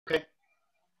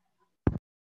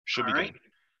Should be Right. good.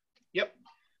 Yep.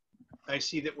 I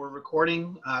see that we're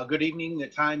recording. Good evening. The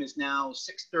time is now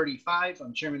 6:35.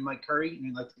 I'm Chairman Mike Curry, and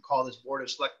I'd like to call this Board of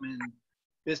Selectmen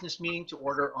business meeting to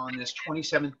order on this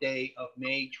 27th day of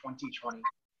May 2020.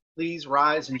 Please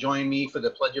rise and join me for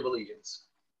the Pledge of Allegiance.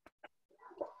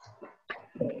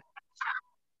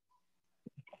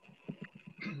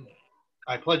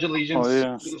 I pledge allegiance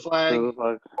to the flag of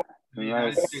the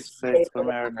United States of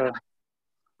America,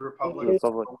 the Republic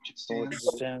for which it stands,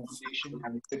 one nation,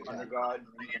 under God,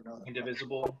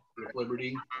 indivisible, with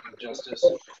liberty and justice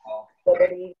for all.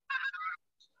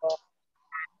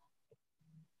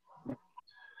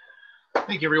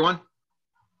 Thank you, everyone.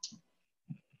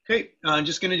 Okay, I'm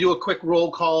just going to do a quick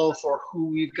roll call for who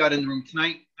we've got in the room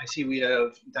tonight. I see we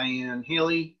have Diane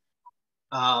Haley,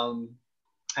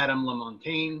 Adam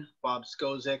Lamontagne, Bob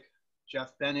Skozik,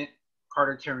 Jeff Bennett,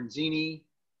 Carter Terenzini,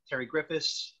 Terry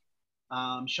Griffiths.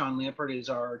 Sean Lampert is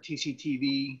our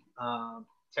TCTV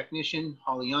technician.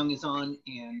 Holly Young is on,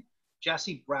 and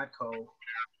Jassy Bratko.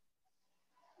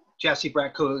 Jassy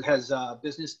Bratko has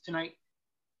business tonight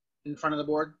in front of the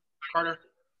board. Carter?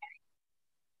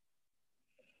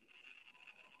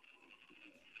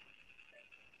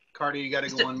 Carter, you got to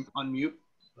go on mute.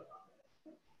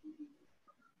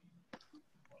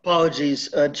 Apologies.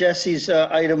 Jesse's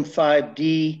item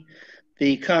 5D,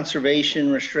 the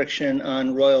conservation restriction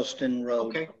on Royalston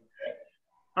Road. Okay.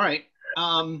 All right.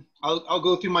 I'll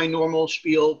go through my normal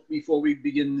spiel before we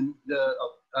begin the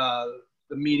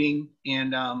meeting.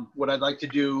 And what I'd like to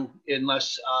do,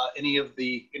 unless any of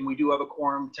the, and we do have a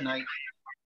quorum tonight,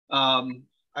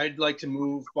 I'd like to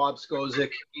move Bob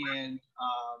Skozik and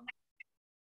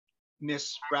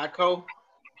Miss Bratko.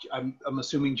 I'm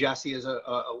assuming Jassy is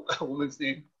a woman's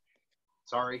name.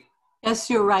 Sorry. Yes,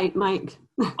 you're right, Mike.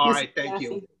 All right, thank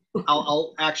you.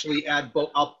 I'll actually add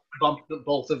both. I'll bump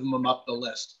both of them up the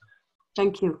list.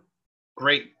 Thank you.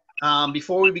 Great.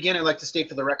 Before we begin, I'd like to state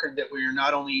for the record that we are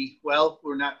not only, well,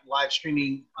 we're not live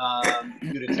streaming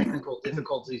due to technical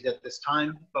difficulties at this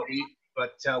time, but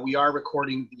we are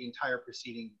recording the entire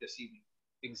proceeding this evening,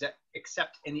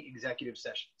 except any executive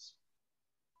sessions.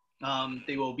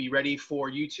 They will be ready for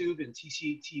YouTube and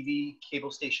TCTV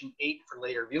Cable Station 8 for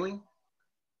later viewing.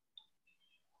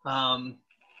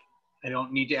 I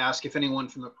don't need to ask if anyone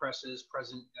from the press is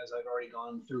present, as I've already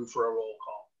gone through for a roll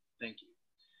call. Thank you.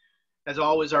 As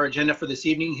always, our agenda for this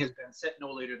evening has been set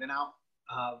no later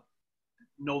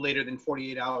than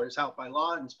 48 hours out by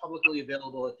law, and is publicly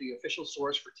available at the official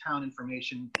source for town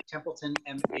information,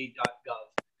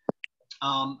 templetonma.gov.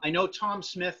 I know Tom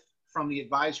Smith from the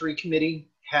advisory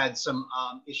committee had some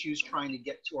issues trying to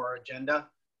get to our agenda.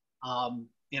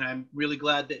 And I'm really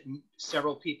glad that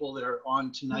several people that are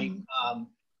on tonight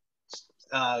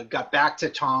got back to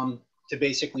Tom to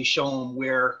basically show him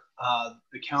where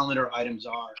the calendar items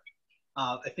are.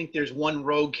 I think there's one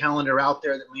rogue calendar out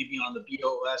there that may be on the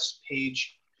BOS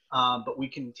page, but we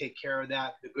can take care of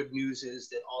that. The good news is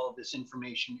that all of this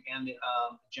information and the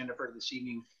agenda for this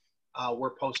evening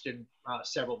were posted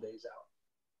several days out.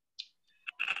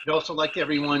 I'd also like to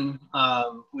everyone,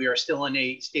 we are still in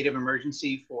a state of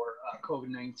emergency for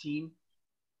COVID-19.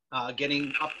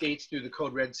 Getting updates through the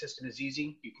Code Red system is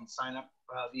easy. You can sign up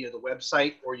via the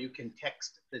website, or you can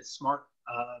text you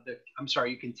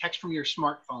can text from your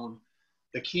smartphone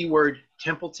the keyword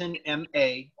Templeton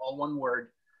MA, all one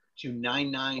word, to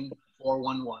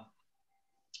 99411.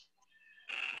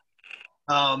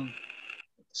 Let's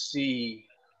see,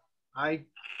 I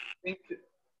think that,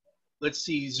 let's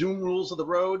see, Zoom rules of the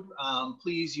road.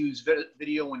 Please use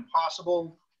video when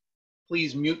possible.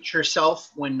 Please mute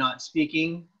yourself when not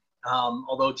speaking.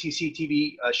 Although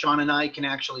TCTV, Sean and I can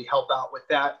actually help out with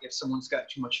that. If someone's got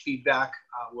too much feedback,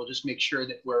 we'll just make sure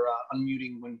that we're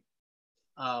unmuting when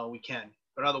we can.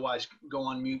 But otherwise, go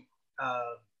on mute.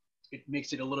 It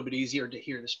makes it a little bit easier to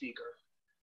hear the speaker.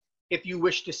 If you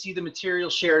wish to see the material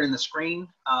shared in the screen,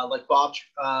 like Bob's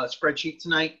spreadsheet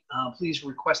tonight, please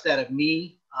request that of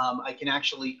me. I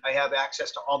have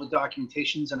access to all the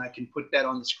documentations, and I can put that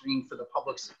on the screen for the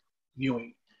public's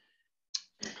viewing.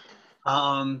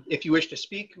 If you wish to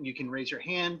speak, you can raise your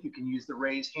hand. You can use the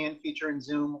raise hand feature in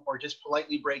Zoom, or just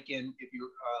politely break in if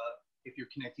you're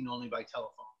connecting only by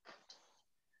telephone.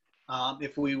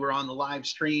 If we were on the live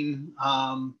stream,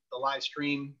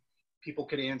 people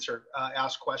could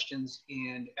ask questions,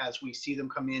 and as we see them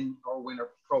come in, or when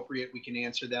appropriate, we can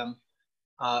answer them.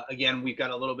 Again, we've got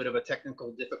a little bit of a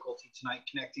technical difficulty tonight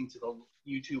connecting to the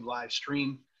YouTube live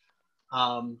stream,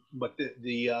 but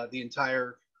the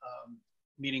entire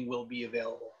meeting will be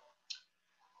available.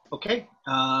 Okay,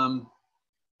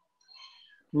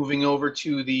 moving over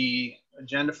to the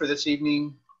agenda for this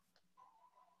evening.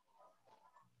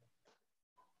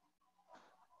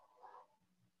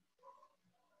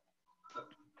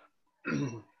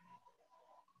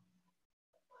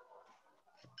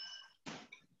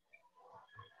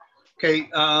 Okay,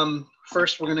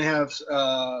 first we're going to have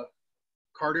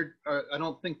Carter. I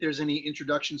don't think there's any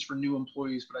introductions for new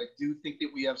employees, but I do think that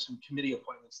we have some committee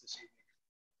appointments this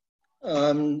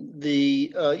evening.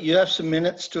 You have some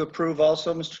minutes to approve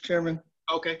also, Mr. Chairman?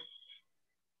 Okay.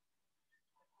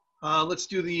 Let's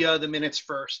do the minutes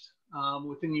first.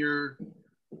 Within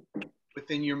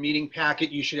your meeting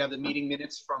packet, you should have the meeting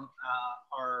minutes from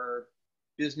our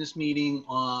business meeting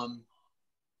on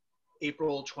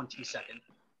April 22nd.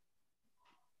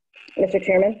 Mr.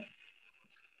 Chairman,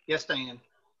 Yes, Diane.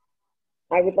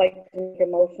 I would like to make a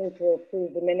motion to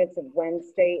approve the minutes of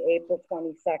Wednesday, April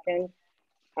 22nd,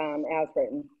 as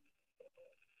written.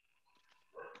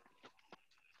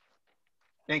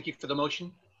 Thank you for the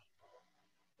motion.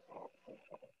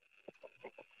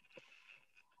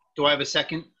 Do I have a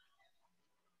second?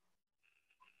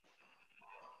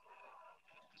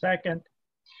 Second.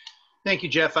 Thank you,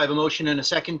 Jeff. I have a motion and a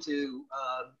second to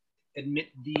admit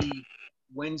the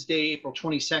Wednesday, April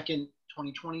 22nd,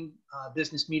 2020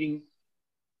 business meeting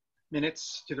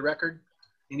minutes to the record.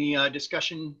 Any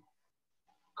discussion,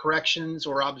 corrections,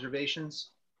 or observations?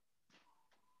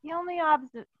 The only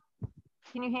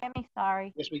can you hear me?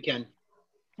 Sorry, Yes, we can.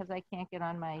 because I can't get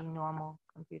on my normal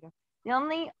computer. The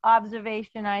only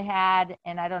observation I had,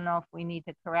 and I don't know if we need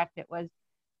to correct it, was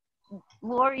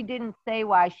Lori didn't say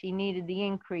why she needed the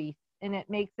increase, and it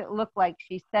makes it look like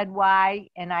she said why,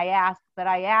 and I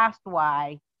asked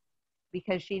why,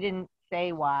 because she didn't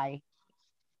say why.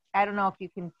 I don't know if you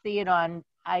can see it on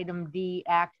item D,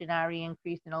 action RE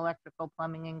increase in electrical,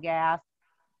 plumbing, and gas,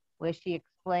 where she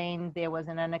explained there was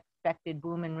an unexpected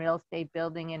boom in real estate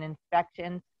building and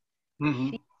inspections. Mm-hmm.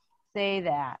 She didn't say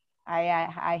that.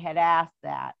 I had asked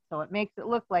that. So it makes it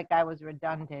look like I was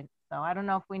redundant. So I don't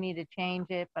know if we need to change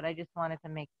it, but I just wanted to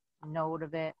make note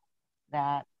of it,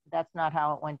 that that's not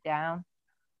how it went down.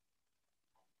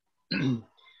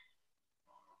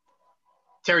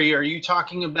 Terry, are you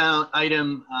talking about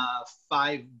item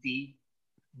 5D,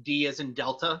 D as in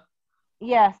Delta?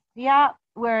 Yes, yeah,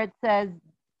 where it says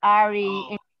RE.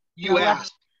 Oh, you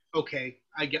asked. Okay,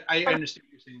 I understand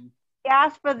what you're saying.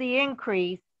 Asked for the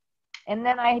increase, and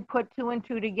then I put 2 and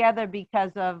 2 together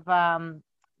because of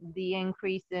the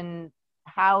increase in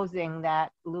housing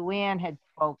that Luann had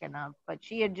spoken of. But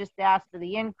she had just asked for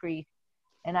the increase,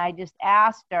 and I just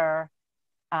asked her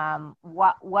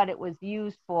what it was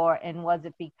used for, and was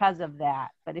it because of that.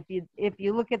 But if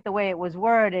you look at the way it was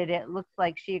worded, it looks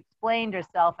like she explained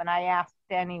herself, and I asked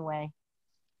anyway.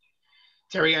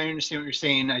 Terry, I understand what you're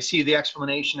saying. I see the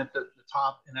explanation at the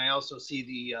top, and I also see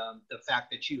the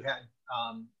fact that you had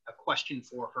a question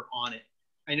for her on it.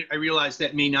 I realize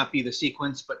that may not be the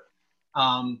sequence, but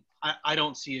I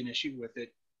don't see an issue with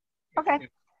it. Okay,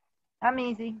 I'm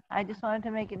easy. I just wanted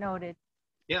to make it noted.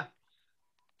 Yeah.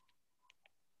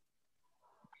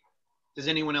 Does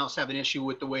anyone else have an issue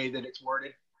with the way that it's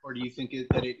worded, or do you think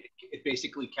that it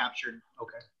basically captured?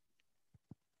 Okay.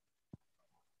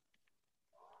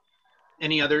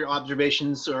 Any other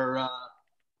observations or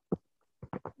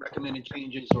recommended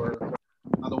changes or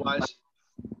otherwise?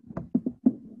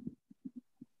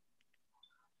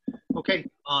 Okay,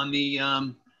 on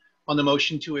the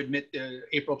motion to admit the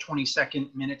April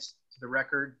 22nd minutes to the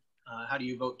record, how do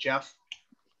you vote, Jeff?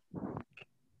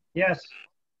 Yes.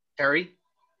 Terry?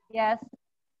 Yes.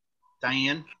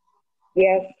 Diane?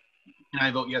 Yes. And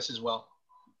I vote yes as well.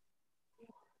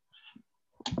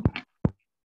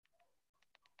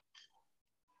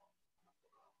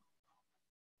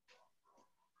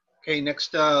 Okay,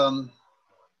 next,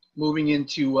 moving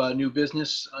into new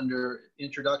business under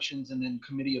introductions and then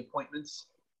committee appointments.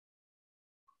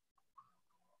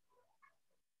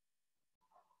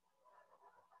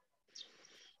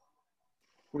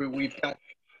 We've got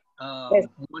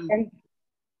one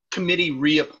committee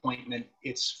reappointment.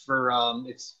 It's for,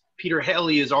 it's Peter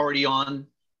Haley is already on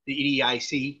the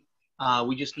EDIC.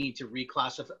 We just need to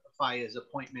reclassify his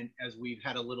appointment as we've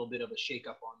had a little bit of a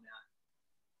shakeup on that.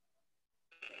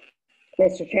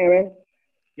 Mr. Chairman,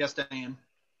 Yes, Diane.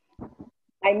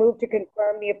 I move to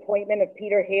confirm the appointment of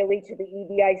Peter Haley to the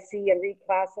EDIC and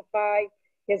reclassify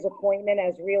his appointment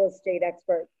as real estate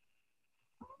expert.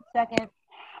 Second.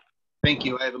 Thank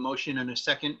you. I have a motion and a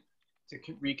second to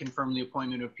reconfirm the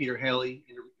appointment of Peter Haley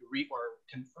and or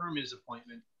confirm his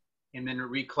appointment, and then to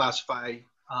reclassify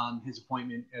his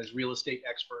appointment as real estate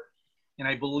expert. And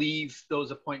I believe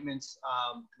those appointments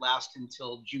last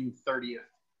until June 30th.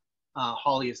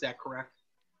 Holly, is that correct?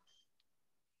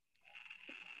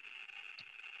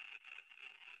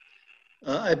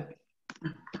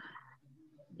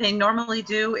 They normally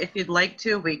do. If you'd like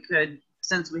to, we could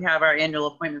since we have our annual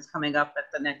appointments coming up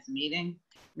at the next meeting,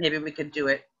 maybe we could do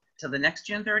it to the next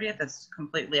June 30th. That's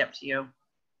completely up to you.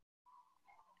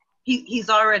 He's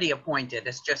already appointed.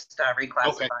 It's just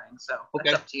reclassifying, so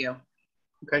it's up to you.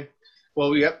 Okay. Well,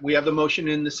 we have the motion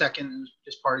in the second,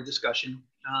 just part of discussion.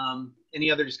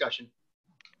 Any other discussion?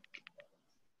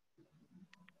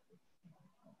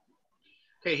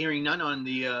 Okay, hearing none on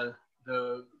the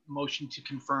motion to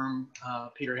confirm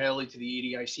Peter Haley to the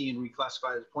EDIC and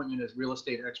reclassify his appointment as real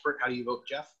estate expert. How do you vote,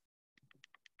 Jeff?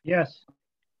 Yes.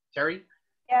 Terry?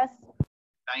 Yes.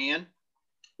 Diane?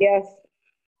 Yes.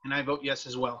 And I vote yes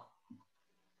as well.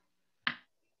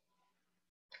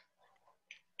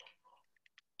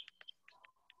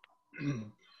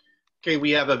 Okay,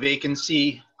 we have a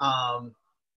vacancy.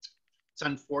 It's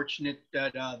unfortunate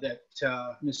that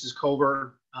Mrs.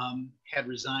 Cover had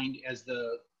resigned as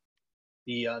the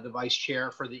vice chair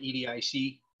for the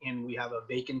EDIC, and we have a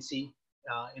vacancy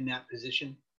in that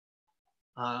position.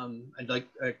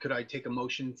 Could I take a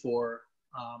motion for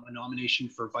a nomination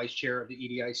for vice chair of the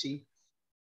EDIC?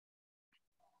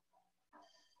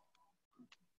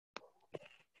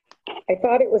 I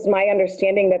thought it was my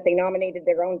understanding that they nominated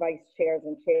their own vice chairs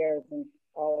and chairs and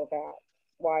all of that.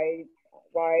 Why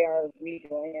are we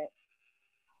doing it?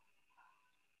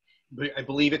 But I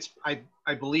believe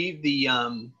I believe the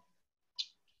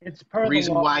It's per the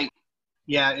reason law. why,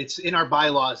 yeah, it's in our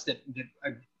bylaws that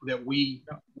we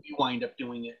wind up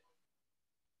doing it.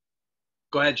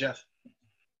 Go ahead, Jeff.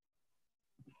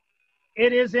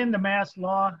 It is in the mass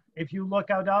law. If you look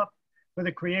it up for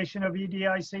the creation of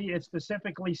EDIC, it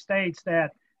specifically states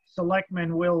that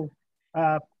selectmen will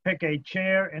pick a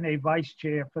chair and a vice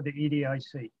chair for the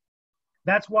EDIC.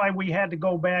 That's why we had to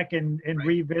go back and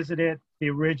revisit it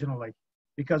originally,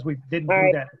 because we didn't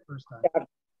do that the first time.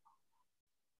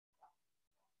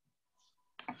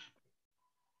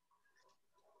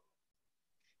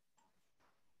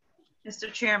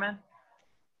 Mr. Chairman,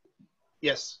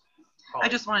 Yes. I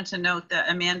just wanted to note that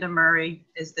Amanda Murray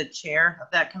is the chair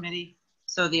of that committee.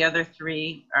 So the other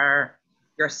three are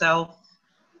yourself,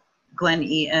 Glenn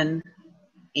Eaton,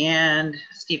 and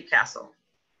Steve Castle.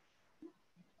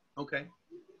 Okay.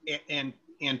 And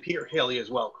Peter Haley as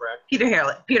well, correct? Peter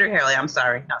Haley, I'm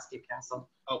sorry, not Steve Castle.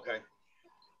 Okay.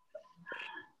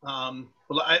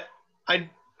 Well,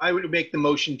 I would make the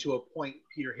motion to appoint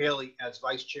Peter Haley as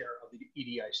vice chair of the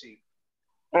EDIC.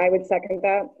 I would second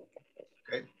that.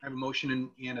 Okay, I have a motion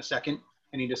and a second.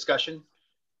 Any discussion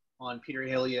on Peter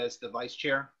Haley as the vice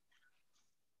chair?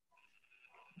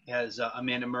 As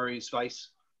Amanda Murray's vice?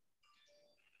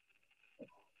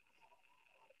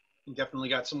 We definitely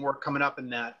got some work coming up in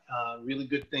that. Really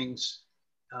good things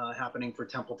happening for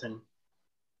Templeton.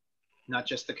 Not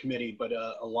just the committee, but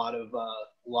a lot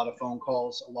of phone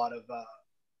calls, a lot of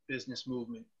business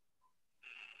movement.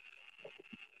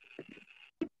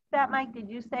 That, Mike, did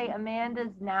you say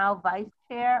Amanda's now vice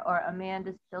chair or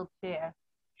Amanda's still chair?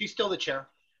 She's still the chair.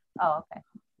 Oh, okay.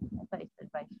 I thought you said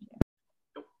vice chair.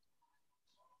 Nope.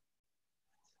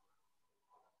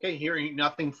 Okay, hearing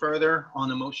nothing further on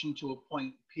the motion to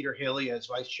appoint Peter Haley as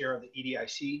vice chair of the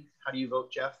EDIC. How do you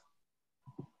vote, Jeff?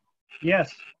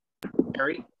 Yes.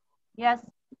 Terry? Yes.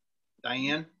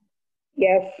 Diane?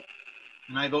 Yes.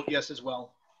 And I vote yes as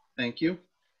well. Thank you.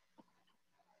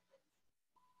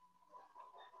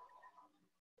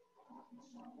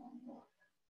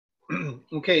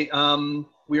 Okay,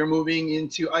 we are moving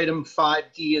into item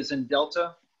 5D as in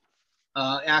Delta.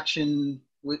 Action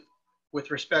with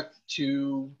respect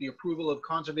to the approval of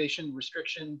conservation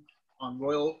restriction on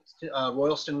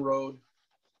Royalston Road.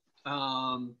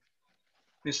 Mrs.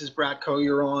 Bratko,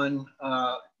 you're on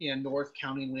in North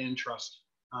County Land Trust.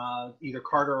 Either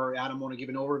Carter or Adam want to give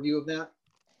an overview of that?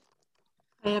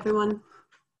 Hey, everyone.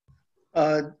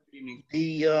 Good evening.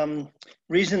 The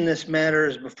reason this matter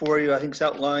is before you, I think it's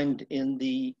outlined in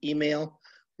the email.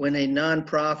 When a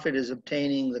nonprofit is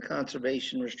obtaining the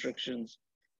conservation restrictions,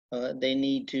 they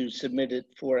need to submit it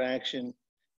for action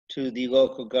to the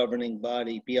local governing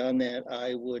body. Beyond that,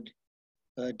 I would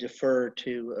defer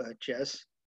to Jess.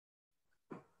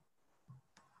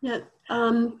 Yeah,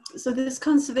 so this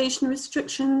conservation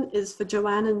restriction is for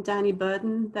Joanne and Danny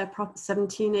Burden. They're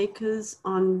 17 acres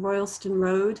on Royalston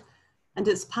Road, and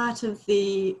it's part of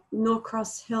the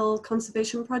Norcross Hill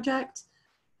Conservation Project,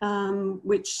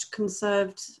 which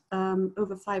conserved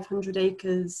over 500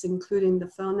 acres, including the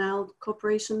Fernald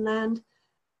Corporation land.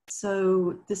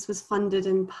 So this was funded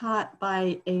in part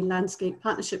by a landscape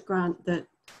partnership grant that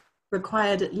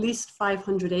required at least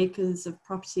 500 acres of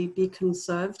property be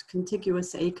conserved,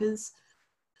 contiguous acres.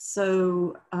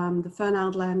 So the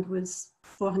Fernald land was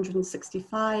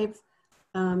 465,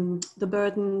 The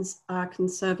Burdens are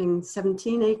conserving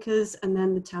 17 acres, and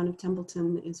then the town of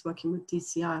Templeton is working with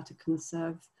DCR to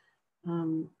conserve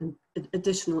an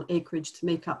additional acreage to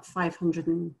make up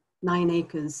 509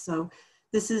 acres. So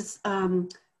this is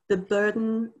the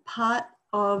Burden part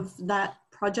of that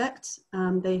project.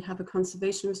 They have a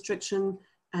conservation restriction,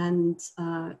 and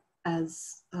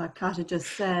as Carter just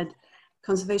said,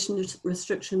 conservation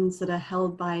restrictions that are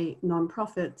held by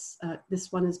nonprofits.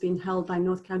 This one has been held by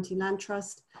North County Land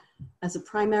Trust as a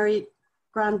primary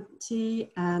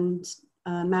grantee, and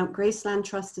Mount Grace Land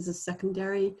Trust is a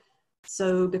secondary.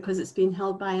 So because it's been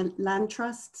held by land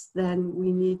trusts, then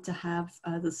we need to have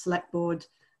the select board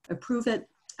approve it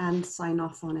and sign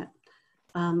off on it.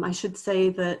 I should say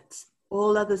that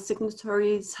all other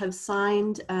signatories have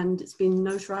signed and it's been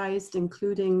notarized,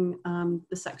 including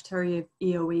the Secretary of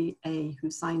EOEA who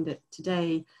signed it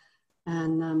today.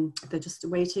 And they're just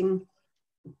awaiting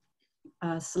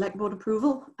select board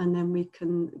approval, and then we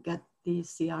can get the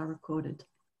CR recorded.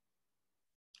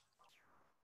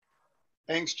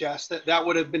 Thanks, Jess. That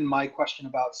would have been my question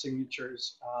about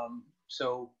signatures.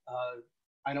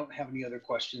 I don't have any other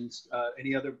questions.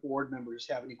 Any other board members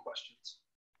have any questions?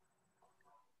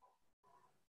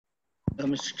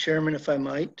 Mr. Chairman, if I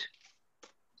might.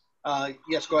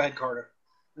 Yes, go ahead, Carter.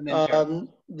 And then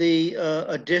the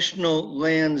additional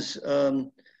lands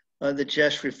that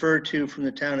Jess referred to from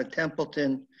the town of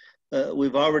Templeton,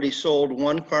 we've already sold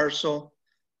one parcel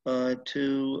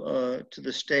to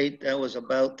the state. That was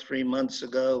about 3 months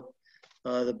ago.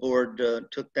 The board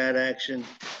took that action,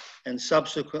 and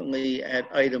subsequently at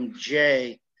item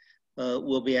J,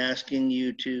 we'll be asking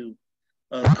you to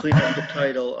clean up the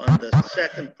title on the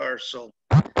second parcel,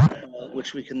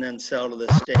 which we can then sell to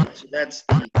the state. So that's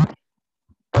the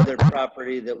other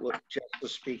property that Jeff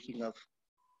was speaking of.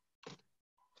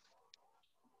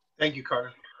 Thank you,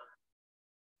 Carter.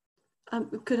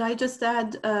 Could I just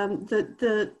add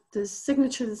that the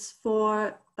signatures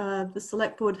for the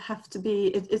select board have to be,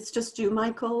 it's just you,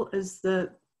 Michael, as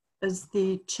the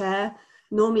chair.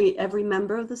 Normally every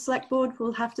member of the select board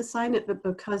will have to sign it, but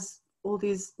because all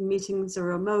these meetings are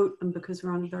remote and because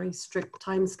we're on a very strict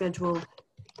time schedule,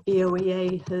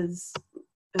 EOEA has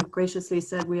graciously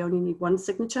said we only need one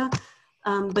signature,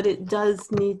 but it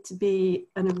does need to be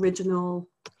an original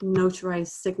notarized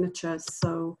signature.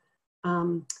 So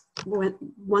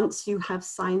once you have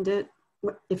signed it,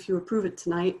 if you approve it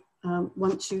tonight,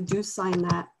 once you do sign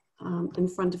that in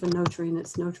front of a notary and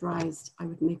it's notarized, I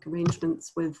would make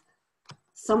arrangements with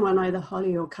someone, either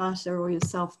Holly or Carter or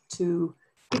yourself, to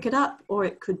pick it up, or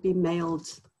it could be mailed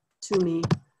to me,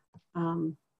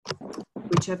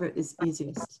 whichever is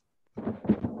easiest.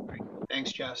 Great.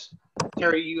 Thanks, Jess.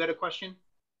 Terry, you had a question?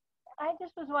 I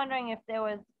just was wondering if there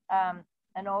was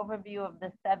an overview of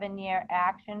the 7-year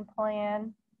action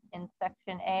plan in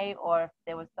section A, or if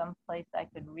there was some place I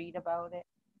could read about it.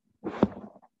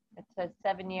 It says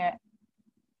 7-year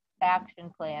action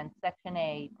plan, section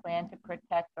A, plan to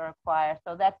protect or acquire.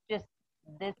 So that's just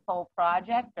this whole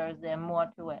project, or is there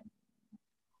more to it?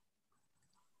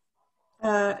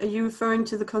 Are you referring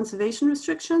to the conservation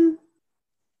restriction?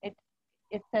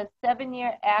 It says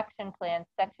 7-year action plan,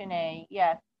 section A,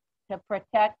 yes, to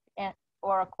protect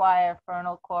or acquire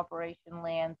Fernal Corporation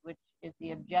lands, which is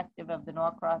the objective of the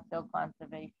Norcross Hill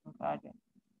Conservation Project.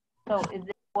 So is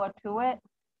there more to it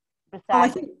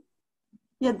besides?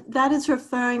 Yeah, that is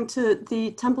referring to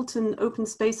the Templeton Open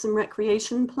Space and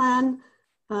Recreation Plan,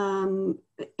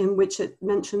 in which it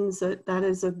mentions that that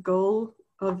is a goal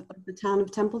of the town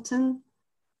of Templeton.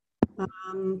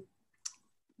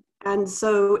 And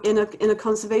so in a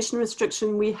conservation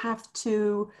restriction, we have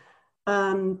to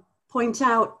point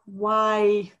out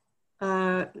why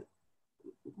the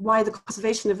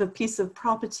conservation of a piece of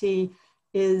property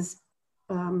is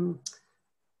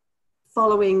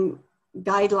following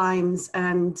guidelines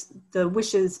and the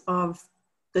wishes of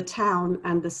the town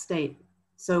and the state.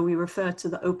 So we refer to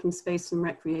the Open Space and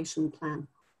Recreation Plan.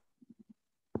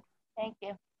 Thank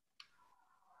you.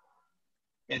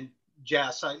 And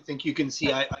Jess, I think you can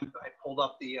see, I pulled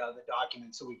up the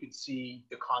document so we could see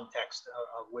the context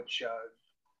of which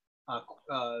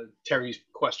Terry's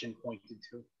question pointed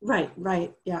to.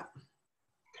 Right, yeah.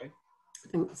 Okay.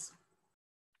 Thanks.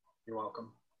 You're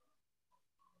welcome.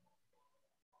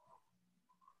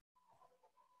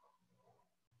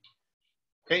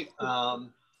 Okay,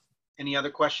 any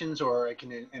other questions, or I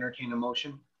can entertain a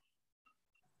motion?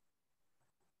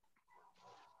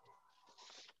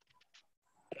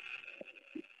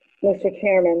 Mr.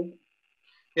 Chairman,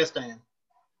 Yes, Diane.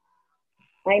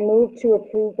 I move to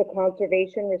approve the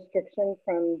conservation restriction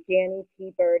from Danny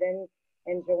P. Burden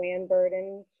and Joanne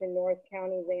Burden to North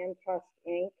County Land Trust,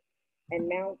 Inc. and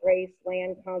Mount Grace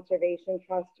Land Conservation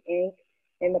Trust, Inc.,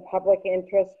 in the public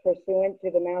interest pursuant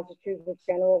to the Massachusetts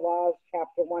General Laws,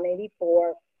 Chapter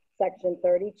 184, Section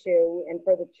 32, and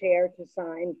for the chair to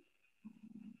sign.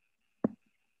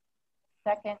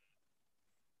 Second.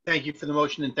 Thank you for the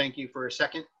motion and thank you for a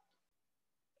second.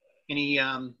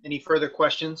 Any further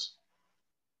questions?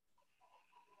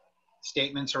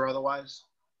 Statements or otherwise?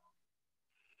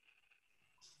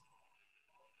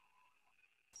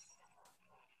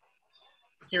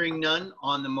 Hearing none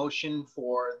on the motion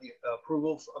for the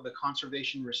approval of the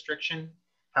conservation restriction.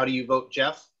 How do you vote,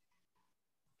 Jeff?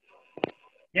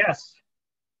 Yes.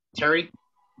 Terry?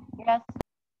 Yes.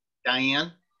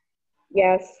 Diane?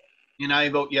 Yes. And I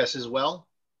vote yes as well.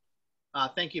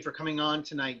 Thank you for coming on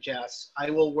tonight, Jess. I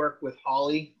will work with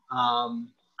Holly.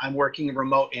 I'm working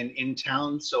remote and in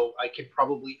town, so I could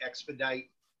probably expedite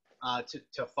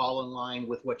to fall in line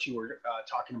with what you were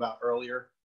talking about earlier.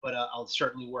 But I'll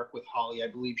certainly work with Holly. I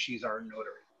believe she's our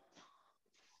notary.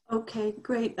 Okay,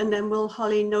 great. And then will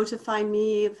Holly notify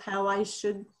me of how I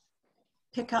should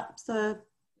pick up the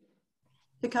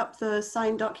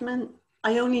signed document?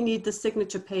 I only need the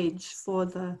signature page for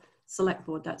the select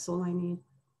board. That's all I need.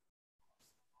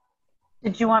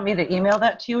 Did you want me to email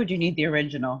that to you, or do you need the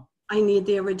original? I need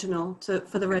the original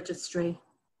for the registry.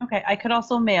 Okay, I could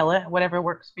also mail it, whatever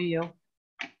works for you.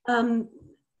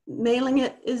 Mailing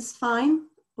it is fine,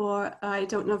 or I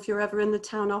don't know if you're ever in the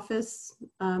town office.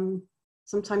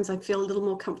 Sometimes I feel a little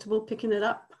more comfortable picking it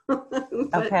up.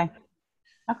 Okay.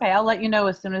 Okay, I'll let you know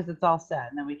as soon as it's all set,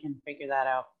 and then we can figure that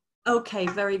out. Okay,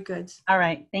 very good. All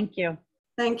right, thank you.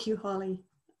 Thank you, Holly.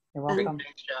 You're welcome.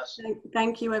 Thanks, Jess.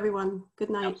 Thank you, everyone. Good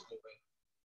night. Absolutely.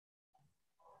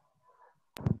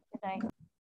 Good night.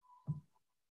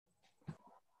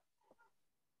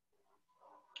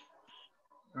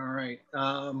 All right.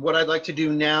 What I'd like to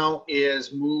do now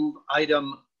is move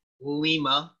item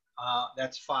Lima.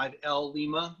 That's 5L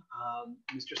Lima.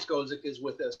 Mr. Skozik is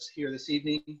with us here this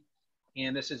evening,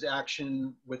 and this is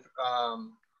action with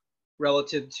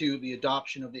relative to the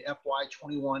adoption of the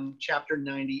FY21 Chapter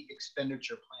 90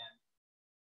 expenditure plan.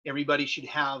 Everybody should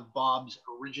have Bob's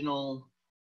original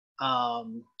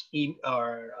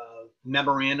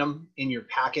memorandum in your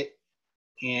packet,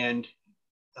 and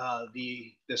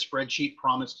the spreadsheet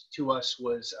promised to us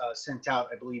was sent out,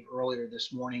 I believe, earlier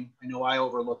this morning. I know I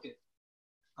overlooked it,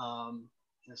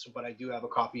 but I do have a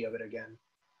copy of it again.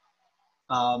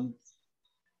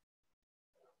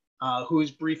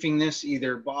 Who's briefing this?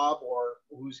 Either Bob or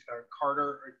Carter?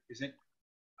 Or is it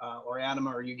or Adam?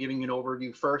 Are you giving an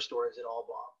overview first, or is it all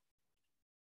Bob?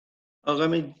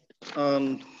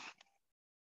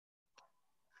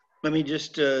 Let me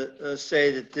just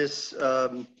say that this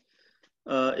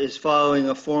is following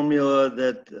a formula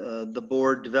that the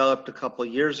board developed a couple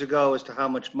of years ago as to how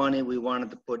much money we wanted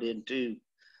to put into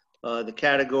the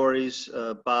categories.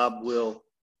 Bob will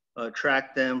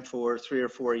track them for 3 or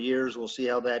 4 years. We'll see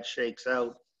how that shakes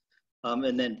out,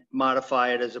 and then modify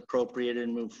it as appropriate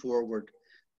and move forward.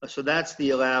 So that's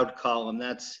the allowed column.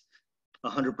 That's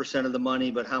 100% of the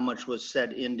money, but how much was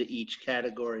set into each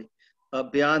category.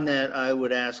 Beyond that, I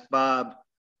would ask Bob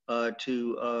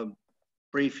to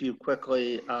brief you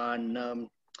quickly on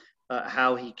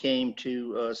how he came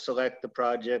to select the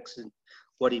projects and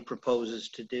what he proposes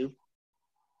to do.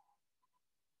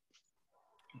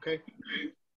 Okay.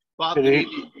 Bob, good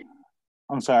evening.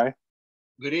 I'm sorry.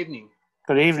 Good evening.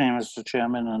 Good evening, Mr.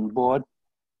 Chairman and board.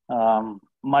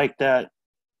 Mike, that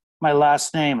my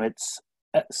last name, it's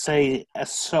say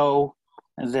so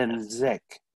and then Zik.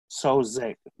 So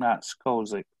Zik, not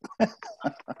Skozik.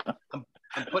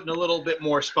 I'm putting a little bit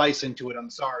more spice into it. I'm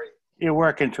sorry. You're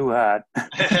working too hard.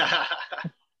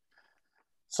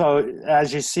 So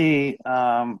as you see,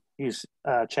 he's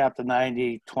Chapter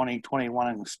 90,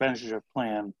 2021 expenditure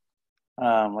plan.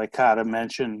 Like Carter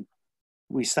mentioned,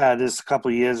 we started this a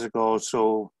couple of years ago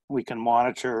so we can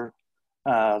monitor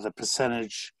the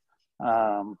percentage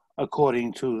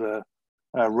according to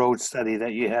the road study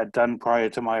that you had done prior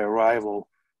to my arrival.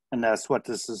 And that's what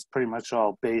this is pretty much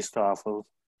all based off of.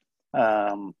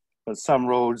 But some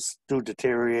roads do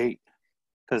deteriorate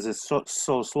because it's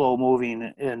so slow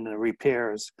moving in the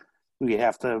repairs. We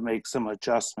have to make some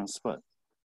adjustments. But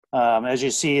as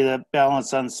you see, the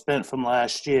balance unspent from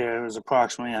last year was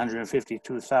approximately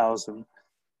 152,000.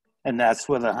 And that's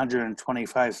with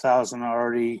 125,000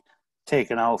 already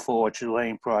taken out for Orchard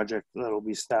Lane project that'll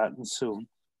be starting soon.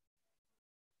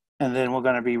 And then we're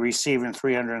going to be receiving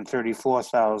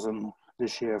 334,000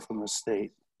 this year from the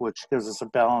state, which gives us a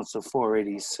balance of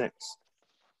 486.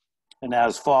 And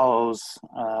as follows,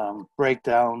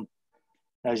 breakdown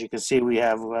As you can see, we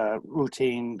have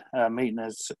routine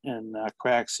maintenance and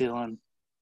crack sealing.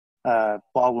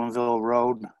 Baldwinville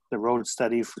Road, the road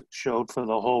study showed for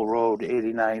the whole road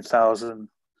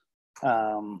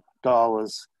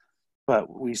 $89,000, but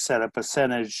we set a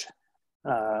percentage,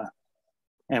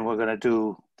 and we're going to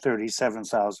do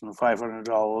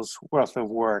 $37,500 worth of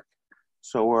work.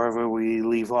 So wherever we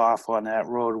leave off on that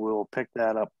road, we'll pick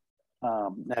that up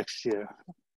next year.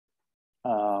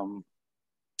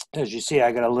 As you see,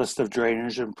 I got a list of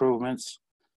drainage improvements.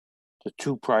 The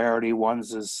two priority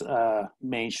ones is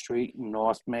Main Street and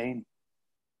North Main.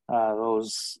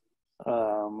 Those,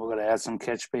 we're going to add some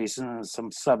catch basin and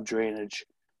some sub drainage.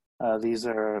 These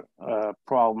are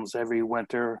problems every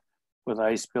winter with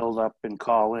ice buildup in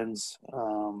Collins.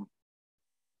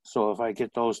 So if I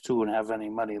get those two and have any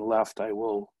money left, I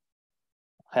will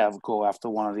go after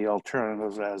one of the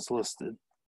alternatives as listed.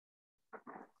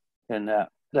 And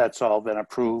that's all been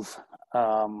approved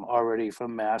already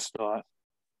from MassDOT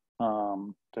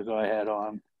to go ahead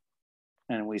on.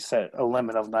 And we set a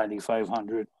limit of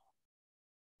 9,500.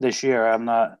 This year, I'm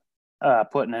not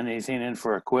putting anything in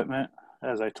for equipment.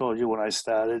 As I told you when I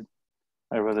started,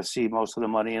 I'd rather see most of the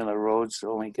money in the roads,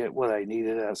 only get what I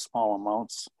needed at small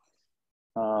amounts.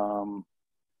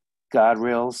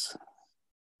 Guardrails,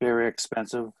 very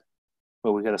expensive,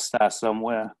 but we got to start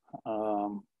somewhere.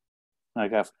 I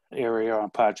got area on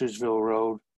Patriotsville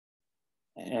Road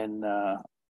and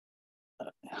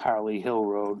Harley Hill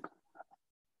Road.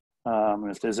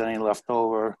 If there's any left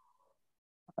over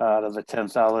out of the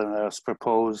 10,000 that's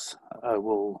proposed, I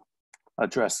will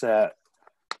address that.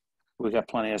 We got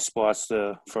plenty of spots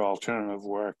for alternative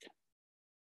work.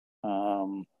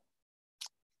 The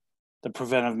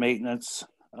preventive maintenance,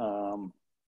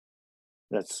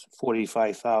 that's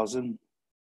 45,000.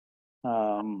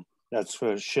 That's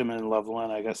for shimming and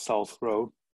leveling. I got South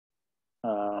Road.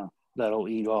 That'll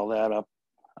eat all that up.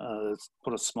 Let's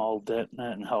put a small dent in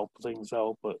it and help things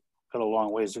out, but got a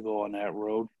long ways to go on that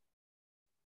road.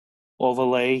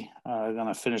 Overlay,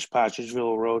 gonna finish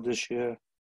Patriotsville Road this year,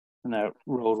 and that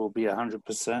road will be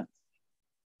 100%.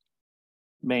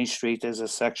 Main Street, there's a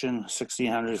section,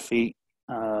 1,600 feet,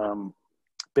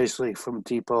 basically from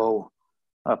Depot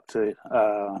up to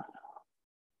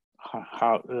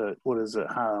what is it?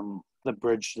 The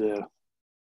bridge there,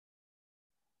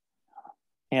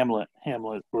 Hamlet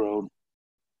Road.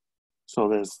 So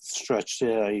there's stretch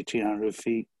there, 1,800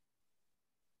 feet.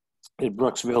 At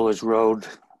Brooks Village Road,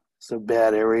 it's a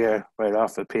bad area right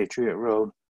off of Patriot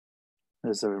Road.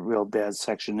 There's a real bad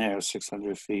section there,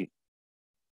 600 feet.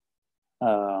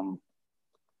 And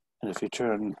if you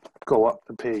go up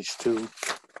to page 2,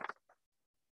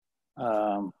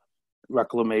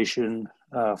 reclamation,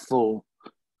 full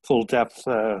depth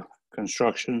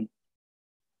construction.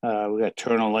 We got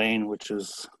Turner Lane, which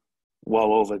is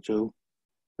well overdue.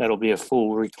 That'll be a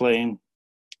full reclaim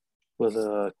with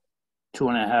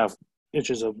 2.5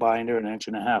 inches of binder, 1.5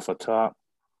 inches of top.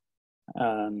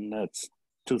 And that's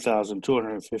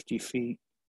 2,250 feet.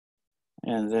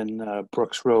 And then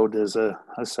Brooks Road is a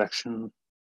section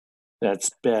that's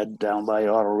bad down by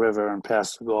Otter River and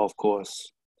past the golf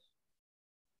course.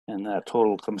 And that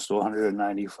total comes to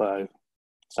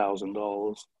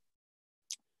 $195,000.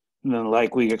 And then,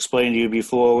 like we explained to you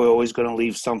before, we're always going to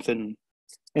leave something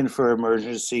in for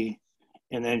emergency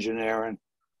in engineering.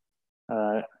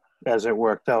 As it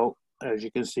worked out, as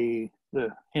you can see, the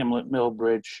Hamlet Mill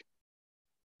Bridge,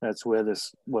 that's where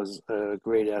this was a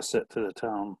great asset to the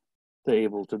town. They're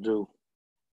able to do.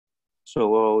 So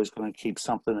we're always going to keep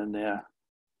something in there.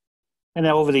 And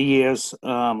over the years,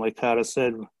 like Carter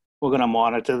said, we're going to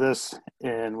monitor this,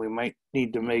 and we might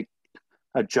need to make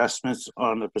adjustments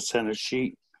on the percentage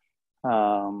sheet.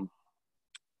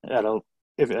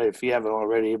 If you haven't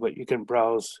already, but you can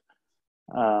browse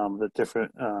the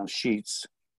different sheets,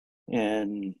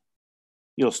 and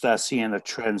you'll start seeing a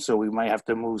trend. So we might have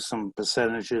to move some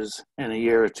percentages in a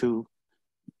year or two.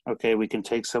 Okay, we can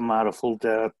take some out of full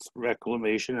depth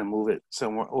reclamation and move it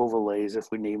somewhere overlays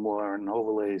if we need more in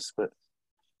overlays. But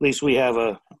at least we have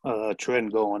a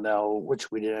trend going now,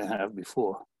 which we didn't have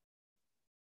before.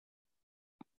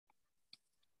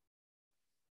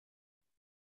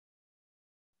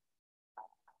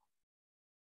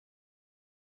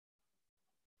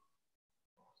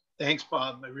 Thanks,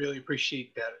 Bob. I really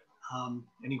appreciate that.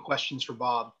 Any questions for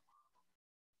Bob?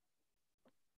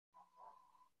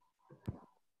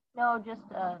 No, just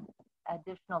an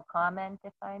additional comment,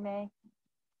 if I may.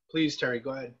 Please, Terry,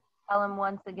 go ahead. Tell him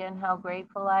once again how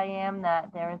grateful I am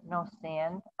that there is no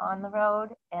sand on the road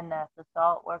and that the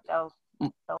salt worked out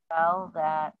so well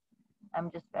that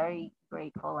I'm just very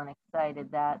grateful and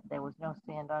excited that there was no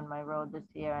sand on my road this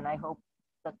year. And I hope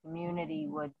the community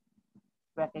would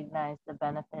recognize the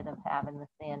benefit of having the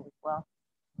sand as well.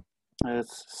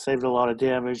 It's saved a lot of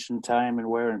damage and time and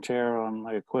wear and tear on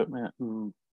my equipment,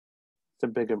 and it's a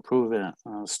big improvement,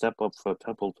 step up for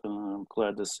Templeton, and I'm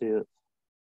glad to see it.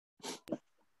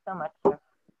 So much, sir.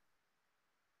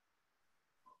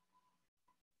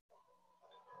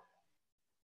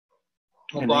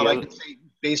 Well, Bob, I can say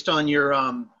based on your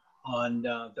on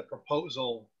the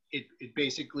proposal, it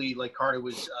basically, like Carter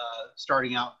was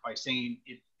starting out by saying,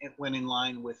 it went in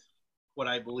line with what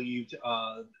I believed,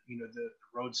 you know, the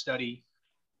road study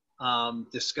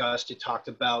discussed. It talked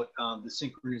about the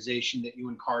synchronization that you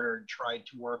and Carter had tried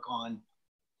to work on,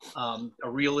 a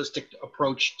realistic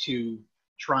approach to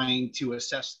trying to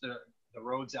assess the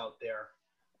roads out there.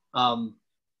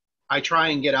 I try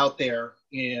and get out there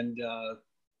and,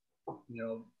 you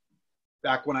know,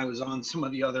 back when I was on some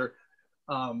of the other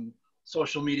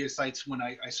social media sites, when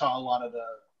I saw a lot of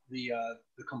the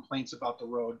complaints about the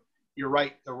road. You're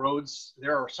right, the roads,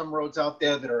 there are some roads out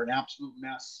there that are an absolute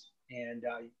mess, and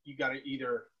you got to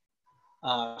either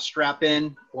strap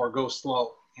in or go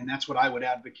slow. And that's what I would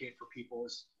advocate for people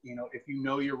is, you know, if you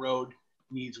know your road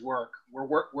needs work,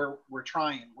 we're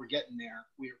trying, we're getting there.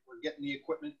 We're getting the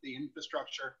equipment, the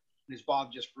infrastructure, and as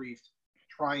Bob just briefed,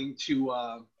 trying to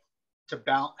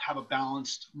have a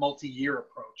balanced multi-year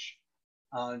approach,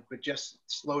 but just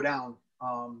slow down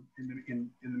in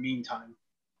the meantime.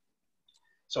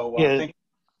 So yeah.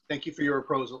 thank you for your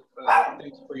proposal.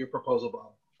 Thanks for your proposal,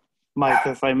 Bob. Mike,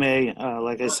 if I may,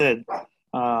 like I said,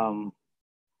 I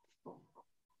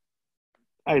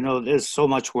know there's so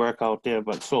much work out there,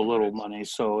 but so little money.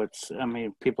 So it's, I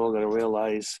mean, people are going to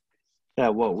realize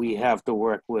that what we have to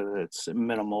work with, it's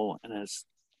minimal and it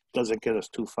doesn't get us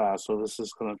too far. So this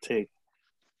is going to take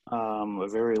a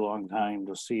very long time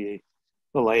to see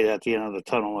the light at the end of the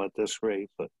tunnel at this rate.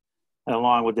 But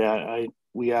along with that,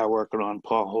 we are working on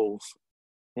potholes,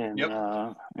 and yep.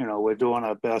 You know, we're doing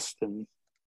our best, and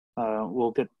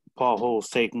we'll get potholes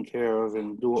taken care of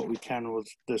and do what we can with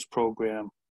this program.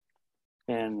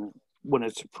 And when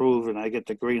it's approved and I get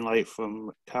the green light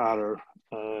from Carter,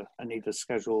 I need to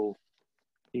schedule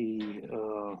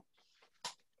the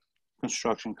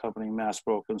construction company,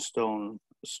 Millbrook and Stone,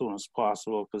 as soon as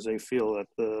possible, because they feel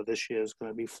that this year is going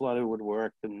to be flooded with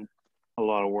work and a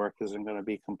lot of work isn't going to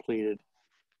be completed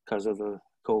because of the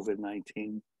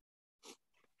COVID-19.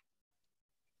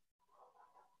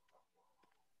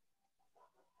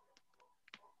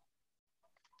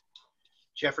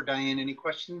 Jeff or Diane, any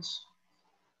questions?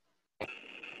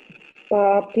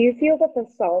 Do you feel that the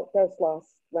salt does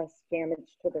less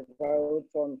damage to the roads,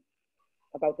 or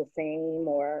about the same,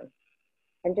 or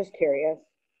I'm just curious?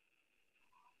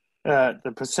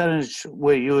 The percentage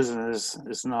we're using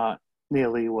is not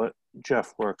nearly what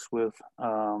Jeff works with.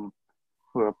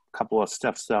 We're a couple of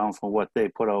steps down from what they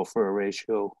put out for a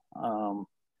ratio.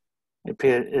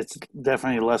 It's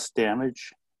definitely less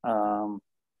damage. And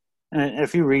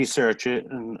if you research it,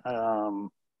 and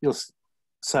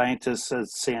scientists said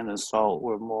sand and salt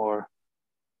were more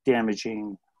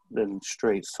damaging than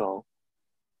straight salt.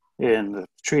 And the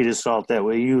treated salt that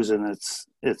we're using,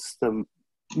 it's the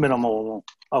minimal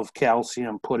of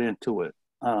calcium put into it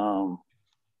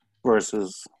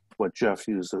versus what Jeff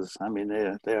uses. I mean,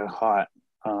 they're hot.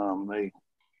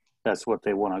 That's what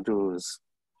they want to do, is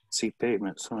see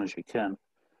pavement as soon as you can.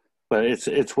 But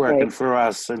it's working right. for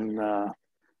us, and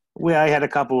I had a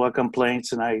couple of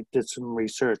complaints, and I did some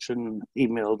research and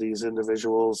emailed these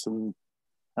individuals, and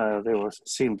they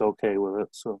seemed okay with it.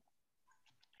 So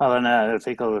other than that, I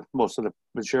think most of the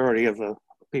majority of the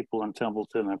people in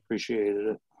Templeton appreciated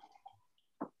it.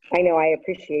 I know I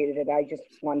appreciated it. I just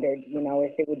wondered, you know,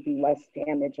 if it would be less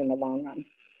damage in the long run.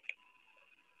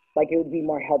 Like it would be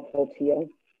more helpful to you.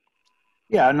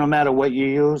 Yeah, no matter what you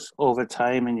use, over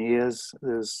time and years,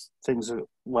 there's things that,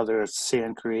 whether it's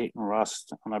sand creating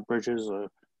rust on our bridges or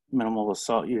minimal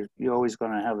assault, you're always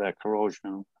going to have that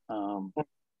corrosion. And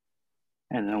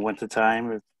in the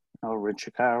wintertime, you know, rinse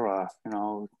your car off, you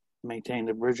know, maintain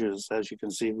the bridges. As you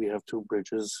can see, we have 2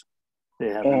 bridges. They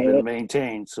haven't been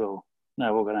maintained, so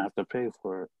now we're going to have to pay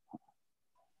for it.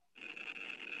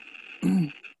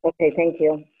 Okay, thank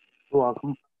you. You're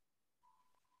welcome.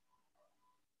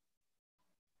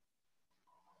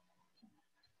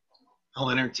 I'll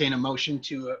entertain a motion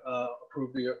to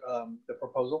approve the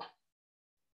proposal.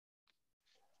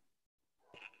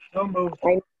 So moved.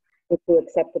 I move to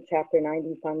accept the Chapter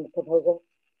 90 fund proposal.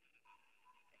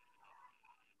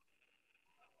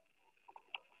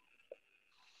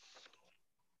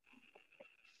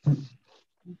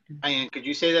 Diane, could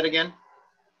you say that again?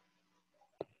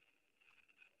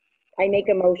 I make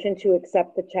a motion to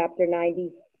accept the Chapter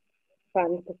 90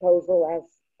 fund proposal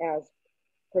as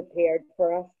prepared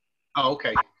for us. Oh,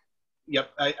 okay.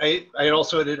 Yep. I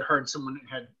also had heard someone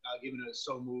had given it a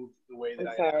so moved the way that I'm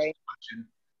I asked the sorry. question.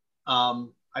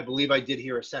 I believe I did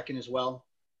hear a second as well.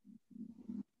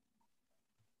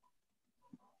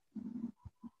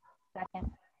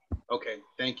 Second. Okay.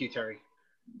 Thank you, Terry.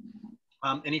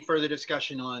 Any further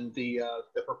discussion on the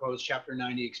proposed Chapter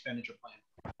 90 expenditure plan?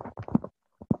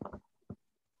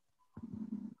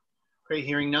 Okay,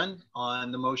 hearing none.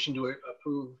 On the motion to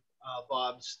approve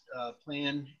Bob's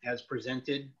plan as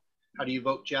presented, how do you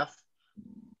vote, Jeff?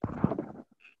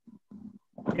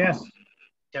 Yes.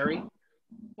 Terry?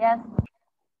 Yes.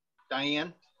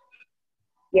 Diane?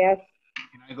 Yes,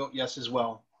 And I vote yes as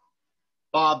well.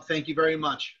 Bob, thank you very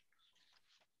much.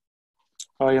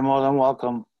 Oh, you're more than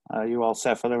welcome. You all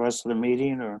set for the rest of the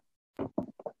meeting, or?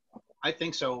 I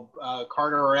think so.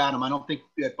 Carter or Adam, I don't think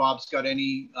that Bob's got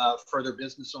any further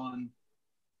business on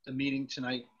the meeting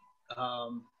tonight.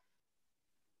 Not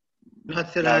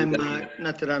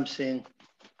that I'm seeing.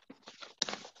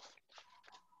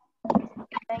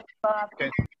 Thanks, Bob. Okay.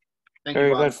 Thank you,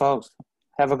 Very Bob. good, folks.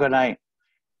 Have a good night.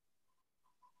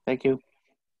 Thank you.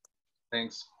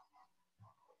 Thanks.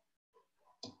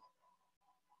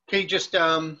 Okay, just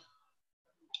I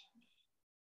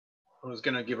was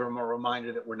going to give them a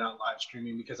reminder that we're not live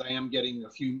streaming because I am getting a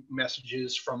few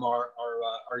messages from our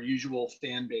usual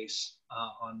fan base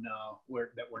on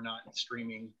that we're not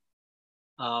streaming.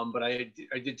 But I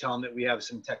did tell them that we have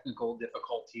some technical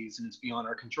difficulties and it's beyond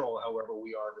our control. However,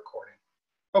 we are recording.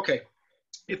 Okay,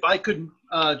 if I could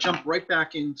jump right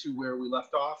back into where we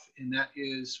left off, and that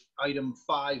is item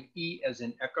 5E as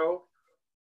in echo,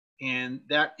 and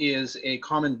that is a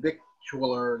common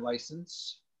victualler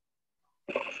license.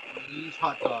 Lee's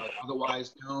Hot Dog,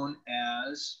 otherwise known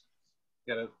as,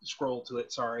 gotta scroll to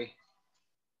it, sorry.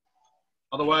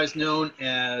 Otherwise known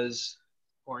as,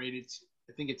 or it's,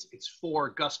 I think it's for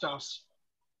Gustav's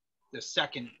the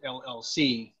second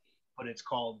LLC, but it's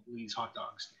called Lee's Hot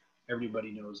Dogs.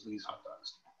 Everybody knows Lee's Hot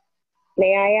Dogs.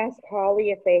 may I ask Holly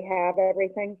if they have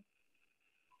everything?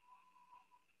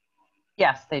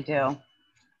 Yes, they do.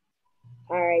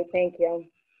 All right, thank you.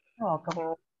 You're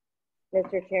welcome.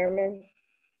 Mr. Chairman,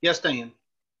 Yes, Diane.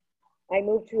 I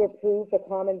move to approve the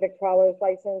common victualler's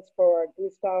license for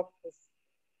Gustav's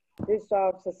II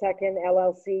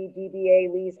LLC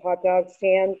DBA Lee's Hot Dog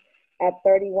Stand at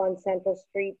 31 Central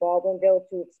Street, Baldwinville,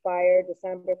 to expire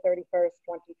December 31st,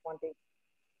 2020.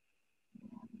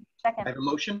 Second. I have a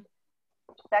motion.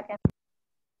 Second. I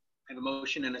have a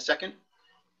motion and a second.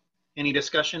 Any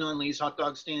discussion on Lee's Hot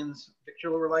Dog Stand's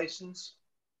victualler license?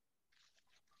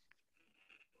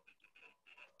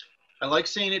 I like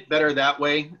saying it better that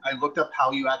way. I looked up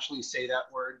how you actually say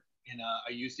that word, and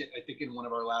I used it, I think, in one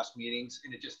of our last meetings,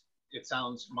 and it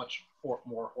sounds much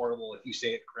more horrible if you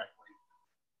say it correctly.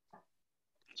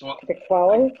 So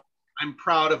Victualler? I'm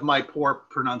proud of my poor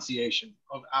pronunciation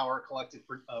of our collective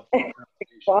pronunciation.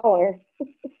 Victualler.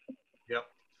 Yep.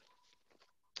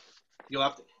 You'll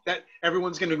have to, that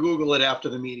everyone's going to Google it after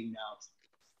the meeting now.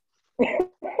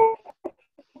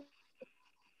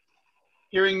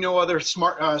 Hearing no other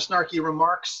snarky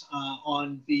remarks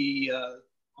on the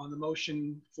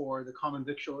motion for the common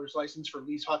victualler's license for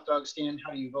Lee's Hot Dog Stand,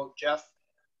 how do you vote, Jeff?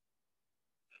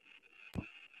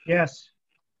 Yes.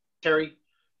 Terry?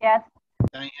 Yes.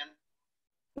 Diane?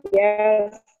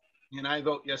 Yes, And I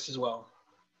vote yes as well.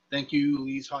 Thank you,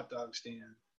 Lee's Hot Dog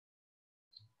Stand.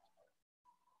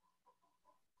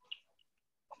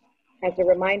 as a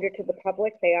reminder to the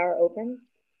public, they are open.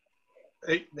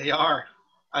 They are.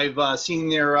 I've seen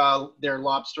their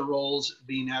lobster rolls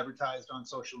being advertised on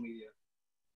social media.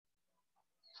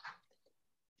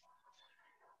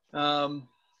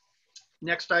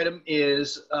 Next item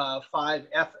is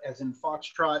 5F as in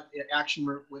Foxtrot, action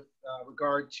with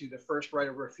regard to the first right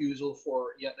of refusal for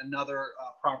yet another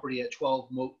property at 12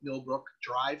 Millbrook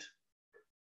Drive.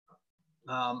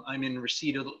 I'm in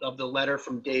receipt of the letter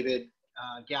from David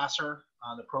Gasser,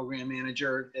 the program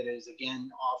manager, that is again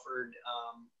offered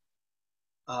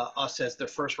us as the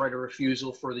first right of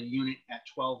refusal for the unit at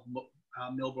 12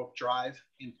 Millbrook Drive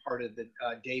in part of the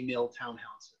Day Mill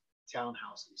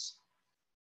townhouses.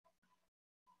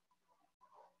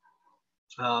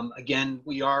 Again,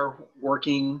 we are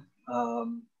working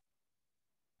to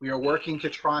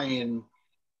try and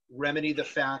remedy the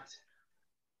fact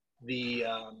we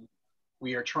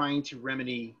are trying to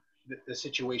remedy the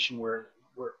situation where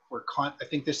I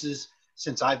think this is,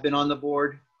 since I've been on the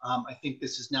board, I think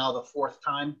this is now the fourth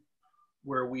time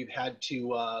where we've had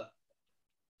to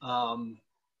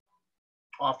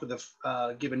offer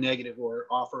give a negative or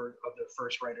offer of the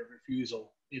first right of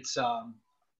refusal. It's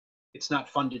It's not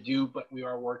fun to do, but we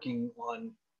are working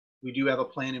on, we do have a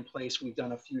plan in place. We've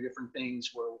done a few different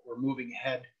things where we're moving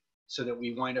ahead so that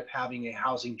we wind up having a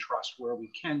housing trust where we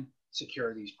can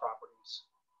secure these properties.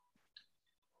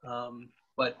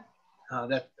 But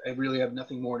that I really have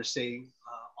nothing more to say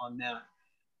on that.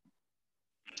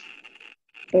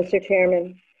 Mr.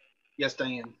 Chairman, Yes,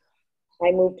 Diane.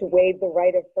 I move to waive the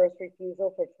right of first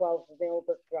refusal for 12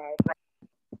 Millbrook Drive.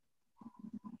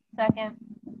 Second.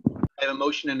 I have a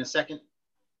motion and a second.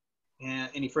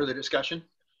 And any further discussion?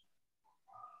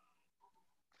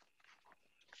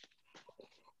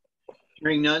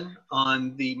 Hearing none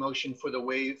on the motion for the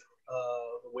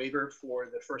waiver for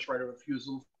the first right of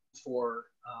refusal for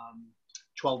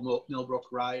 12 Millbrook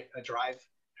Drive.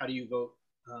 How do you vote,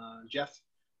 Jeff?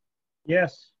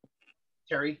 Yes.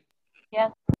 Terry?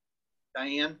 Yes.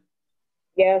 Diane?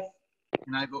 Yes.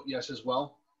 And I vote yes as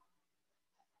well.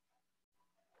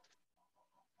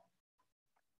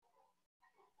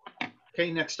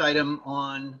 Okay, next item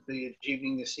on the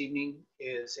evening this evening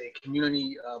is a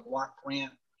community block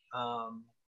grant. Let's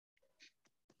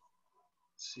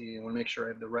see, I want to make sure I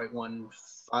have the right one.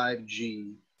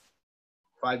 5G.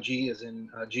 5G is in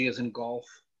G as in golf.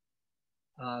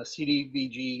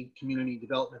 CDBG Community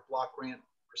Development Block Grant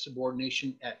for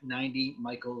subordination at 90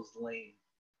 Michaels Lane.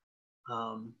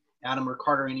 Adam or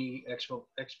Carter, any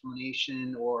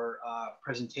explanation or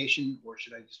presentation, or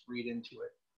should I just read into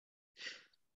it?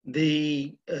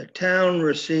 The town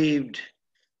received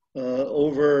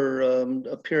over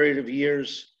a period of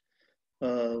years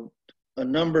a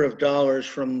number of dollars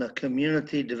from the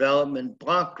Community Development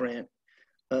Block Grant,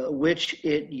 which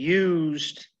it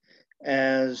used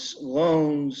as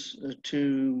loans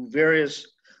to various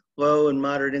low and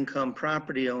moderate income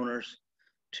property owners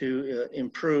to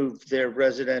improve their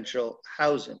residential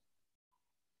housing.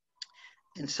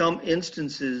 In some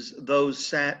instances, those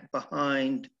sat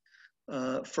behind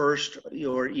first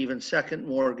or even second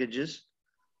mortgages,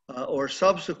 or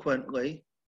subsequently,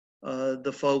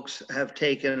 the folks have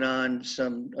taken on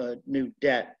some new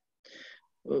debt.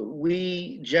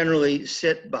 We generally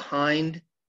sit behind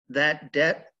that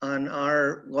debt on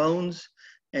our loans,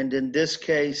 and in this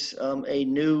case, a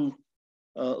new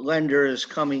lender is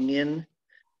coming in,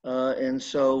 and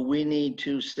so we need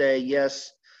to say,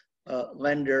 yes,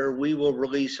 lender, we will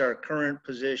release our current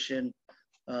position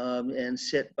and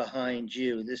sit behind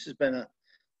you. This has been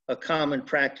a common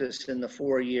practice in the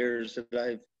 4 years that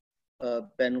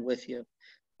I've been with you.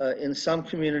 In some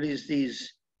communities,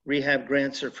 these rehab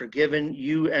grants are forgiven.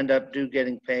 You end up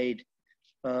getting paid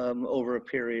over a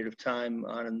period of time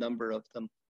on a number of them.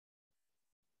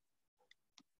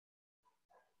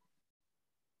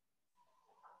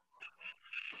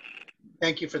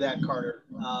 Thank you for that, Carter.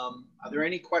 Are there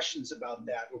any questions about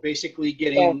that? We're basically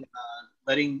getting,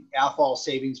 letting Athol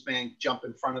Savings Bank jump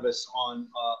in front of us on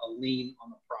a lien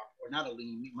on the property, or not a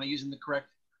lien. Am I using the correct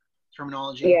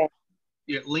terminology? Yeah.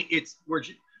 We're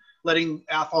letting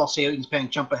Athol Savings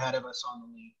Bank jump ahead of us on the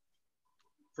lien.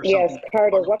 Yes,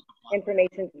 Carter, what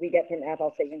information did we get from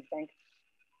Athol Savings Bank?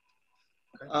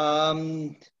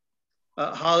 Okay.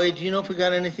 Holly, do you know if we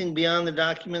got anything beyond the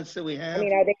documents that we have? I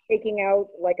mean, are they taking out,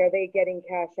 like, are they getting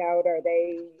cash out? Are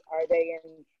they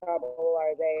in trouble?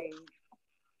 Are they?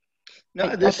 No,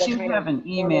 I this do have an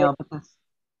email, because,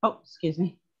 oh, excuse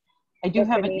me. I do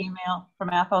have an email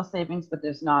from Athol Savings, but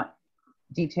there's not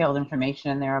detailed information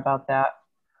in there about that.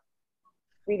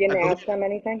 We didn't ask them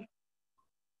anything?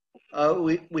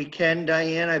 We can,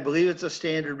 Diane. I believe it's a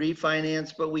standard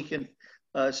refinance, but we can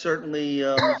certainly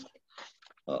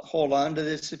hold on to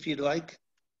this if you'd like.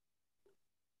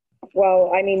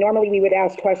 Well, I mean, normally we would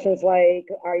ask questions like,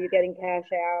 are you getting cash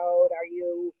out? Are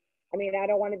you, I mean, I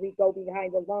don't want to go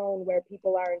behind a loan where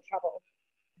people are in trouble.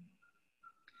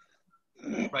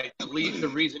 Right, the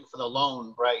reason for the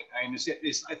loan, right? I understand.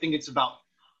 I think it's about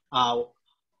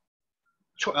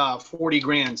 40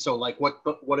 grand. So, like,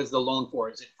 what is the loan for?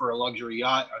 Is it for a luxury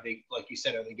yacht? Are they, like you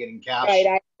said, are they getting cash? Right.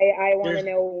 I want to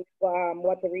know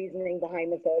what the reasoning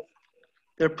behind this is.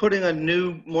 They're putting a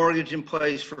new mortgage in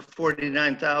place for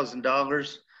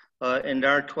 $49,000, and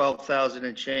our $12,000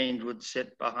 and change would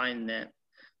sit behind that.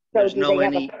 So There's do no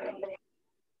they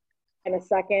have a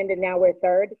second, and now we're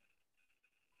third?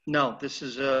 No, this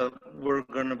is we're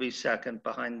going to be second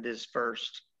behind this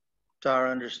first. To our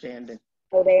understanding.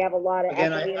 So they have a lot of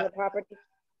Again, equity in the property?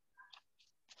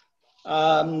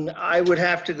 I would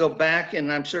have to go back,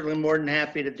 and I'm certainly more than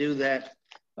happy to do that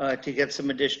to get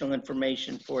some additional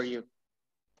information for you.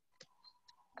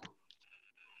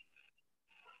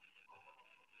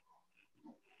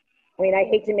 I mean, I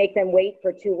hate to make them wait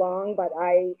for too long, but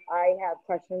I have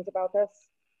questions about this.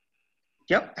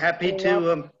 Yep, happy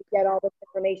to get all this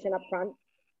information up front.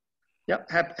 Yep,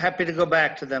 happy to go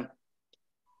back to them.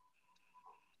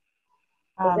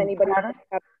 Does anybody Carter?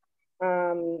 have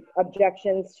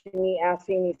objections to me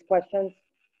asking these questions?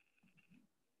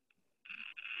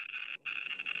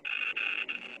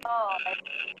 Oh,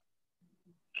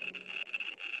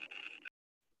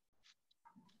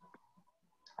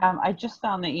 I just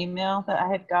found the email that I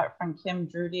had got from Kim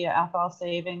Drudy at Athol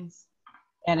Savings,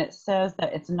 and it says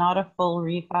that it's not a full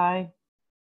refi.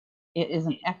 It is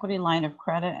an equity line of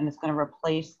credit, and it's going to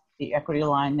replace the equity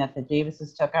line that the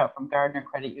Davises took out from Gardner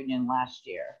Credit Union last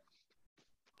year.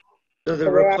 So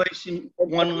they're replacing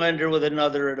one lender with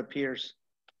another, it appears.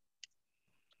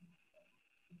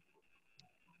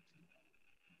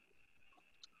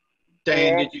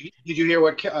 Diane, did you hear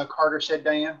what Carter said,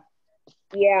 Diane?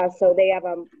 Yeah, so they have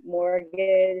a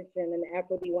mortgage and an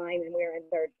equity line, and we're in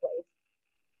third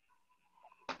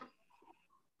place,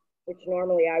 which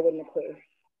normally I wouldn't approve,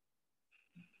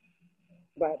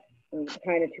 but it's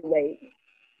kind of too late.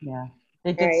 Yeah,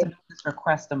 they did submit this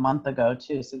request a month ago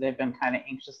too, so they've been kind of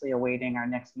anxiously awaiting our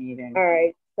next meeting. All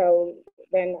right, so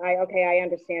then I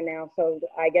understand now. So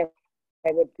I guess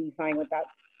I would be fine with that.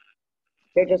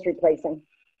 They're just replacing.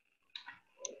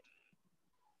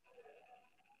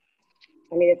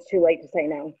 I mean, it's too late to say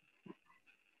no.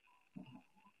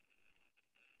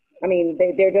 I mean,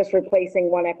 they're just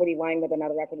replacing one equity line with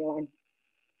another equity line.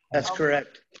 That's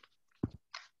correct.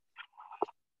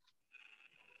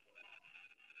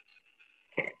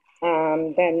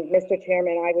 Then, Mr.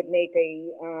 Chairman, I would make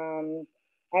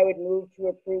I would move to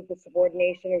approve the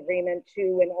subordination agreement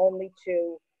to and only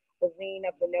to the lien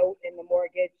of the note in the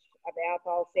mortgage of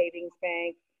Athol Savings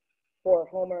Bank for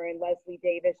Homer and Leslie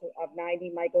Davis of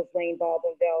 90 Michaels Lane,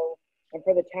 Baldwinville, and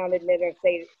for the town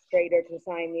administrator to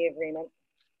sign the agreement.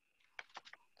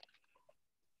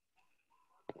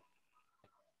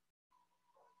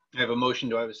 I have a motion.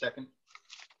 Do I have a second?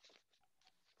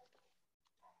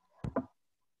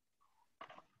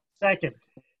 Second.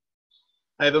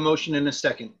 I have a motion and a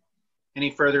second.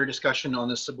 Any further discussion on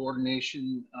the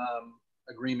subordination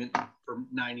agreement for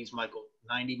 90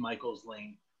 Michaels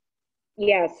Lane?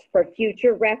 Yes, for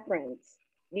future reference,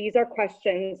 these are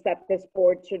questions that this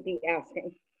board should be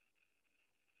asking.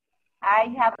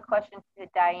 I have a question to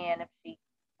Diane.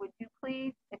 Would you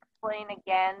please explain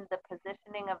again the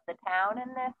positioning of the town in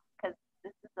this? Because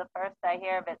this is the first I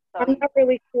hear of it. So I'm not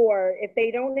really sure. If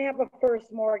they don't have a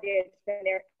first mortgage, then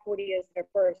their equity is their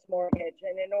first mortgage.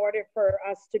 And in order for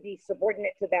us to be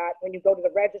subordinate to that, when you go to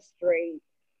the registry,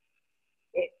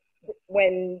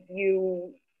 when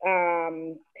you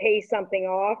pay something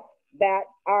off, that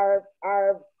our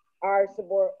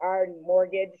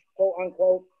mortgage, quote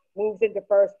unquote, moves into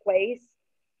first place,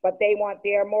 but they want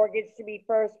their mortgage to be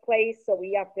first place, so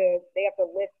you have to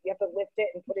lift it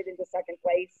and put it into second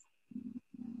place.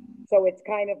 So it's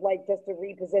kind of like just a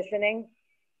repositioning.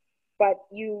 But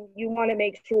you want to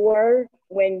make sure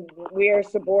when we're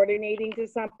subordinating to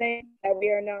something that we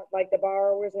are not, like, the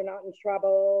borrowers are not in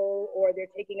trouble or they're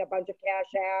taking a bunch of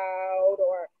cash out,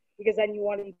 or because then you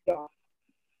want to be gone.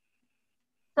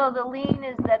 So the lien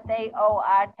is that they owe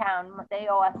our town, they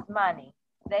owe us money.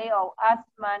 They owe us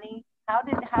money. How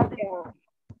did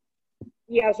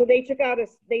Yeah, so they took out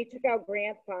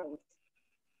grant funds.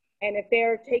 And if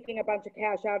they're taking a bunch of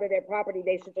cash out of their property,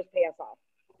 they should just pay us off.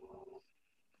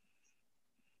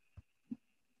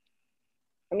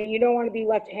 I mean, you don't want to be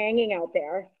left hanging out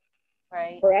there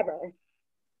forever.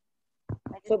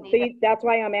 So that's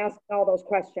why I'm asking all those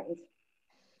questions.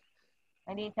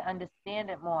 I need to understand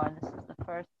it more. This is the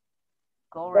first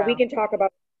go around. But we can talk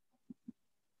about it.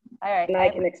 All right. And I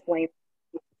can explain.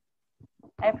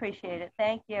 I appreciate it.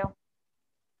 Thank you.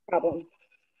 No problem.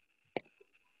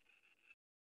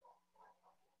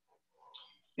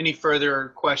 Any further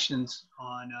questions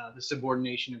on the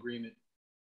subordination agreement?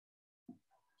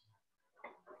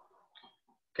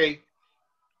 Okay.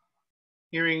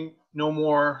 Hearing no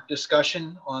more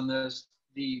discussion on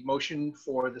the motion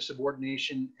for the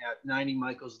subordination at 90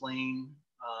 Michaels Lane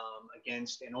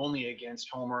against and only against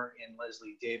Homer and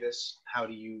Leslie Davis, how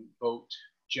do you vote,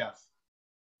 Jeff?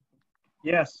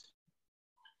 Yes.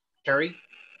 Terry?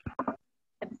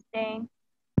 Abstain.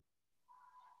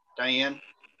 Diane?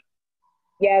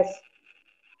 Yes.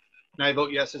 And I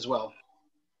vote yes as well.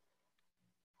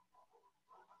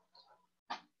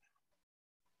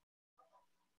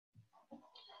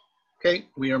 Okay,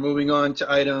 we are moving on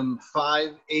to item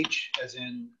 5H as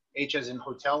in H as in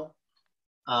hotel.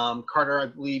 Carter, I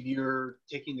believe you're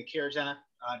taking the CARES Act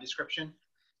description.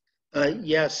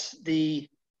 Yes, the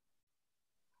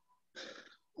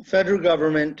federal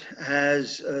government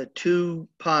has two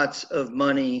pots of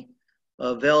money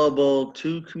available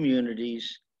to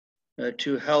communities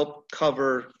to help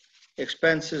cover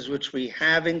expenses which we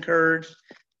have incurred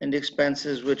and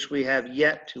expenses which we have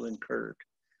yet to incur.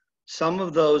 Some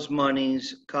of those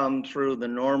monies come through the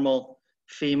normal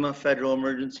FEMA, Federal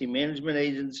Emergency Management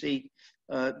Agency,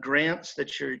 grants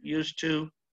that you're used to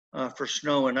for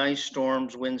snow and ice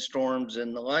storms, windstorms,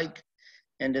 and the like.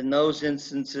 And in those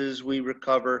instances, we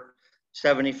recover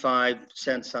 75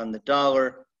 cents on the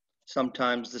dollar.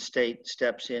 Sometimes the state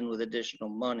steps in with additional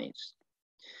monies.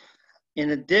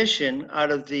 In addition,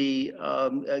 out of the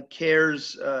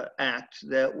CARES Act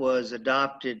that was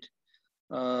adopted,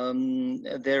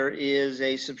 there is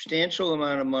a substantial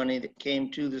amount of money that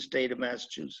came to the state of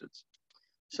Massachusetts.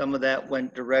 Some of that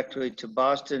went directly to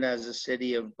Boston as a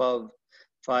city above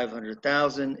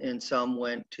 500,000, and some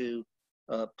went to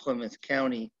Plymouth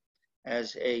County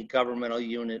as a governmental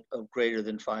unit of greater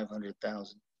than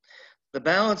 500,000. The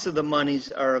balance of the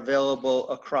monies are available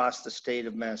across the state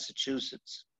of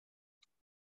Massachusetts.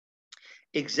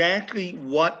 Exactly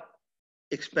what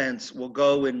expense will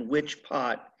go in which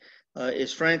pot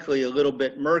is frankly a little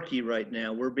bit murky right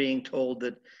now. We're being told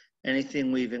that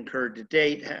anything we've incurred to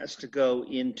date has to go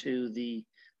into the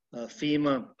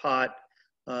FEMA pot,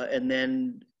 and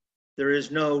then there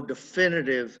is no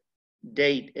definitive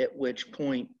date at which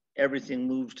point everything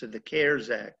moves to the CARES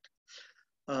Act.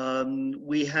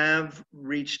 We have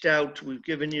reached out, we've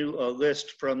given you a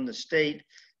list from the state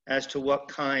as to what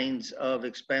kinds of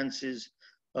expenses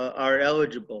are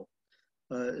eligible.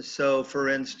 So for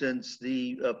instance,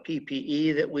 the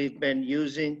PPE that we've been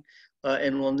using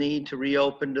and will need to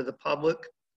reopen to the public,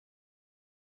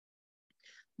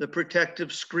 the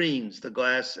protective screens, the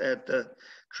glass at the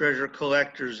Treasurer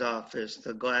Collector's office,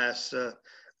 the glass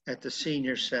at the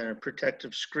Senior Center,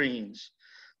 protective screens.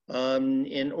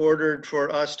 In order for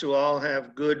us to all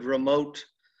have good remote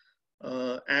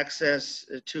access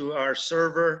to our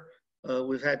server,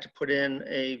 we've had to put in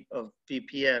a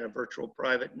VPN, a virtual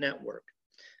private network.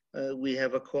 We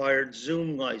have acquired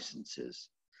Zoom licenses.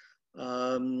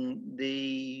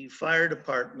 The fire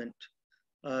department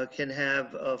can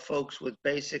have folks with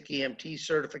basic EMT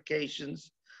certifications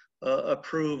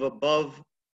approve above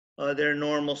their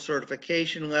normal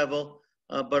certification level,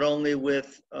 but only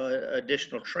with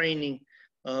additional training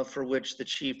for which the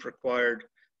chief required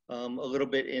a little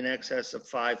bit in excess of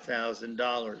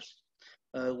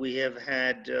 $5,000. We have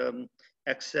had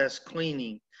excess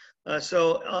cleaning.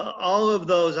 So all of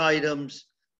those items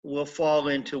will fall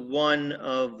into one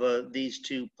of these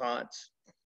two pots.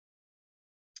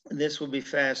 This will be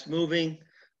fast moving,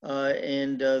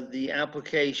 and the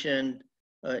application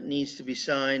needs to be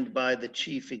signed by the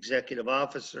chief executive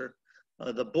officer.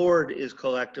 The board is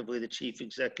collectively the chief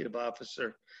executive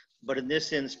officer, but in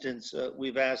this instance,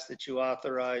 we've asked that you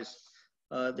authorize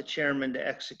the chairman to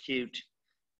execute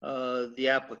the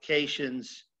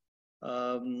applications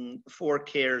for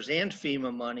CARES and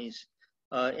FEMA monies,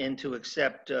 and to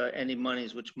accept any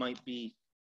monies which might be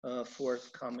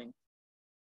forthcoming.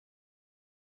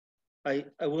 I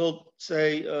will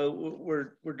say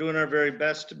we're doing our very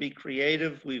best to be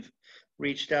creative. We've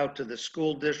reached out to the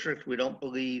school district. We don't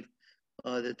believe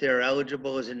that they're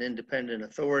eligible as an independent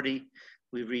authority.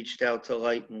 We've reached out to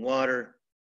Light and Water,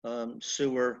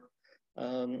 Sewer.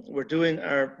 We're doing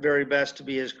our very best to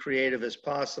be as creative as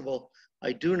possible.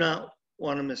 I do not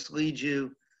want to mislead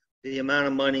you. The amount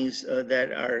of monies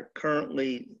that are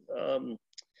currently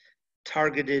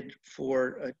targeted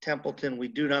for Templeton, we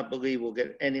do not believe we'll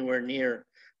get anywhere near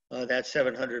that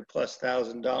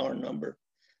 $700,000+ number.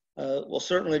 We'll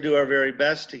certainly do our very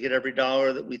best to get every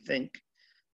dollar that we think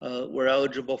we're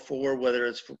eligible for, whether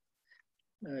it's for,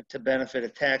 to benefit a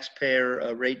taxpayer,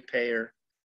 a ratepayer,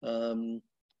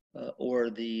 or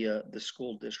the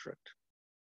school district.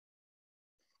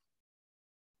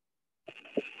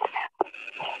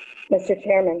 Mr.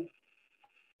 Chairman,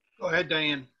 Go ahead,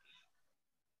 Diane.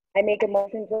 I make a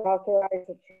motion to authorize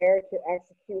the chair to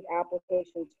execute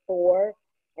applications for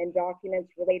and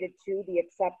documents related to the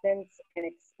acceptance and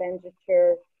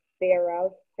expenditure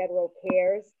thereof, federal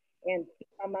CARES and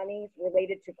FEMA monies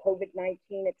related to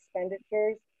COVID-19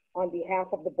 expenditures on behalf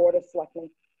of the Board of Selectmen.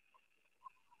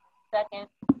 Second.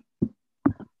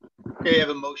 Okay, I have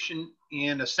a motion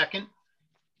and a second.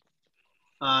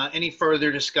 Any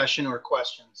further discussion or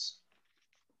questions?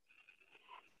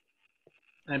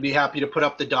 I'd be happy to put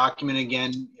up the document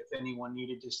again if anyone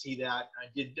needed to see that. I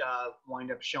did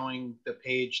wind up showing the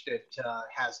page that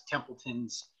has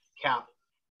Templeton's cap.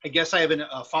 I guess I have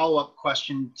a follow-up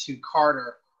question to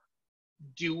Carter.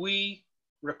 Do we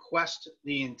request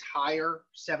the entire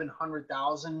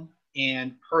 $700,000,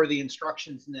 and per the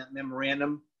instructions in that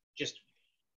memorandum, just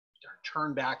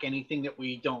turn back anything that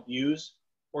we don't use,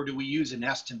 or do we use an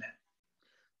estimate?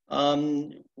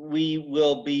 We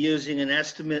will be using an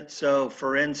estimate. So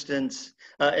for instance,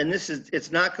 and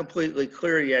it's not completely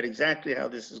clear yet exactly how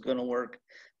this is going to work.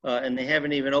 And they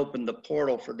haven't even opened the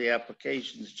portal for the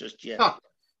applications just yet. Huh.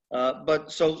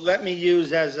 But so let me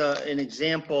use as an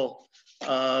example,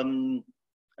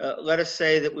 let us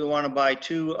say that we want to buy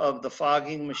 2 of the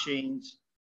fogging machines,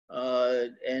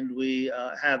 and we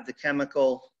have the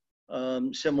chemical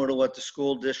similar to what the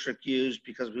school district used,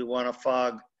 because we want to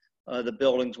fog the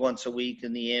buildings once a week,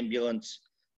 in the ambulance,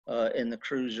 in the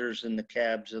cruisers, and the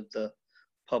cabs of the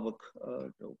public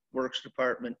works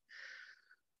department.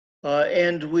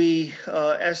 And we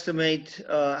estimate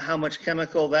how much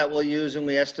chemical that will use, and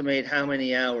we estimate how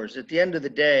many hours. At the end of the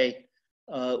day,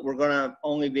 we're going to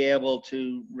only be able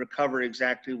to recover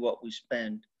exactly what we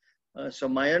spend. So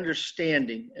my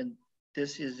understanding, and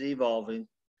this is evolving,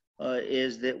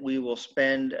 is that we will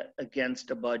spend against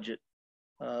a budget.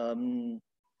 And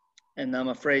I'm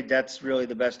afraid that's really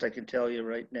the best I can tell you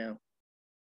right now.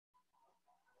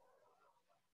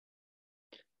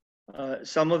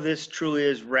 Some of this truly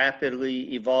is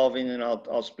rapidly evolving, and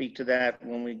I'll speak to that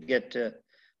when we get to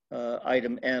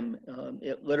item M.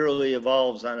 It literally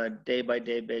evolves on a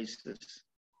day-by-day basis.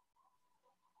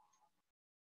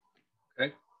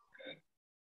 Okay.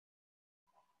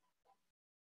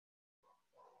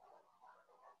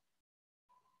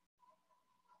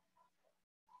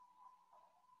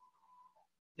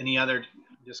 Any other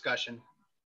discussion?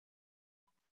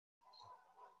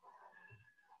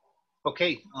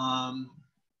 Okay. On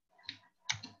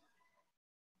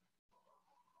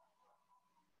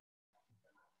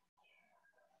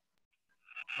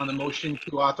the motion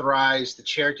to authorize the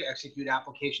chair to execute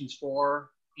applications for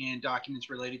and documents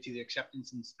related to the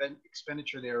acceptance and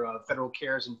expenditure thereof, federal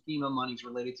CARES and FEMA monies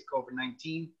related to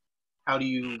COVID-19. How do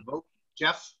you vote?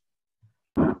 Jeff?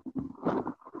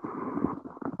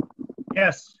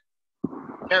 Yes.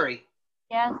 Terry?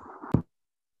 Yes.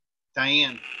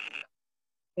 Diane?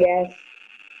 Yes.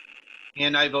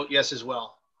 And I vote yes as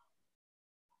well.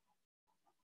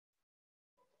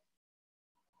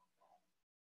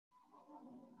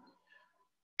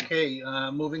 Okay,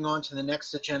 moving on to the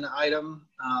next agenda item,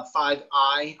 5I.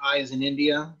 I is in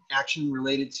India. Action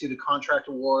related to the contract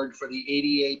award for the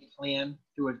ADA plan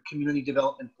through a community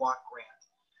development block grant.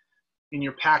 In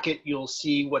your packet, you'll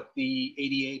see what the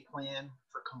ADA plan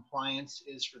for compliance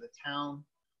is for the town.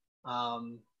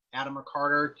 Adam or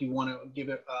Carter, do you want to give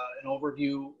it an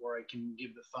overview, or I can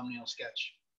give the thumbnail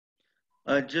sketch?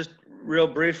 Just real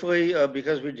briefly,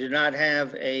 because we do not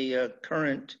have a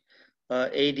current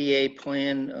ADA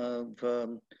plan of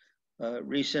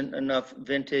recent enough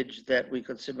vintage that we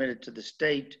could submit it to the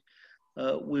state,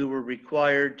 we were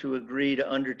required to agree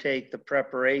to undertake the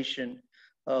preparation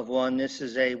of one. This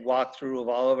is a walkthrough of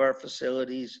all of our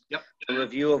facilities, yep, a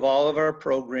review of all of our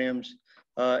programs,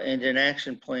 and an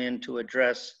action plan to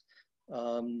address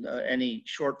any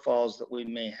shortfalls that we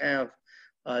may have.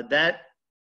 That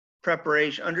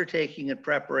preparation, undertaking and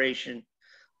preparation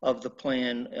of the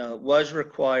plan was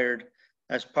required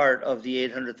as part of the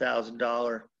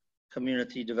 $800,000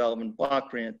 community development block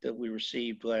grant that we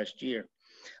received last year.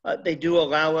 They do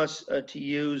allow us to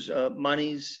use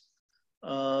monies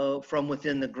from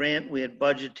within the grant. We had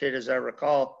budgeted, as I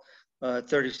recall,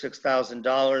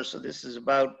 $36,000. So this is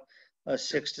about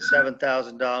 $6,000 to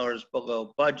 $7,000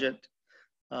 below budget.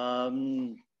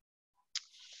 And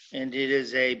it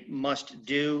is a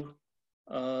must-do,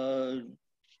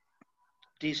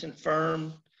 decent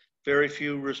firm, very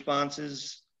few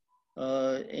responses,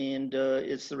 and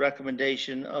it's the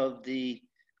recommendation of the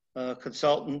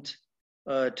consultant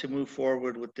to move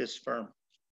forward with this firm.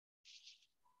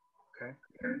 Okay.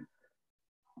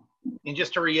 And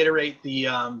just to reiterate,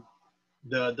 the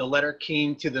letter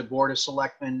came to the Board of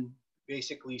Selectmen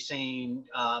basically saying,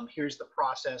 here's the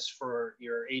process for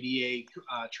your ADA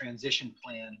transition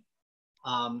plan.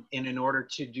 And in order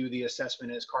to do the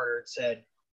assessment, as Carter had said,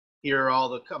 here are all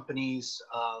the companies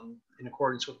in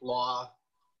accordance with law.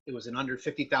 It was an under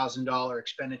 $50,000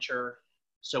 expenditure.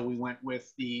 So we went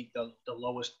with the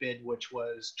lowest bid, which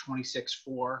was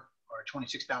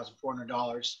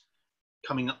 $26,400,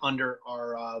 coming under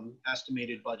our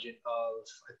estimated budget of,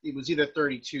 it was either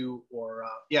 32 or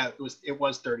yeah, it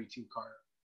was 32, Carter.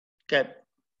 Okay.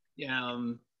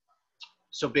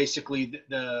 So basically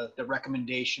the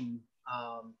recommendation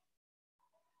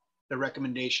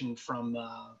from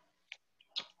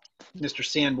Mr.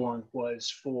 Sanborn was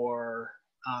for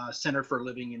Center for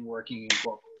Living and Working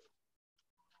Incorporated.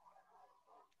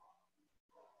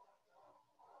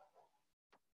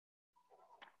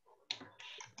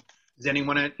 Does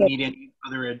anyone need any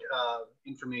other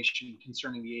information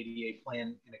concerning the ADA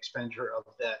plan and expenditure of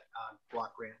that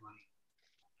block grant money?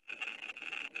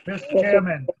 Mr.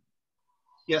 Chairman,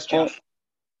 Yes, Jeff.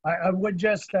 I would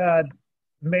just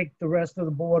make the rest of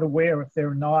the board aware, if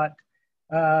they're not,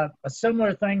 a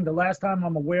similar thing, the last time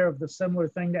I'm aware of the similar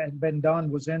thing that had been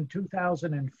done was in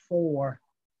 2004.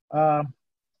 I'm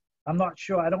not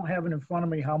sure, I don't have it in front of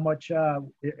me how much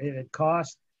it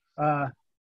cost.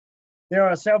 There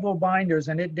are several binders,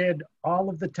 and it did all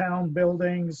of the town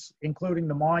buildings, including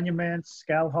the monuments,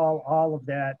 Scout Hall, all of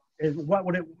that. What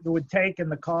would it would take and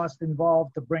the cost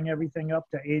involved to bring everything up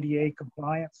to ADA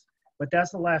compliance. But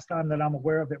that's the last time that I'm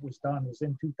aware of it was done, was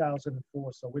in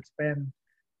 2004. So it's been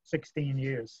 16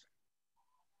 years.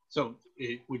 So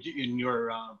would you, in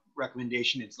your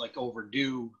recommendation, it's like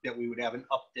overdue that we would have an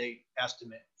update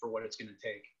estimate for what it's going to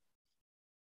take.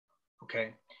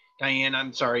 Okay. Diane,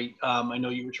 I'm sorry. I know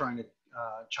you were trying to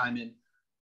chime in.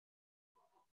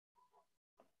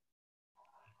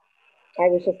 I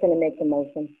was just going to make the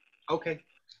motion. Okay.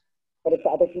 But if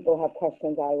other people have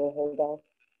questions, I will hold off.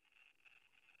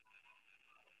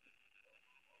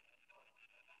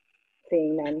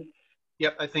 Seeing none.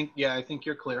 Yep, I think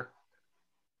you're clear.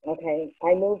 Okay,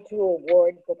 I move to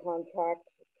award the contract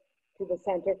to the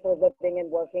Center for Living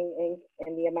and Working, Inc.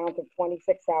 in the amount of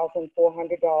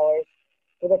 $26,400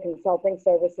 for the consulting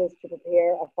services to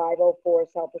prepare a 504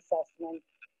 self-assessment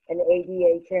and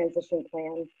ADA transition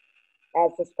plan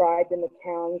as described in the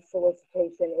town's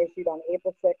solicitation issued on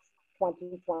April 6,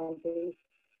 2020,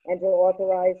 and to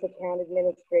authorize the town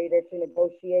administrator to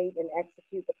negotiate and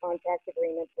execute the contract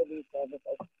agreement for these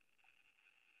services.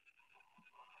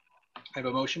 I have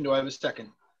a motion. Do I have a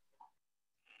second?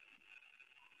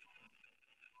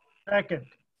 Second.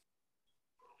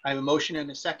 I have a motion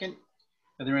and a second.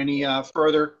 Are there any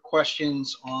further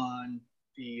questions on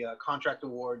the contract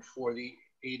award for the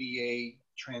ADA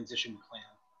transition plan?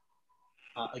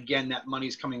 Again, that money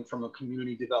is coming from a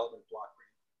community development block grant.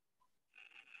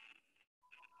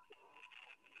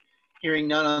 Hearing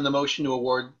none on the motion to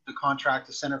award the contract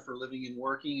to Center for Living and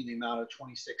Working in the amount of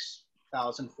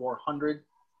 $26,400.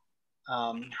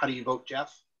 How do you vote,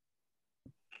 Jeff?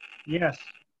 Yes.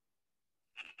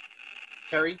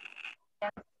 Terry?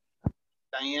 Yes.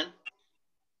 Diane?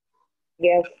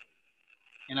 Yes.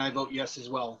 And I vote yes as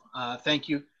well. Thank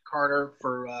you, Carter,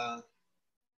 for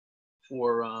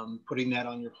putting that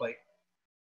on your plate.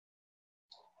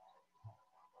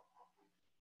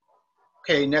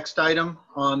 Okay, next item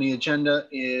on the agenda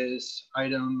is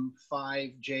item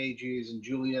 5J, G as in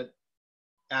Juliet,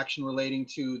 action relating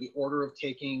to the order of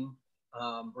taking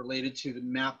related to the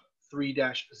map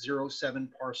 3-07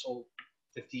 parcel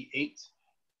 58.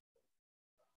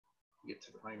 Get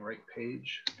to the right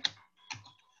page.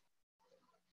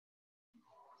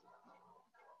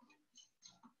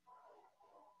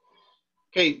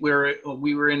 Okay,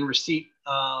 we were in receipt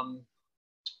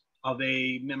of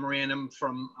a memorandum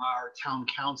from our town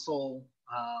council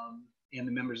and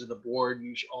the members of the board.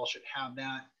 You all should have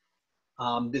that.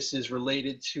 This is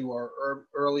related to our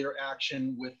earlier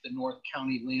action with the North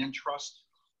County Land Trust.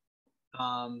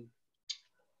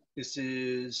 This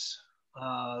is,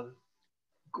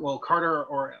 well, Carter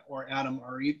or Adam,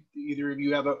 are either of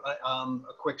you have a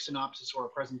quick synopsis or a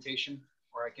presentation?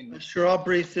 Or I can. Sure, I'll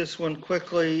brief this one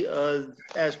quickly.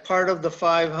 As part of the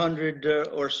 500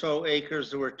 or so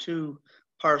acres, there were 2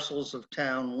 parcels of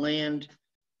town land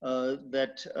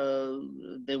that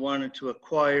they wanted to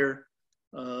acquire,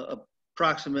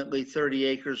 approximately 30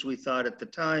 acres, we thought at the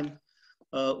time.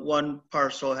 One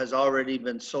parcel has already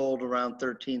been sold around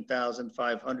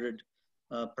 $13,500,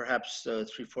 perhaps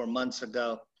 3-4 months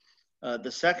ago. The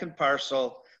second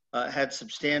parcel had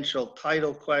substantial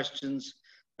title questions.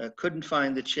 Couldn't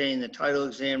find the chain. The title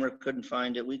examiner couldn't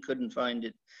find it. We couldn't find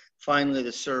it. Finally,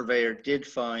 the surveyor did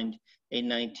find a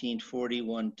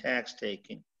 1941 tax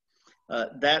taking.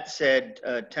 That said,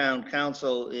 town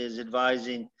council is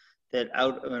advising that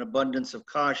out of an abundance of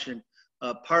caution,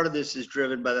 part of this is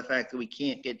driven by the fact that we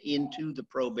can't get into the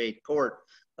probate court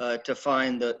to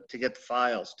get the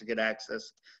files, to get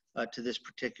access to this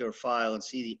particular file and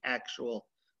see the actual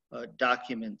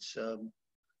documents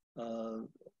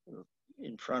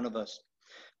in front of us.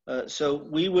 So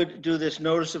we would do this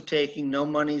notice of taking. No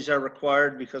monies are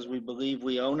required because we believe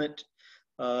we own it.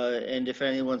 And if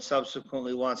anyone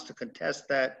subsequently wants to contest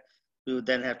that, we would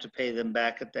then have to pay them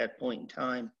back at that point in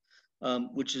time,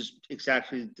 which is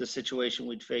exactly the situation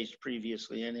we'd faced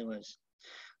previously anyways.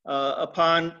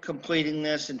 Upon completing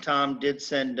this, and Tom did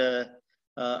send,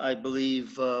 I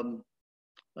believe,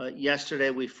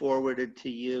 yesterday we forwarded to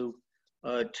you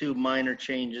 2 minor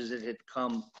changes that had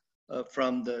come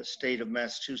from the state of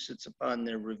Massachusetts upon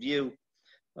their review.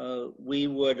 We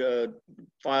would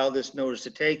file this notice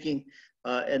of taking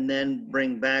and then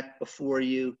bring back before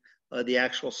you the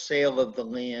actual sale of the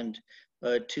land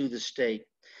to the state.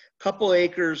 Couple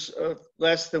acres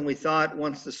less than we thought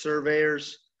once the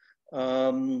surveyors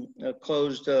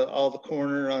closed all the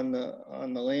corner on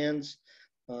the lands.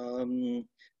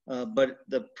 But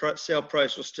the sale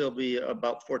price will still be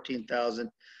about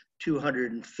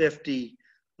 $14,250.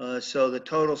 So the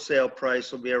total sale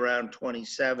price will be around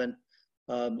 27.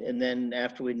 And then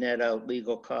after we net out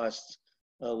legal costs,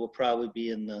 we'll probably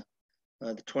be in the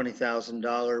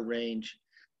 $20,000 range.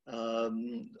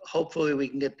 Hopefully we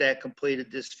can get that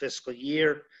completed this fiscal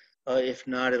year. If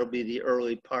not, it'll be the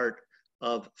early part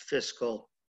of fiscal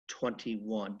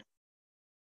 21.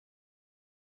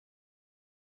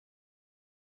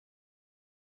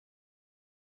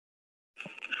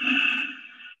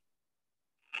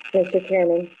 Mr.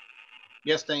 Chairman,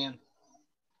 Yes, Diane.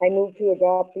 I move to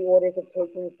adopt the orders of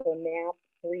taking for map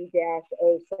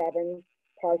 3-07,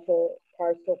 parcel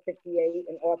 58,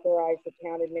 and authorize the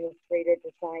town administrator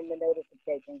to sign the notice of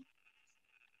taking.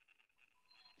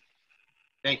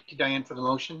 Thank you, Diane, for the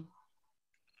motion.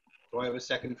 Do I have a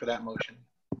second for that motion?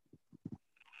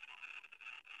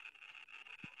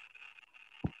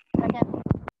 Second.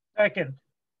 Second.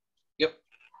 Yep.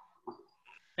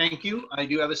 Thank you. I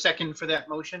do have a second for that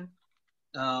motion.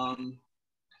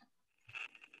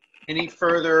 Any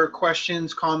further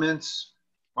questions, comments,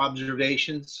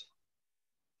 observations?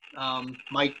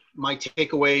 My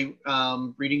takeaway,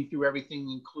 reading through everything,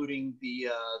 including the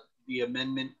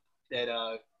amendment that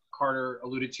Carter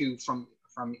alluded to from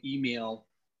email,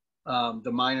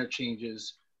 the minor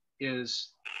changes, is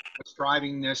what's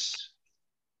driving this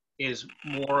is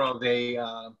more of a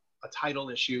title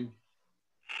issue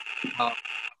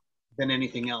than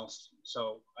anything else.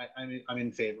 So I'm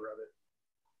in favor of it.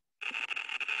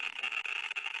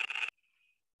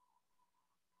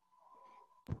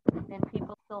 And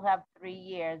people still have 3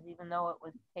 years, even though it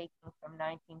was taken from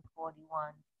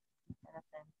 1941.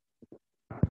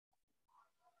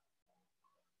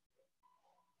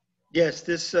 Yes,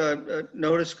 this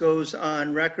notice goes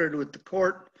on record with the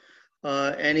court.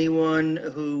 Anyone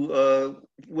who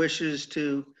wishes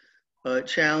to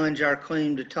challenge our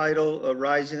claim to title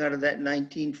arising out of that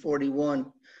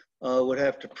 1941 would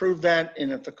have to prove that.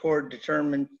 And if the court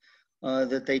determined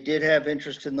that they did have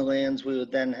interest in the lands, we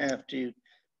would then have to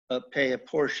pay a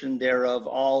portion thereof,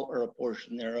 all or a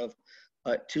portion thereof,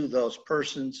 to those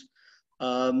persons.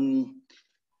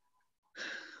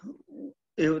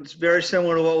 It was very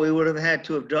similar to what we would have had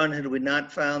to have done had we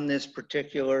not found this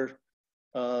particular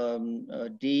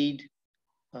deed.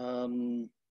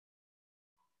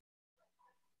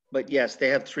 But yes, they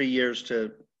have 3 years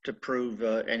to prove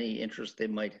any interest they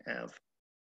might have.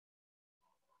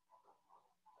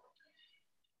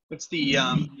 What's the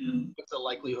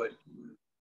likelihood?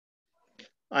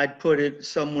 I'd put it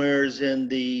somewhere in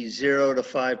the 0 to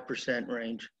 5%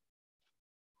 range.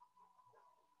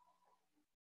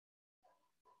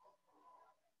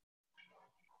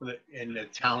 And the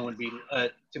town would be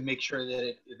to make sure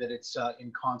that it's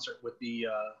in concert with the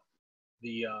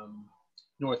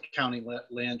North County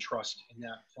Land Trust in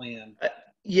that plan.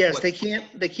 Yes, they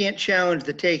can't challenge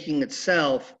the taking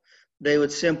itself. They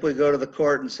would simply go to the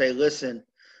court and say, listen,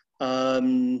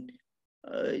 you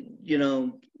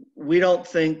know, we don't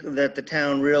think that the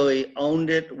town really owned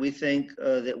it. We think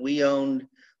that we owned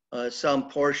some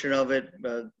portion of it.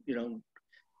 You know,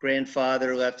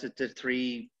 grandfather left it to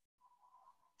 3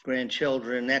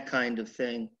 grandchildren, that kind of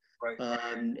thing. Right.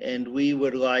 And we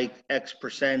would like X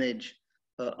percentage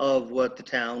of what the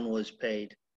town was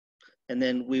paid. And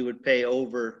then we would pay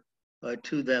over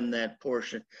to them that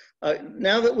portion.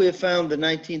 Now that we have found the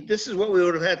 19th, this is what we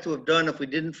would have had to have done if we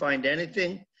didn't find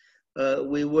anything.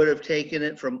 We would have taken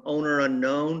it from owner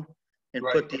unknown and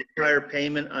put the entire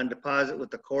payment on deposit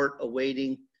with the court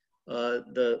awaiting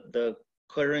the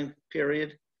clearing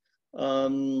period.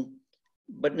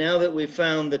 But now that we've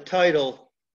found the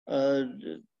title,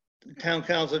 the town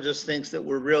council just thinks that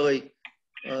we're really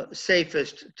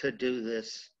safest to do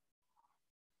this.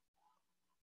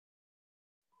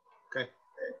 Okay.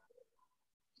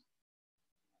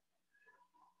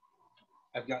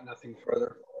 I've got nothing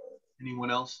further.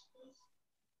 Anyone else?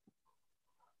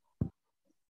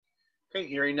 Okay,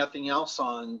 hearing nothing else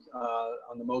on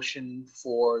the motion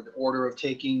for the order of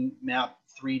taking map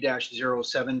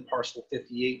 3-07 parcel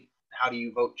 58. How do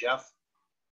you vote, Jeff?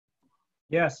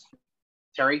 Yes.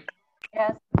 Terry?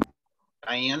 Yes.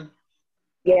 Diane?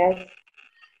 Yes.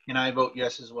 And I vote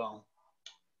yes as well.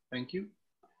 Thank you.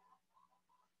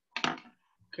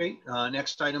 Okay,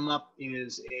 next item up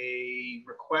is a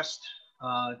request,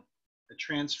 a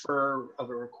transfer of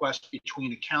a request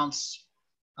between accounts.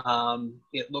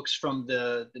 It looks from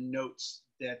the notes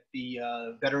that the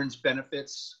veterans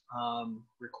benefits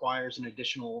requires an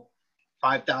additional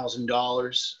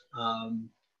 $5,000.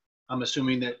 I'm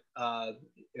assuming that,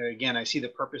 again, I see the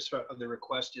purpose of the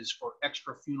request is for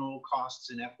extra funeral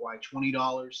costs in FY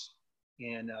 $20,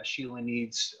 and Sheila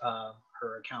needs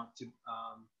her account to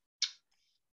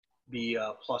be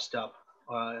plussed up.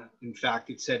 In fact,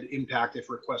 it said impact if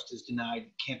request is denied,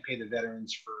 can't pay the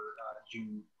veterans for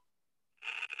June.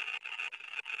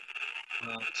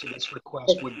 So this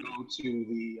request would go to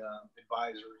the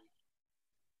advisory.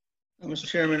 Mr.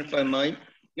 Chairman, if I might.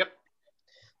 Yep.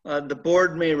 The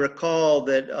board may recall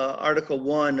that Article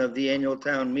 1 of the annual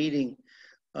town meeting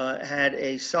had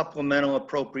a supplemental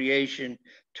appropriation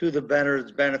to the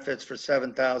veterans benefits for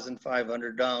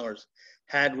 $7,500.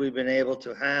 Had we been able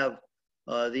to have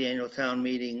the annual town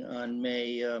meeting on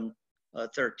May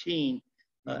 13,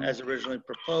 as originally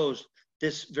proposed,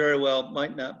 this very well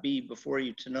might not be before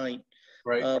you tonight.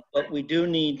 Right. But we do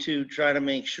need to try to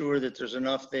make sure that there's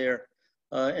enough there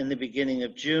in the beginning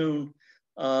of June.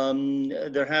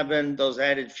 There have been those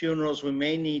added funerals. We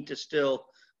may need to still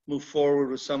move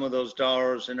forward with some of those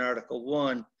dollars in Article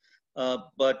 1,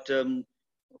 but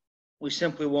we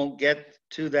simply won't get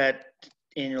to that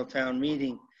annual town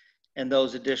meeting and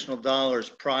those additional dollars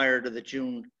prior to the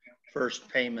June 1st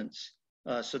payments.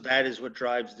 So that is what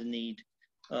drives the need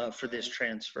for this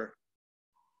transfer.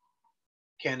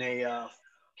 Can a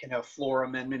floor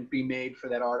amendment be made for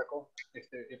that article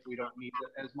if we don't need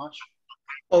it as much?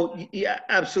 Oh, yeah,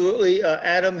 absolutely.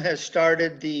 Adam has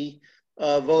started the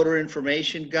voter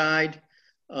information guide,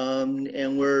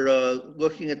 and we're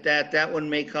looking at that. That one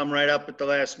may come right up at the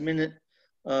last minute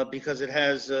because it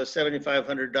has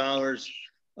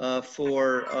 $7,500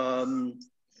 for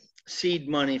seed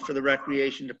money for the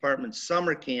Recreation Department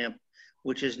summer camp,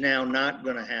 which is now not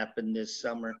going to happen this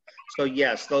summer. So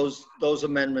yes, those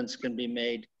amendments can be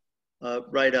made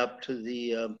right up to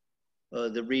the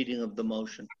reading of the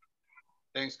motion.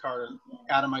 Thanks, Carter.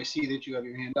 Adam, I see that you have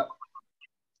your hand up.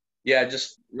 Yeah,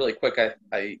 just really quick.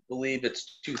 I believe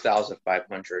it's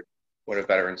 2,500 for the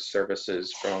veterans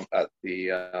services from for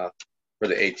the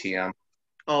ATM.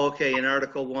 Oh, okay. In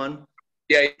Article 1.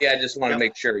 Yeah. I just want to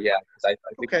make sure. Yeah, because I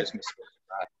think Okay. I just missed it.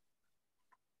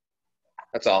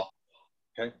 That's all.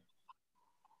 Okay.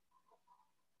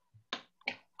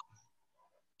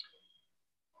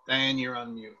 Diane, you're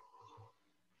on mute.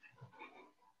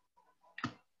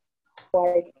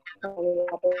 Like transfer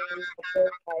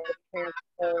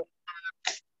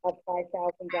of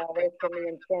 $5,000 from the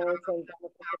insurance and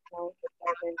benefits account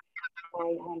department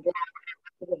 900 to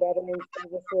the Veterans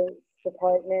Services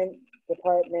Department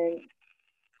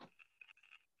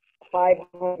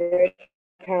 500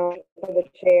 account for the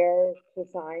chair to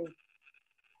sign.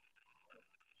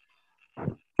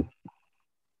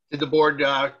 Did the board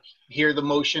hear the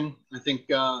motion? I think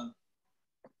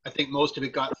most of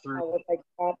it got through.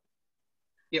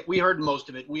 Yeah, we heard most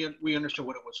of it. We understood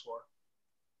what it was for.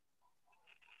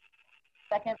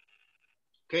 Second.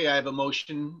 Okay, I have a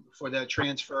motion for the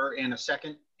transfer and a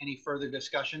second. Any further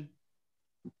discussion?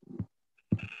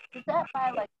 Is that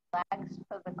by like flags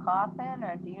for the coffin,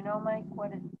 or do you know, Mike,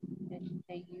 what did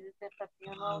they use it for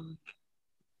funerals?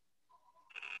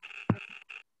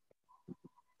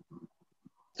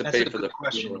 To That's pay a for good the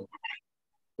question. funeral.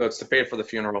 No, it's to pay for the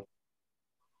funeral.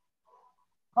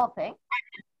 Whole thing?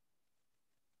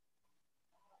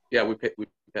 Yeah, we pay.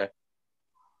 Yeah,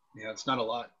 it's not a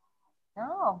lot.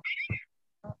 No.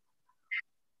 Oh,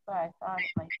 sorry, I thought it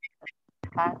might be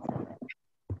parts of it.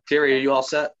 Terry, are you all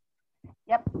set?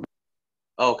 Yep.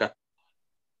 Oh, okay.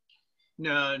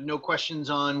 No questions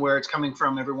on where it's coming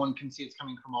from. Everyone can see it's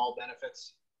coming from all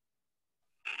benefits.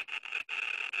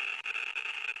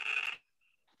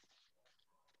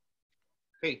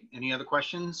 Okay, any other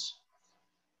questions?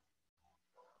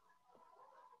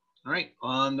 All right,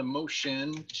 on the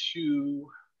motion to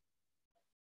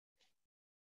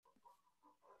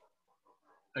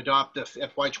adopt the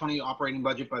FY20 operating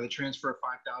budget by the transfer of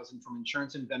 $5,000 from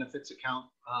insurance and benefits account,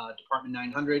 Department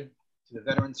 900, to the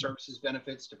Veteran Services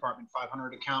Benefits Department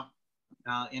 500 account,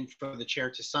 and for the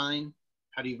chair to sign.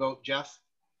 How do you vote, Jeff?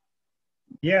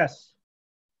 Yes.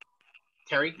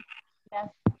 Terry? Yes.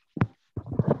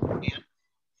 Ann?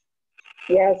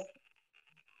 Yes.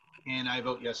 And I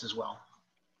vote yes as well.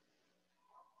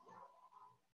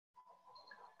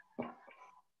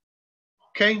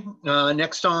 Okay,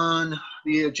 next on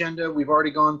the agenda, we've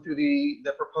already gone through the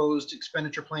proposed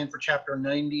expenditure plan for Chapter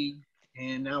 90,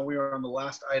 and now we are on the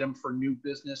last item for new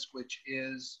business, which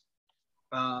is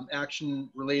action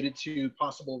related to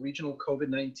possible regional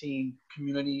COVID-19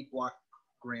 community block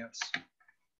grants.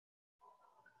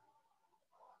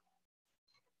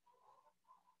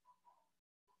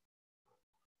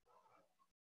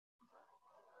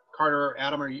 Carter or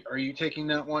Adam, are you taking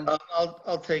that one?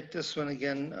 I'll take this one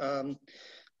again.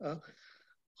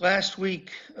 Last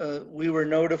week, we were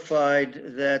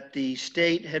notified that the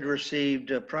state had received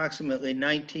approximately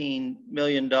 $19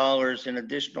 million in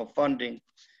additional funding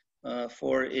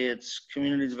for its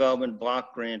community development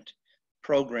block grant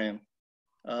program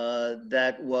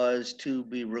that was to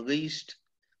be released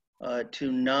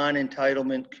to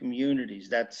non-entitlement communities.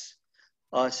 That's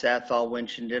us, Athol,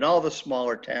 Winchendon, all the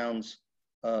smaller towns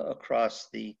across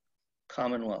the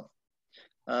Commonwealth.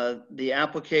 The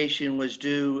application was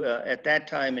due at that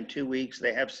time in 2 weeks.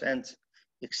 They have since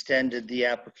extended the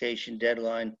application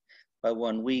deadline by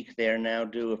 1 week. They are now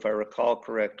due, if I recall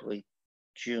correctly,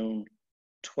 June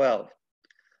 12th.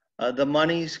 The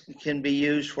monies can be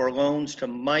used for loans to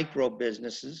micro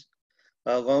businesses,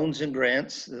 loans and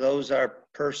grants. Those are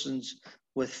persons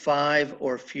with 5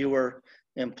 or fewer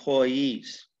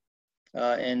employees.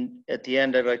 And at the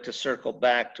end, I'd like to circle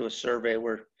back to a survey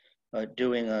we're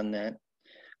doing on that.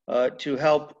 To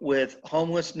help with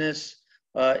homelessness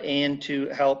and to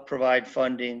help provide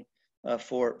funding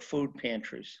for food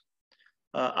pantries.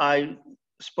 I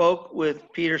spoke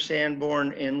with Peter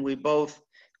Sanborn and we both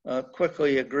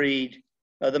quickly agreed.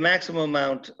 The maximum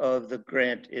amount of the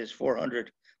grant is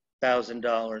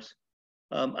 $400,000.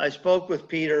 I spoke with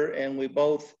Peter and we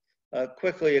both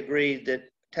quickly agreed that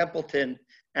Templeton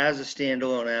as a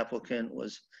standalone applicant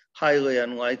was highly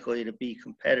unlikely to be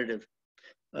competitive.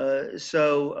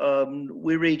 So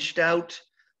we reached out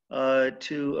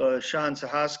to Sean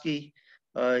Sahosky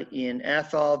in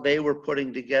Athol. They were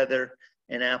putting together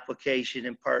an application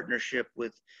in partnership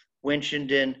with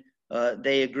Winchendon.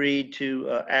 They agreed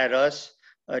to add us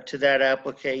to that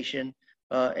application.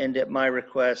 And at my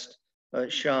request,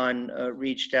 Sean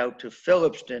reached out to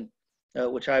Phillipston,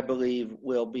 which I believe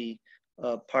will be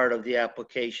part of the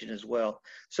application as well.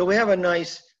 So we have a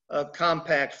nice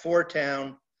compact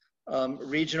 4-town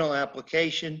regional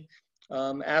application.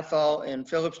 Athol and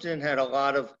Phillipston had a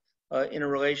lot of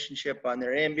interrelationship on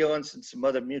their ambulance and some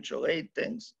other mutual aid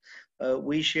things.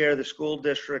 We share the school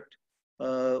district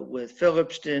with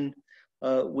Phillipston.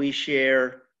 We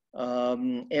share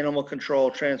animal control,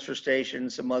 transfer station,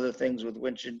 some other things with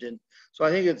Winchendon. So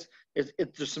I think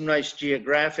there's some nice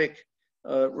geographic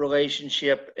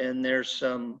relationship, and there's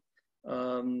some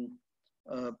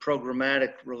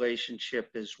programmatic relationship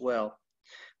as well.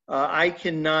 I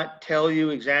cannot tell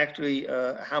you exactly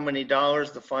how many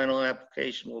dollars the final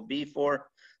application will be for.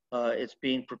 It's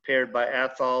being prepared by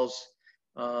Athol's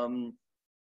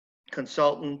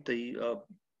consultant. The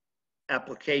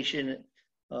application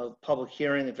public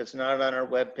hearing, if it's not on our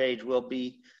webpage, will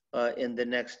be in the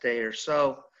next day or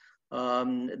so.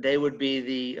 They would be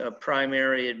the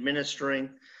primary administering.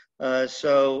 We'll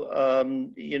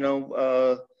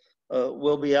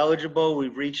be eligible.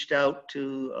 We've reached out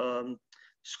to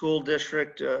school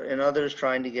district and others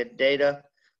trying to get data.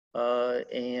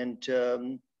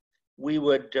 We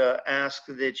would ask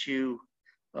that you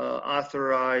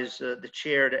authorize the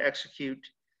chair to execute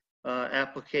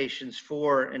applications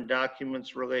for and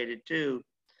documents related to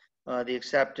the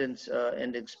acceptance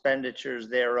and expenditures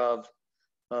thereof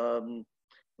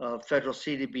federal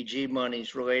CDBG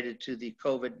monies related to the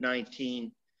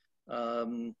COVID-19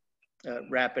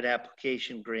 rapid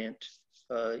application grant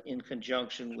in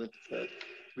conjunction with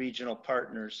regional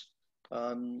partners.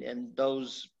 And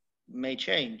those may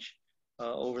change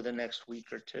over the next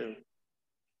week or two.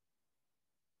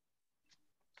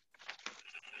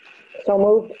 So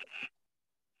moved.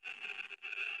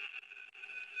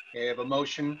 Okay, I have a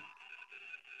motion.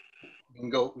 We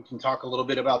can talk a little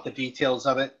bit about the details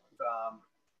of it.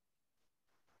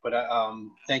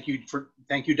 Thank you,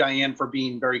 Diane, for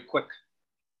being very quick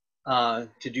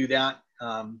to do that.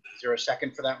 Is there a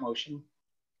second for that motion?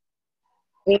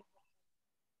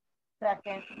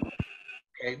 Second.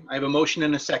 Okay, I have a motion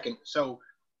and a second. So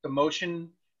the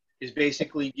motion is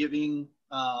basically giving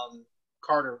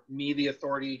Carter, me, the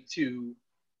authority to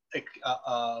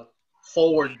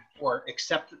forward or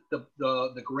accept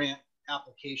the grant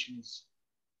applications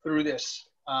through this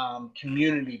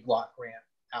community block grant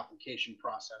application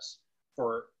process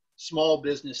for small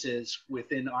businesses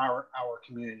within our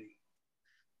community.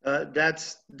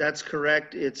 That's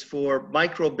correct. It's for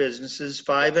micro businesses,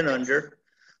 5 and under,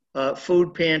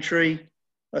 food pantry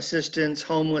assistance,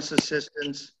 homeless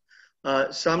assistance.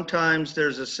 Sometimes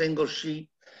there's a single sheet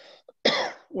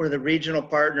where the regional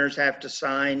partners have to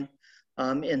sign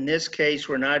In this case,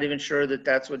 we're not even sure that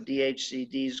that's what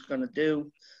DHCD is going to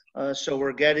do. So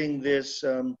we're getting this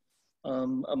a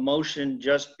motion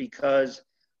just because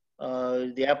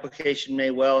the application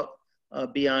may well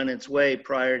be on its way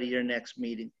prior to your next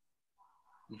meeting.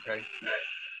 Okay.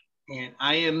 And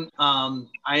I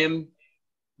am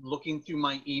looking through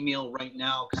my email right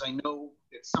now because I know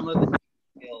that some of the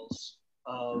details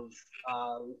of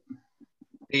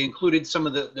they included some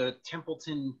of the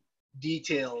Templeton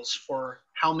details for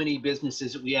how many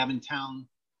businesses that we have in town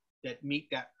that meet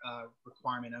that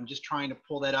requirement. I'm just trying to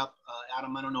pull that up.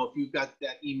 Adam, I don't know if you've got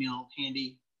that email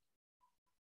handy.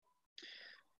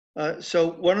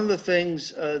 So one of the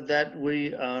things that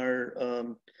we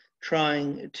are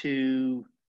trying to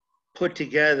put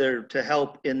together to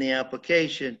help in the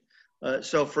application.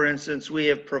 So for instance, we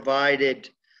have provided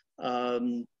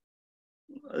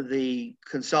the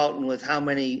consultant with how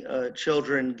many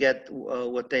children get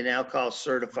what they now call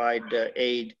certified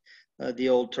aid. The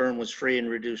old term was free and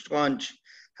reduced lunch.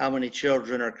 How many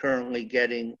children are currently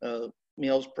getting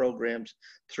meals programs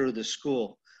through the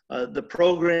school.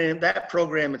 That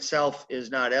program itself is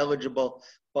not eligible,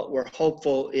 but we're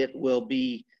hopeful it will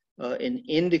be an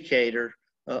indicator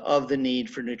of the need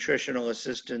for nutritional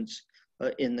assistance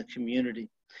in the community.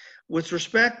 With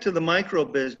respect to the micro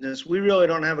business, we really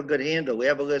don't have a good handle. We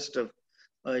have a list of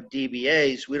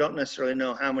DBAs. We don't necessarily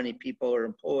know how many people are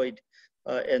employed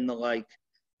and the like.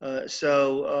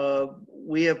 So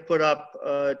we have put up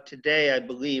today, I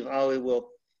believe, Holly will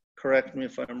correct me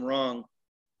if I'm wrong.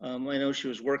 I know she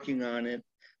was working on it.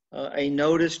 A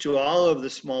notice to all of the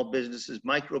small businesses,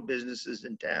 micro businesses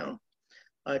in town,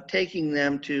 taking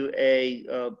them to a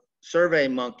survey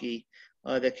monkey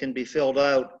that can be filled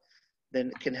out,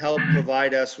 that can help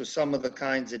provide us with some of the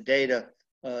kinds of data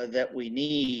that we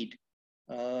need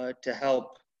to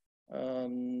help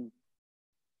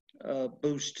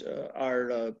boost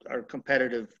our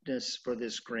competitiveness for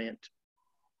this grant.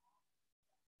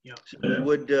 Yeah. So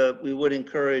we would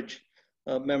encourage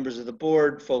members of the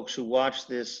board, folks who watch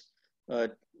this,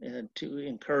 to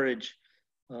encourage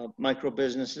micro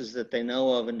businesses that they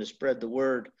know of and to spread the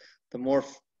word. The more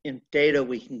data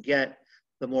we can get,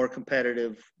 the more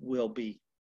competitive we'll be.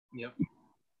 Yep.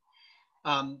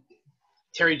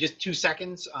 Terry, just 2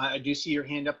 seconds. I do see your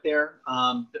hand up there.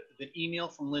 The email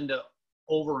from Linda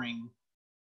Overing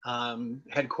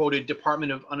had quoted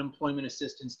Department of Unemployment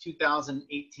Assistance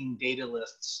 2018 data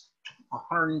lists,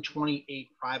 128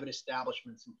 private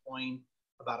establishments employing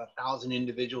about 1,000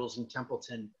 individuals in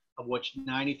Templeton, of which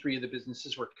 93 of the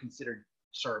businesses were considered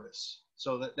service.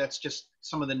 So that's just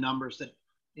some of the numbers that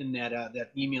in that that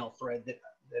email thread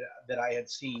that I had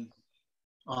seen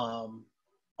on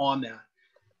that.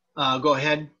 Go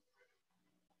ahead.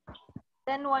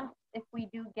 Then once, if we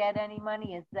do get any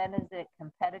money, is it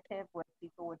competitive, what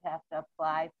people would have to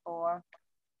apply for?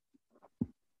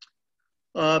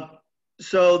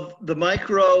 So the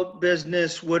micro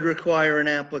business would require an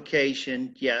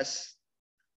application, yes.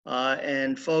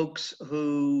 And folks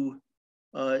who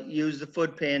use the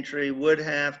food pantry would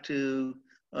have to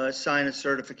sign a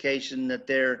certification that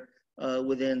they're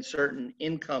within certain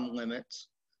income limits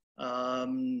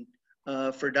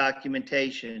for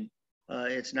documentation.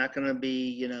 It's not going to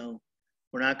be,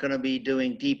 we're not going to be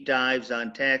doing deep dives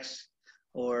on tax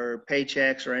or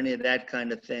paychecks or any of that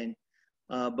kind of thing.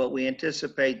 But we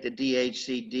anticipate the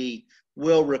DHCD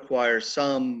will require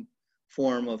some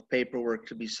form of paperwork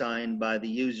to be signed by the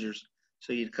users.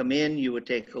 So you'd come in, you would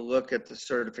take a look at the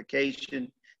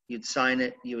certification, you'd sign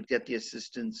it, you would get the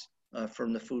assistance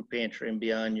from the food pantry and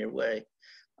be on your way.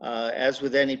 As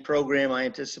with any program, I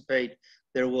anticipate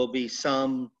there will be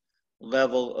some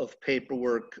level of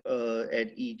paperwork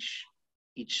at each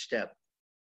step.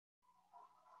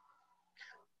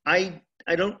 I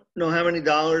don't know how many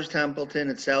dollars Templeton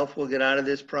itself will get out of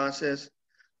this process.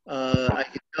 I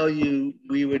can tell you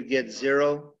we would get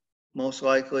zero, most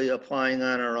likely applying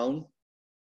on our own.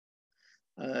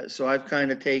 So I've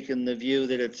kind of taken the view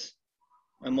that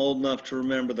I'm old enough to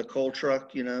remember the coal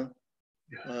truck,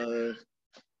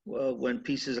 when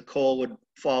pieces of coal would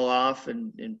fall off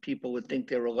and people would think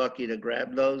they were lucky to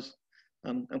grab those.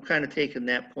 I'm kind of taking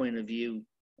that point of view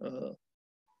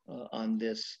on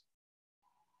this.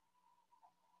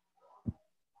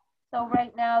 So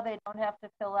right now, they don't have to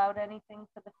fill out anything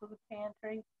for the food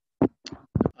pantry?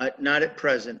 Not at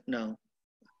present, no.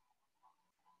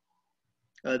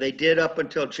 They did up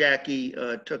until Jackie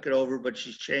took it over, but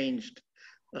she's changed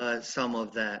some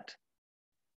of that.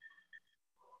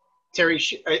 Terry,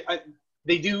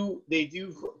 they do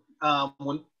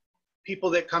when people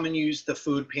that come and use the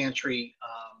food pantry,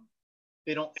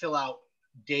 they don't fill out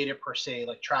data per se,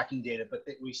 like tracking data, but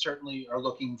we certainly are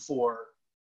looking for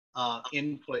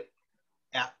input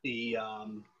at the,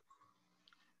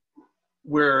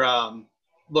 we're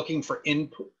looking for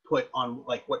input on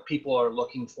like what people are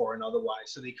looking for and otherwise.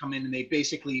 So they come in and they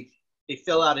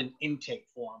fill out an intake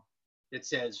form that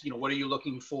says, you know, what are you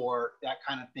looking for, that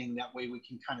kind of thing. That way we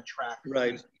can kind of track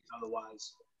Right.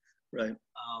 otherwise. Right.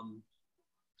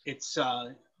 It's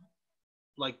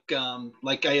like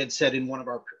I had said in one of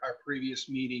our previous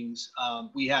meetings,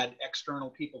 we had external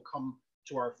people come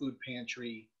to our food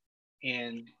pantry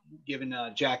and given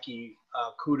Jackie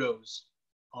kudos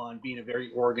on being a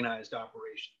very organized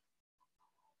operation.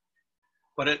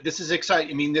 But this is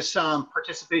exciting. I mean, this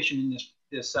participation in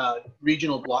this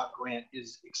regional block grant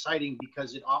is exciting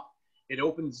because it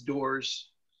opens doors.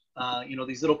 You know,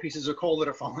 these little pieces of coal that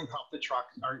are falling off the truck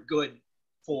are good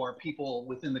for people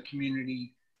within the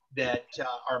community that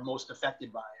are most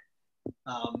affected by it.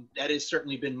 That has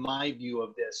certainly been my view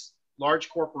of this. Large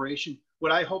corporation,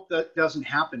 what I hope that doesn't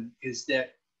happen is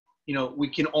that, you know, we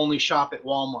can only shop at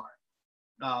Walmart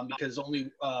because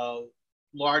only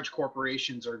large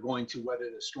corporations are going to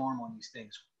weather the storm on these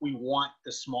things. We want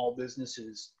the small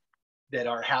businesses that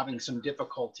are having some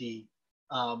difficulty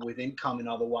with income and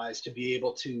otherwise to be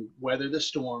able to weather the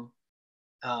storm,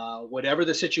 whatever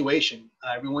the situation.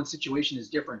 Everyone's situation is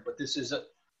different, but this is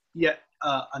yet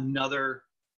another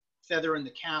feather in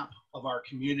the cap of our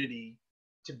community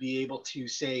to be able to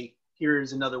say, here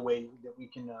is another way that we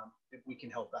can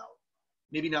help out.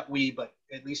 Maybe not we, but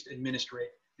at least administering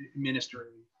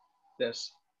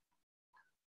this.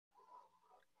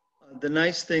 The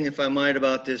nice thing, if I might,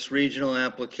 about this regional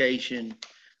application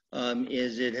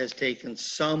is it has taken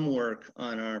some work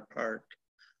on our part,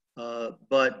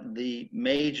 but the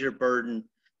major burden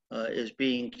is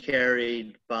being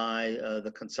carried by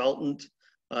the consultant,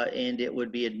 and it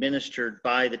would be administered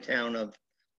by the town of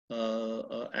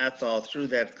Athol through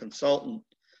that consultant.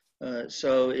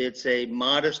 So it's a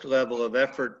modest level of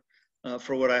effort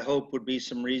for what I hope would be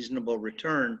some reasonable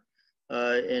return.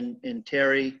 And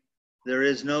Terry, there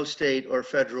is no state or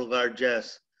federal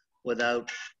largesse without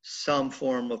some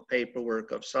form of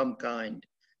paperwork of some kind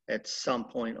at some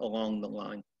point along the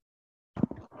line.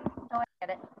 No, I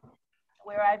get it.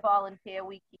 Where I volunteer,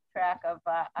 we keep track of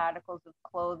articles of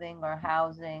clothing or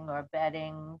housing or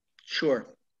bedding. Sure.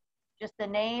 Just the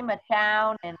name, a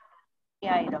town, and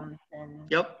the items. And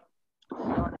yep.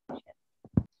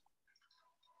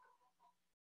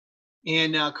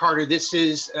 And Carter, this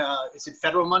is it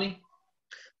federal money?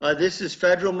 This is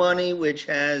federal money, which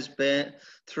has been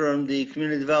from the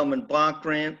Community Development Block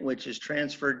Grant, which is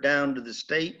transferred down to the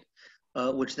state,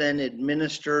 which then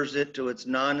administers it to its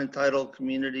non-entitled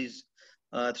communities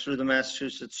through the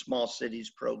Massachusetts Small Cities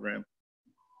Program.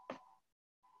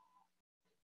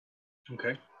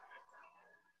 Okay.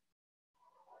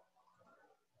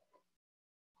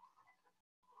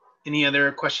 Any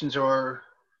other questions or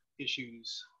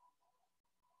issues?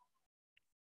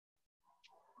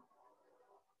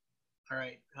 All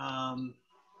right.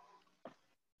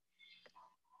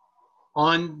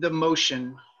 On the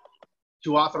motion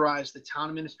to authorize the town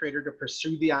administrator to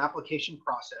pursue the application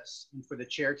process and for the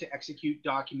chair to execute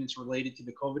documents related to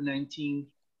the COVID-19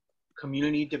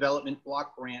 Community Development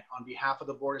Block Grant on behalf of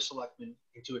the Board of Selectmen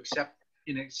and to accept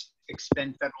and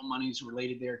expend federal monies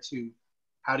related thereto.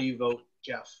 How do you vote,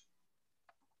 Jeff?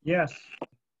 Yes.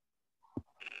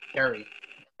 Carrie?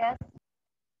 Yes.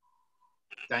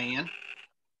 Diane?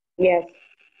 Yes.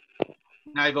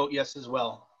 And I vote yes as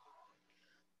well.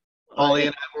 Holly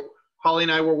and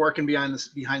I were working behind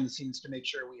the scenes to make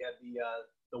sure we had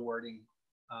the wording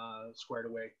squared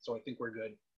away. So I think we're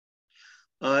good.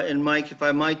 And Mike, if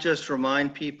I might just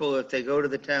remind people, if they go to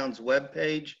the town's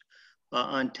webpage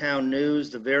on Town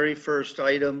News, the very first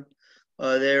item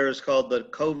there is called the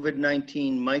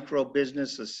COVID-19 Micro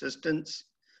Business Assistance.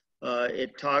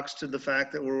 It talks to the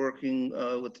fact that we're working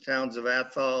with the towns of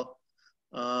Athol,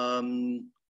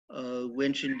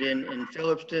 Winchendon, and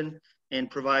Phillipston, and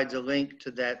provides a link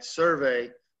to that survey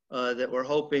that we're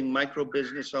hoping micro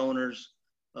business owners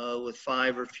with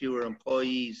 5 or fewer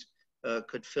employees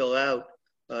could fill out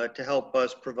to help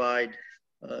us provide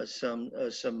some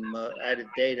added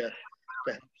data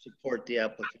to help support the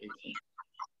application.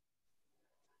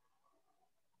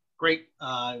 Great.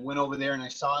 I went over there and I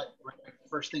saw it right,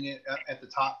 first thing at the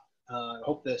top. I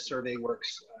hope the survey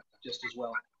works just as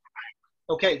well.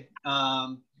 Okay,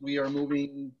 we are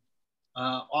moving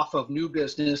off of new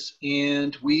business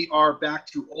and we are back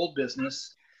to old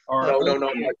business. Our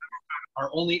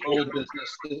only old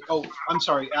business. Oh, I'm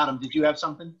sorry, Adam, did you have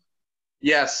something?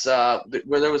 Yes,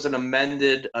 where there was an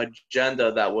amended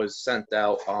agenda that was sent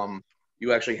out.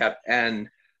 You actually have N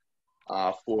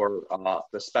for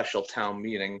the special town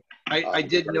meeting. I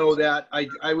did know that.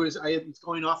 I was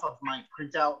going off of my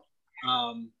printout,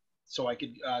 so I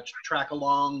could track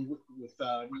along with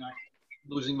not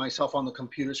losing myself on the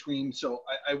computer screen. So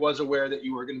I was aware that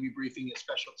you were going to be briefing a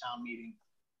special town meeting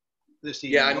this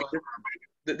evening. Yeah, I mean,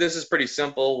 this is pretty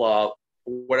simple.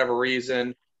 For whatever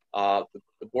reason, the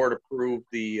board approved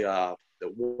the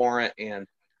warrant, and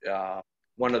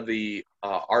one of the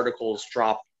articles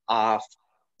dropped off.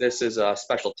 This is a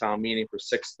special town meeting for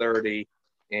 6:30,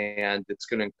 and it's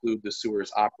going to include the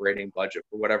sewer's operating budget.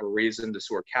 For whatever reason, the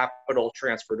sewer capital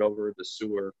transferred over, the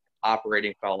sewer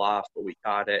operating fell off, but we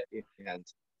got it, and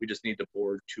we just need the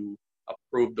board to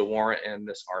approve the warrant and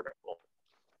this article,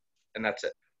 and that's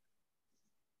it.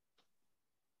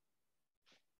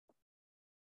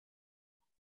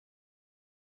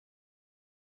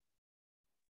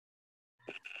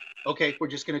 Okay, we're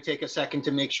just going to take a second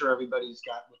to make sure everybody's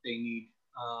got what they need,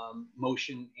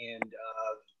 motion and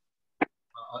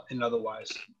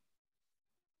otherwise.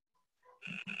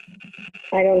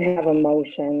 I don't have a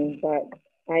motion, but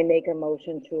I make a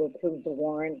motion to approve the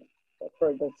warrant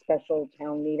for the special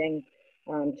town meeting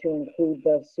to include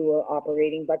the sewer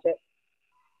operating budget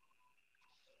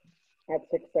at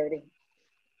 6:30.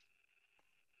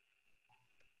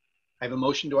 I have a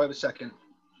motion. Do I have a second?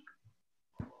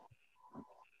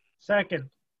 Second.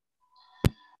 I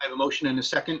have a motion and a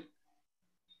second.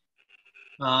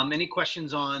 Any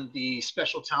questions on the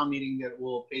special town meeting that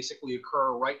will basically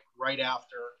occur right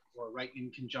after or right in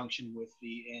conjunction with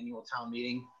the annual town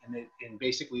meeting? And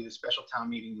basically the special town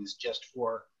meeting is just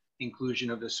for inclusion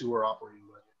of the sewer operating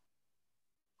budget.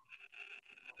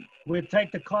 We'd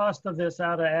take the cost of this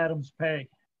out of Adam's pay.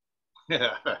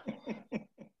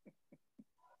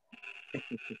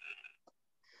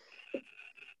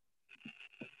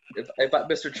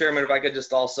 Mr. Chairman, if I could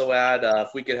just also add,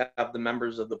 if we could have the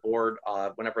members of the board,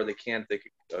 whenever they can, they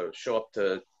could show up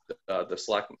to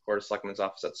the Board of Selectmen's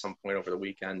office at some point over the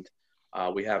weekend.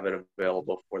 We have it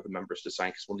available for the members to sign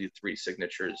because we'll need 3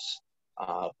 signatures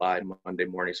by Monday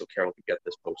morning, so Carol can get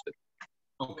this posted.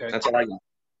 Okay. That's all I got.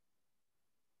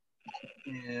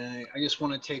 And I just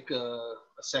want to take a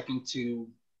second to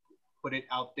put it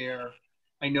out there.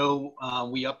 I know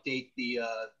we update the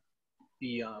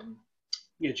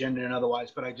agenda and otherwise,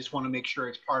 but I just want to make sure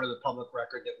it's part of the public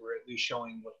record that we're at least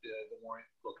showing what the warrant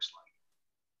looks like.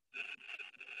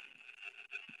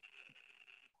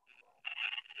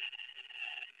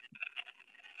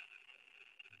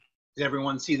 Does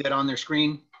everyone see that on their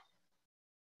screen?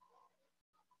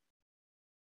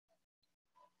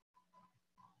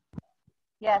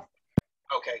 Yes.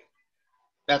 Okay,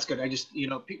 that's good. I just,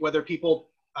 whether people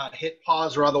hit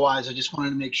pause or otherwise, I just wanted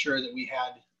to make sure that we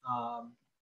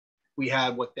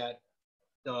had what that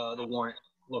the warrant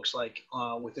looks like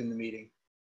within the meeting.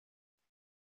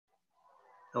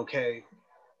 Okay,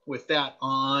 with that,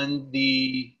 on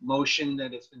the motion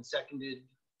that it's been seconded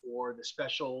for the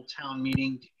special town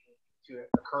meeting to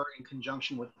occur in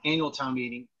conjunction with annual town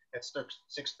meeting at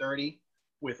 6:30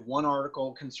 with one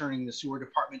article concerning the sewer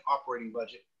department operating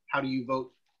budget. How do you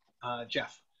vote,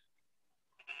 Jeff?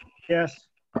 Yes.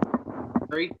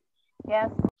 Great. Yes.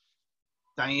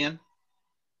 Diane?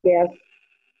 Yes.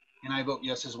 And I vote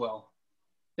yes as well.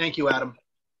 Thank you, Adam.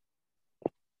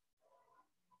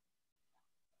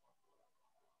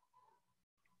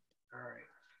 All right.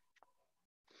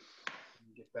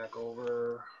 Get back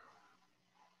over.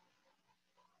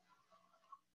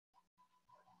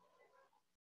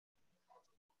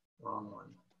 Wrong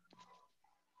one.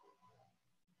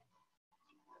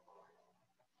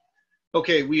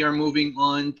 Okay, we are moving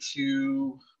on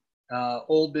to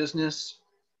old business.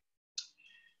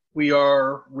 We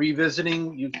are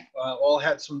revisiting. You've all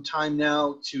had some time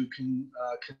now to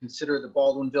consider the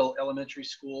Baldwinville Elementary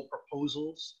School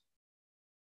proposals.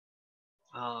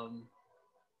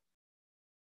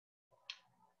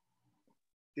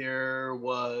 There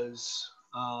was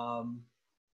an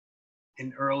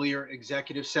earlier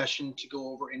executive session to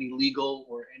go over any legal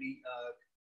or any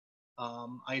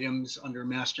items under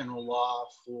Mass General Law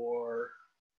for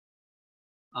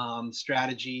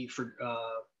strategy for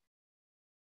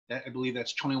I believe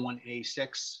that's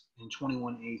 21A6 and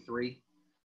 21A3.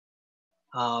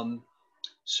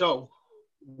 So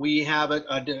we have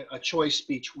a choice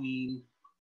between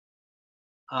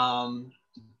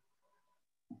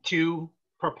 2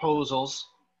 proposals.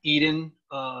 Eden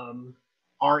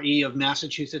RE of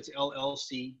Massachusetts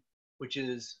LLC, which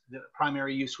is the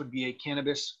primary use would be a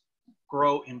cannabis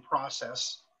grow and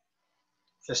process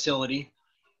facility.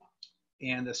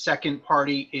 And the second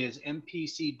party is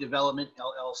MPC Development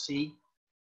LLC,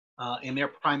 and their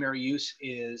primary use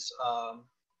is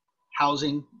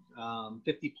housing,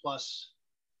 50 plus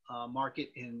market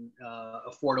and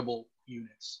affordable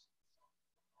units.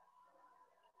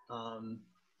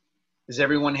 Has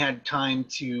everyone had time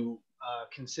to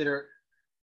consider?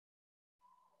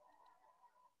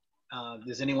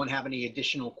 Does anyone have any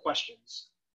additional questions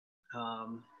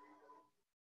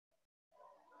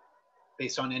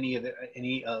based on any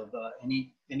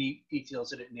details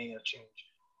that it may have changed?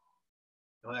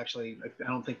 Well, actually, I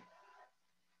don't think.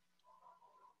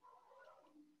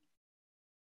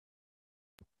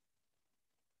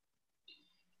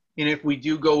 And if we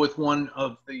do go with one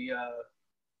of the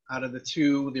out of the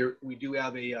two, there we do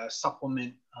have a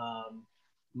supplement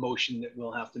motion that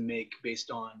we'll have to make based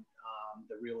on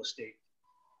the real estate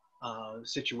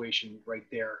situation right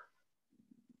there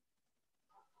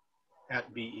at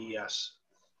VES.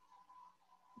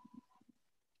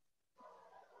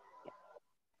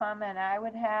 Comment I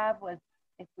would have was,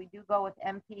 if we do go with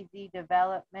MPZ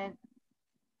development,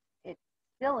 it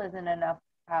still isn't enough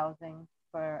housing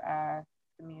for our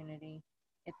community.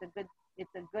 It's a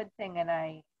good thing, and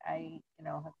I you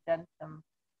know, have done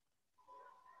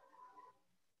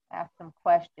asked some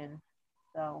questions.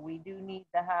 So we do need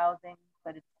the housing,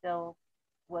 but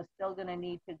we're still going to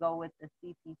need to go with the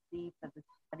CPC for the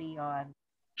study on.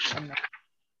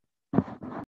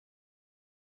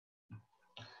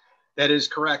 That is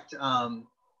correct. The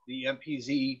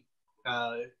MPZ,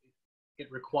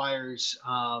 it requires,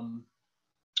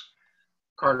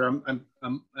 Carter,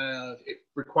 it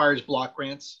requires block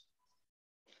grants.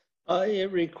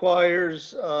 It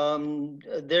requires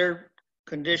their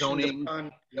conditioned Zoning.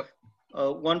 upon Yep.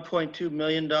 $1.2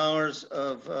 million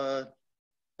of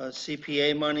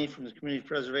CPA money from the Community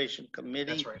Preservation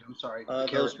Committee. That's right. I'm sorry.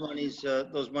 Those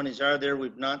monies are there.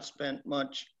 We've not spent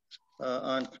much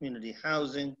on community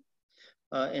housing,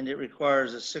 and it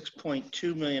requires a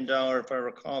 $6.2 million, if I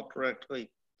recall correctly,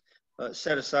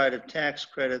 set aside of tax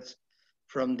credits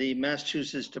from the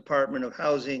Massachusetts Department of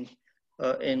Housing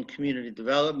and Community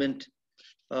Development.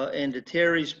 And to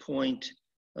Terry's point,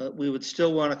 we would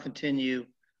still want to continue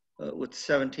with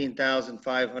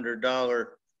 $17,500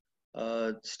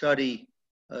 study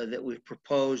that we've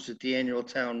proposed at the annual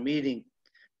town meeting,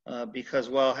 because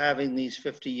while having these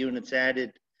 50 units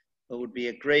added would be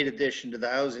a great addition to the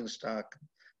housing stock,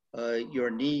 your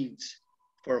needs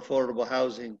for affordable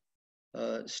housing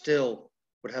still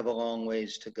would have a long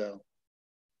ways to go.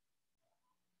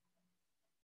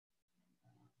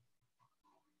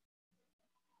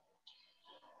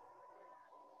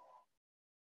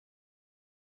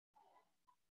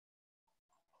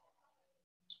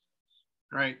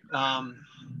 All right. I'm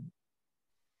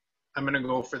going to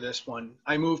go for this one.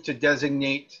 I move to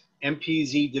designate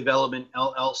MPZ Development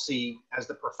LLC as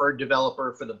the preferred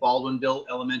developer for the Baldwinville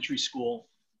Elementary School,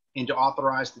 and to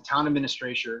authorize the town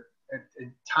administrator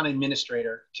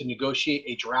to negotiate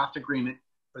a draft agreement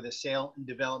for the sale and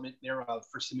development thereof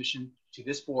for submission to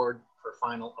this board for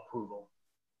final approval.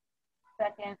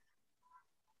 Second.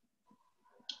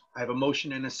 I have a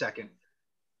motion and a second.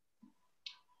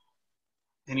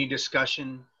 Any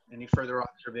discussion, any further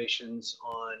observations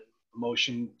on a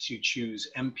motion to choose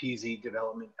MPZ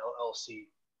Development LLC?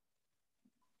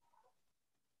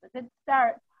 A good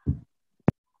start.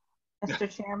 Mr.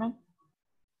 Chairman,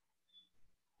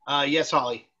 Yes,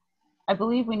 Holly. I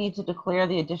believe we need to declare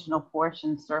the additional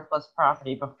portion surplus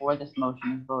property before this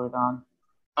motion is voted on.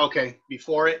 Okay,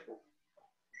 before it.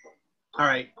 All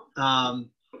right.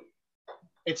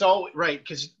 It's all right,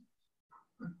 because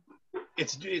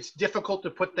it's difficult to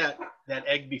put that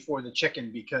egg before the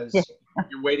chicken, because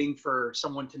you're waiting for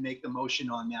someone to make the motion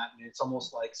on that, and it's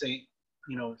almost like saying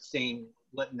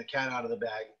letting the cat out of the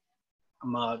bag.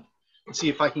 Let's see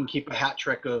if I can keep a hat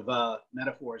trick of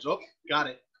metaphors. Oh, got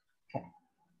it.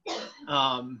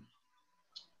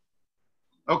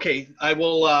 Okay, I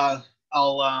will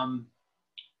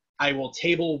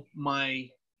table my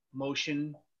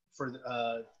motion for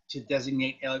to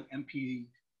designate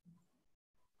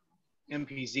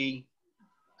MPZ,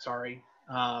 sorry.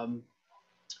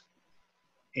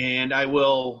 And I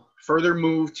will further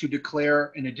move to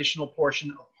declare an additional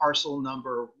portion of parcel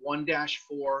number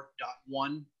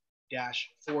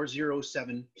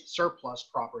 1-4.1-407 surplus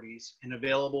properties and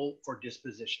available for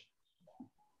disposition.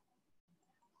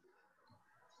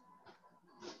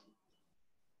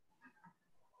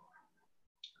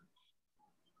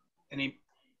 Any?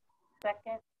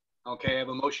 Second. Okay, I have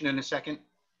a motion and a second.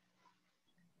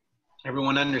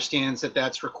 Everyone understands that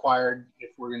that's required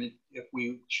if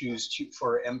we choose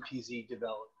for MPZ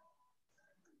development.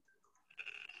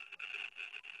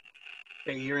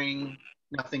 Okay, hearing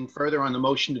nothing further on the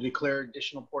motion to declare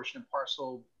additional portion of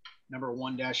parcel number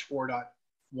 1-4.1-407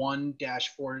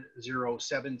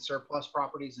 1-407 surplus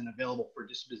properties and available for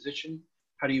disposition.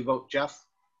 How do you vote, Jeff?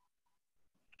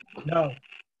 No.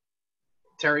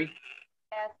 Terry?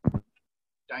 Yes.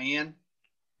 Diane?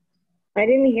 I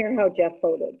didn't hear how Jeff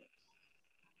voted.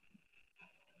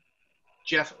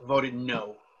 Jeff voted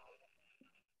no.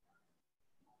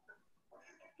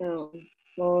 No,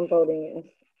 well, I'm voting yes.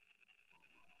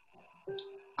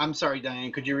 I'm sorry,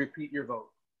 Diane, could you repeat your vote?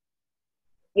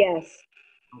 Yes.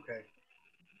 Okay.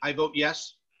 I vote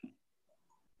yes.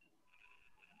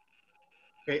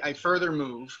 Okay, I further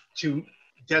move to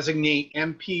designate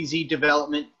MPZ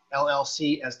Development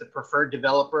LLC as the preferred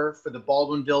developer for the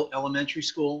Baldwinville Elementary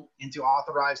School and to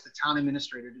authorize the town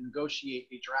administrator to negotiate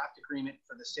a draft agreement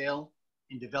for the sale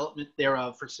and development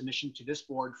thereof for submission to this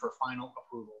board for final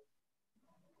approval.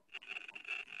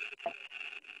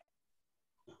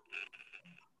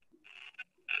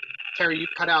 Terry, you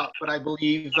cut out, but I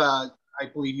believe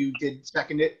you did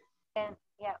second it. And,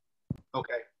 yeah.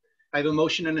 Okay. I have a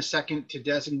motion and a second to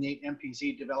designate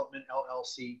MPZ Development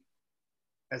LLC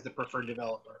as the preferred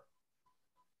developer.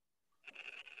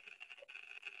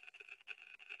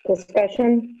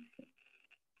 Discussion?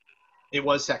 It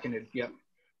was seconded, yep.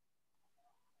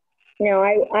 No,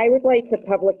 I would like the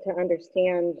public to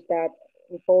understand that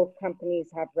both companies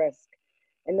have risk.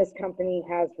 And this company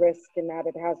has risk in that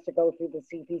it has to go through the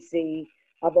CPC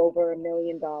of over $1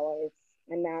 million,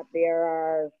 and that there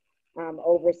are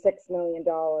over $6 million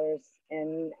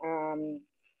in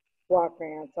block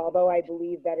grants. Although I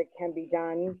believe that it can be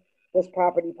done, this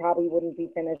property probably wouldn't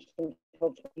be finished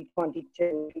until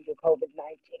 2022 due to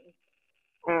COVID-19.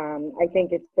 I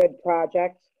think it's a good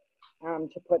project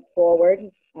to put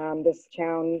forward. This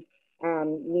town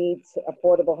needs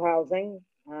affordable housing.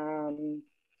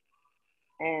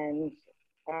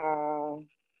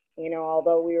 You know,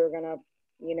 although we were gonna,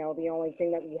 you know, the only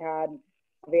thing that we had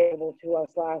available to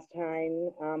us last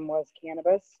time was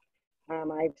cannabis. I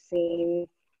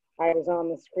was on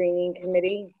the screening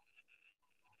committee,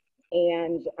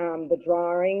 and the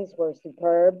drawings were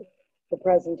superb. The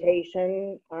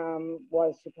presentation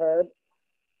was superb.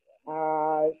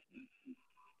 I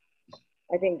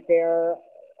think there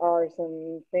are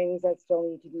some things that still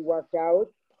need to be worked out,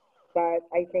 but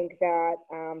I think that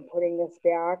putting this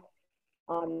back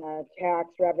on the tax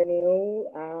revenue,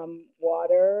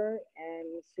 water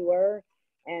and sewer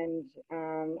and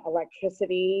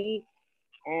electricity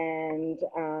and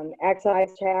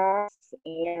excise tax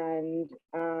and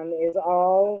is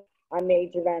all a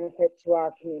major benefit to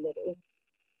our community.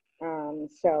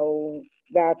 So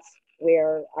that's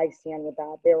where I stand with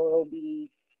that. There will be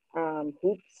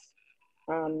hoops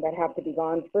that have to be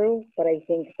gone through, but I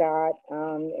think that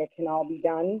it can all be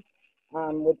done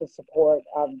with the support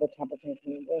of the Templeton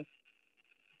community.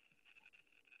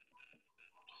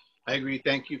 I agree.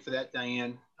 Thank you for that,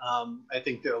 Diane. I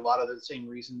think there are a lot of the same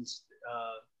reasons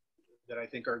that I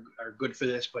think are good for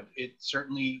this, but it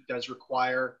certainly does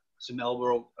require some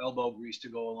elbow grease to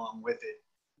go along with it.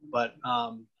 But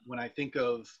when I think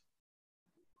of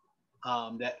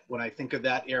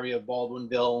that area of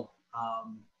Baldwinville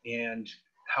and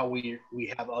how we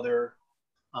have other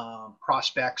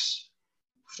prospects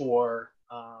for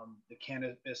the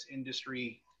cannabis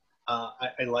industry,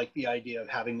 I like the idea of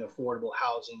having affordable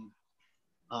housing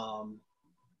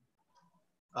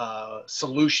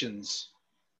solutions.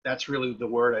 That's really the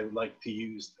word I would like to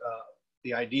use.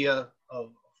 The idea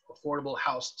of affordable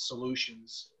house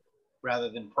solutions rather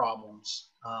than problems.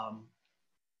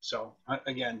 So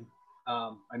again,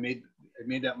 I made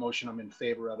that motion. I'm in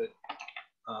favor of it.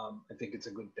 I think it's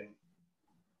a good thing.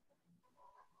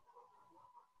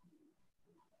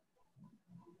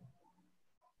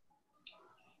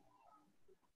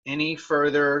 Any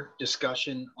further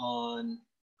discussion on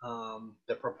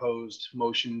the proposed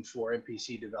motion for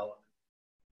MPC development?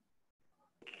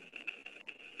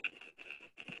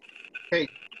 Okay,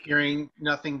 hearing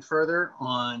nothing further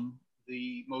on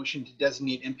the motion to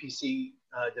designate MPC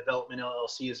Development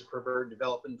LLC as a preferred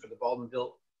development for the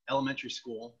Baldwinville Elementary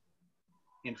School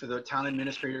and for the town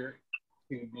administrator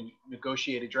to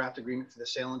negotiate a draft agreement for the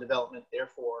sale and development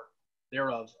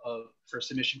thereof for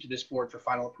submission to this board for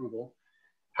final approval.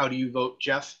 How do you vote,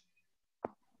 Jeff?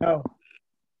 No.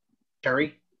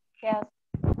 Terry? Yes.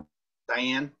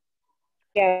 Diane?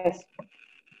 Yes.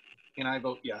 And I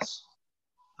vote yes.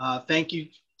 Thank you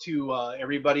to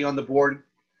everybody on the board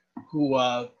who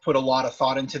put a lot of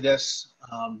thought into this.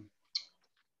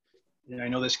 And I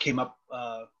know this came up,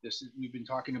 we've been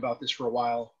talking about this for a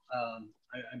while.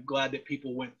 I'm glad that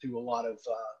people went through a lot of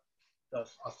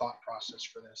a thought process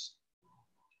for this.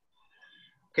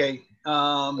 Okay.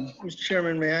 Mr.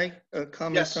 Chairman, may I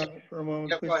comment Yes. on it for a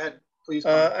moment, Yep, please? go ahead. Please.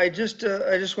 I just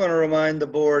want to remind the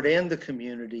board and the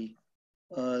community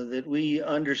that we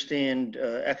understand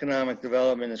economic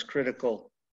development is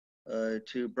critical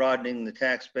to broadening the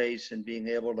tax base and being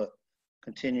able to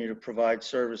continue to provide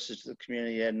services to the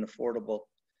community at an affordable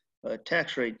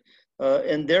tax rate.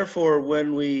 And therefore,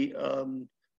 when we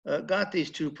got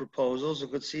these two proposals, you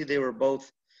could see they were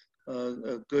both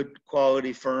good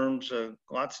quality firms,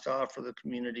 lots to offer the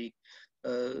community.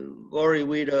 Lori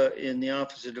Wida in the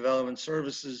Office of Development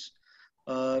Services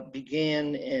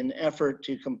began an effort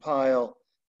to compile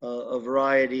a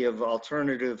variety of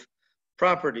alternative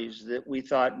properties that we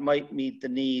thought might meet the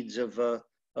needs of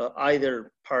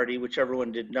either party, whichever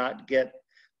one did not get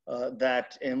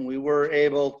that. And we were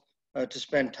able to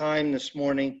spend time this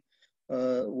morning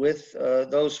with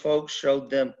those folks,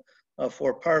 showed them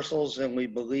 4 parcels, and we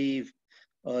believe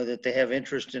that they have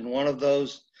interest in one of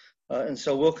those. And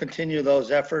so we'll continue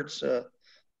those efforts. A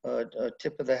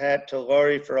tip of the hat to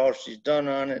Lori for all she's done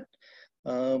on it.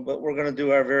 But we're going to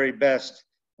do our very best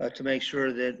to make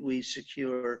sure that we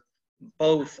secure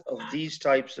both of these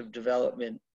types of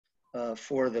development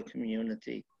for the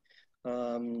community.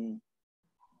 And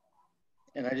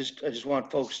I just want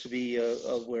folks to be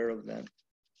aware of that.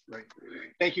 Right.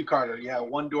 Thank you, Carter. Yeah,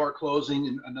 one door closing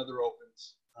and another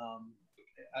opens.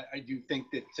 I do think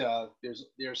that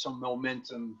there's some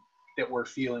momentum that we're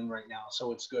feeling right now,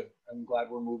 so it's good. I'm glad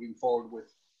we're moving forward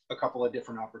with a couple of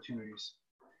different opportunities.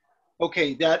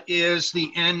 Okay, that is the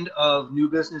end of new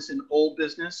business and old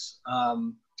business.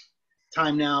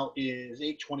 Time now is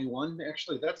 8:21.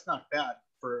 Actually, that's not bad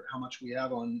for how much we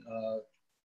have on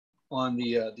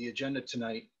the agenda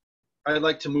tonight. I'd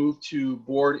like to move to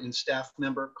board and staff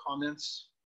member comments.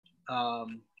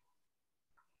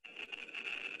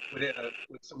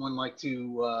 Would someone like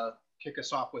to kick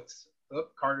us off with, oh,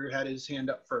 Carter had his hand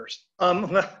up first.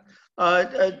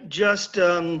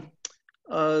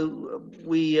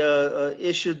 We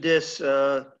issued this,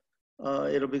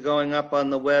 it'll be going up on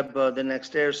the web the next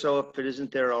day or so if it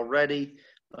isn't there already.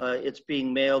 It's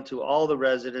being mailed to all the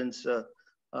residents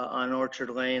on Orchard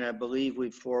Lane. I believe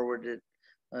we forwarded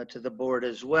it to the board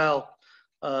as well.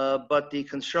 But the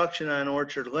construction on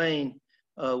Orchard Lane,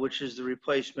 which is the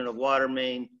replacement of water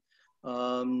main,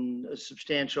 a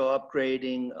substantial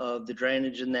upgrading of the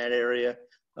drainage in that area,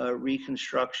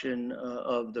 reconstruction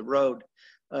of the road,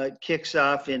 kicks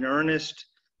off in earnest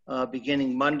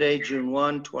beginning Monday, June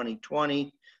 1,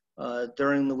 2020.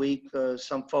 During the week,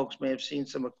 some folks may have seen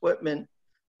some equipment,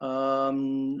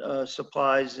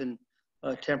 supplies, and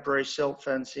temporary silt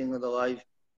fencing and the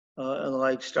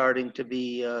like starting to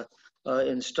be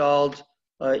installed.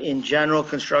 In general,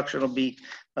 construction will be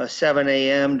 7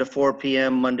 a.m. to 4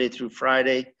 p.m. Monday through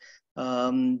Friday.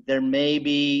 There may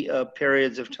be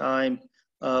periods of time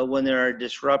when there are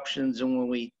disruptions, and when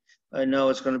we know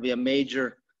it's going to be a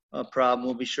major problem,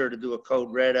 we'll be sure to do a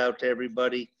code red out to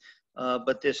everybody.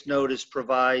 But this notice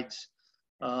provides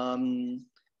the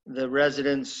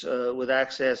residents with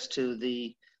access to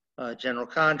the general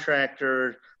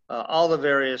contractor, all the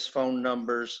various phone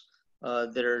numbers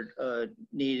that are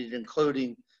needed,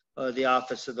 including the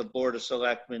Office of the Board of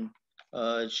Selectmen,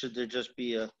 should there just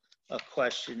be a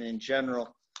question in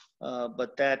general.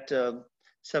 But that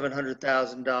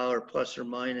 $700,000 plus or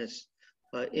minus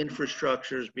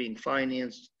infrastructure is being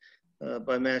financed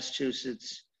by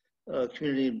Massachusetts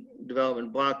Community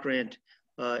Development Block Grant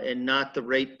and not the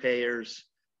ratepayers.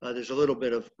 There's a little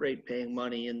bit of rate paying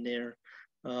money in there,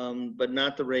 but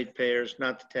not the ratepayers,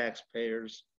 not the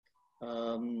taxpayers.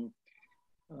 And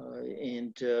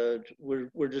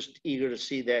we're just eager to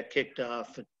see that kicked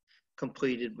off and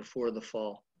completed before the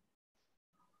fall.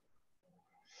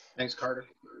 Thanks, Carter.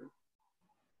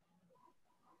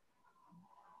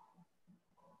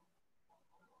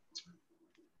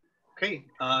 Okay,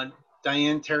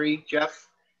 Diane, Terry, Jeff.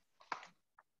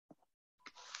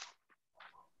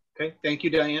 Okay, thank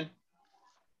you, Diane.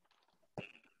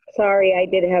 Sorry, I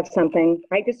did have something.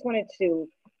 I just wanted to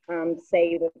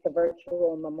say that the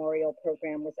virtual memorial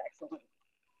program was excellent.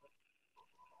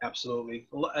 Absolutely.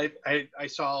 Well, I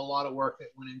saw a lot of work that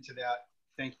went into that.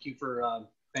 Thank you for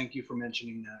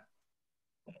mentioning that.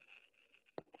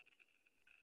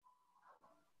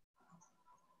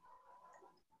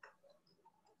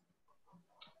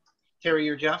 Terry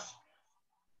or Jeff?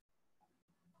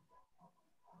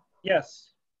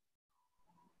 Yes.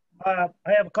 I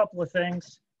have a couple of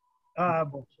things.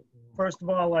 First of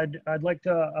all, I'd like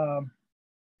to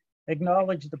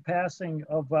acknowledge the passing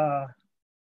of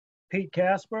Pete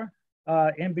Casper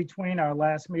in between our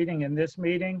last meeting and this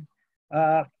meeting.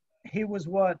 He was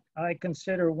what I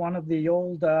consider one of the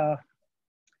old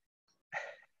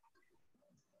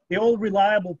the old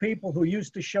reliable people who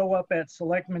used to show up at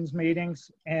selectmen's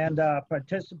meetings and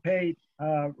participate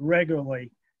regularly.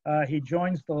 He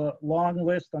joins the long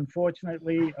list,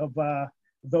 unfortunately, of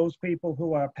those people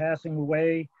who are passing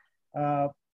away.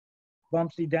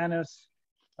 Bumpsy Dennis,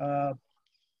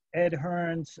 Ed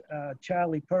Hearns,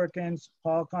 Charlie Perkins,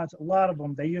 Paul Cons, a lot of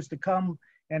them. They used to come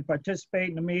and participate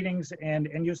in the meetings and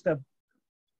used to,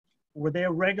 were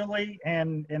there regularly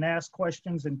and asked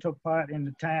questions and took part in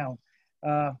the town.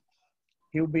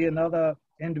 He'll be another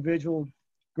individual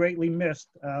greatly missed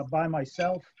by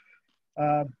myself.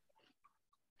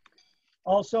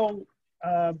 Also,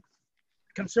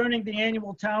 concerning the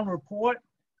annual town report,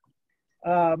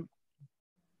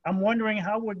 I'm wondering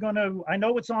how we're going to, I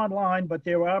know it's online, but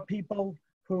there are people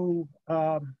who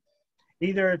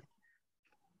either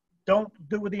don't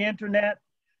do the internet,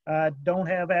 don't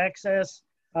have access,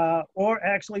 or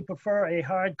actually prefer a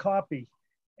hard copy.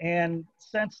 And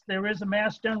since there is a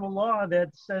mass general law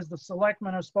that says the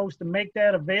selectmen are supposed to make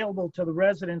that available to the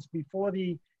residents before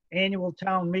the annual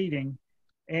town meeting,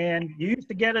 and you used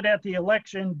to get it at the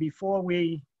election before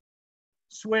we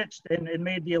switched and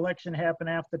made the election happen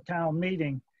after town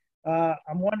meeting.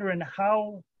 I'm wondering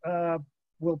how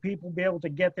will people be able to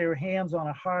get their hands on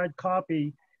a hard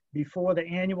copy before the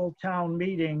annual town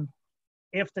meeting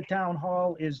if the town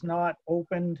hall is not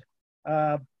opened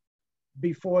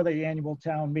before the annual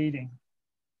town meeting.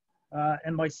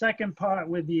 And my second part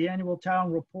with the annual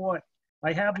town report,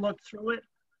 I have looked through it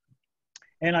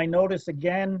and I notice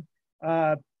again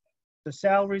the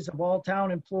salaries of all town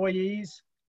employees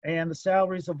and the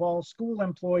salaries of all school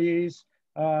employees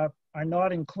are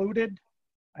not included.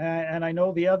 And I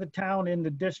know the other town in the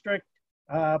district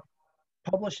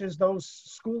publishes those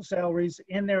school salaries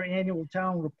in their annual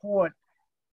town report.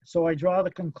 So I draw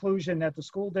the conclusion that the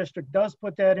school district does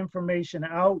put that information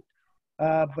out,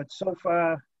 but so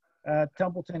far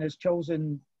Templeton has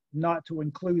chosen not to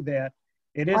include that.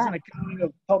 It is an accounting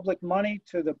of public money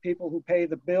to the people who pay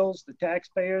the bills, the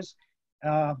taxpayers.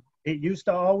 It used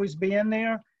to always be in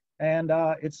there, and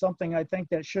it's something I think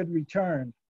that should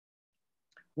return.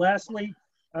 Lastly,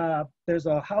 there's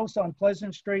a house on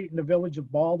Pleasant Street in the village of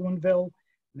Baldwinville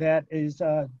that is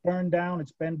burned down.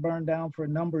 It's been burned down for a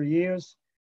number of years.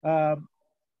 I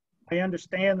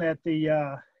understand that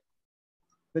the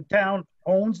town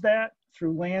owns that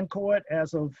through land court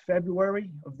as of February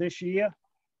of this year.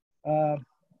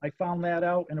 I found that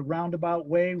out in a roundabout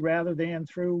way rather than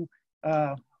through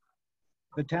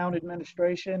the town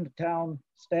administration, the town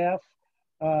staff.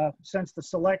 Since the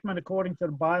selectmen, according to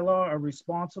the bylaw, are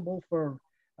responsible for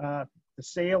the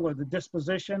sale or the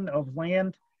disposition of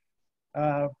land,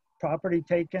 property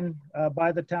taken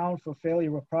by the town for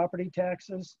failure of property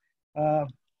taxes.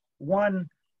 One,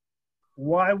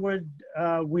 why would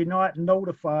we not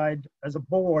notified as a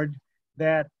board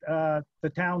that the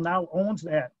town now owns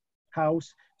that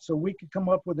house so we could come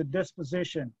up with a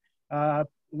disposition? A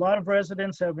lot of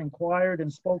residents have inquired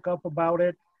and spoke up about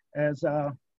it as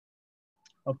a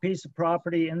piece of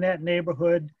property in that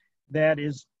neighborhood that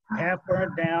is half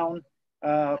burnt down.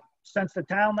 Since the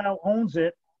town now owns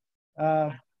it,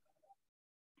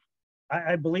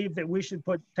 I believe that we should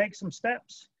take some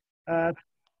steps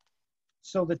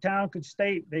so the town could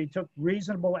state they took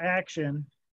reasonable action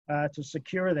to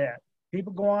secure that.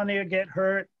 People go on there, get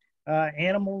hurt,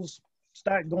 animals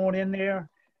start going in there,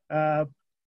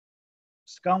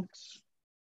 skunks,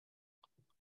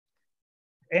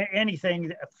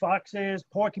 anything, foxes,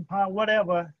 porcupine,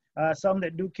 whatever, some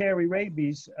that do carry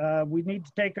rabies. We need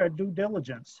to take our due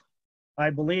diligence, I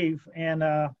believe, and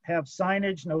have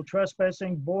signage, no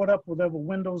trespassing, board up whatever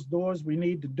windows, doors we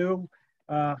need to do.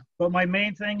 But my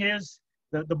main thing is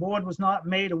that the board was not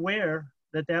made aware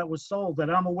that that was sold, that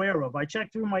I'm aware of. I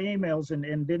checked through my emails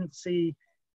and didn't see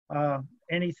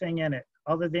anything in it,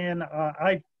 other than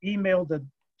I emailed the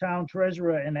town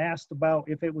treasurer and asked about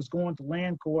if it was going to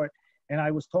land court, and I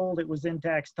was told it was in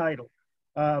tax title.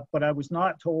 But I was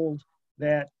not told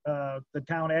that the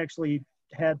town actually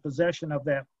had possession of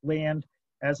that land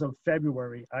as of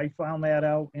February. I found that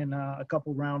out in a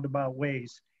couple roundabout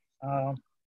ways.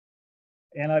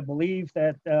 And I believe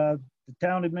that the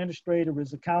town administrator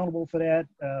is accountable for that,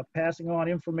 passing on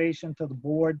information to the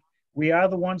board. We are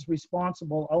the ones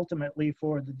responsible ultimately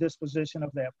for the disposition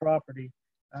of that property.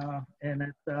 And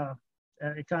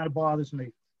it kind of bothers me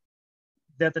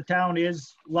that the town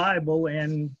is liable,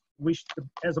 and we should,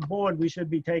 as a board, we should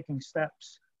be taking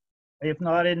steps, if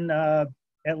not in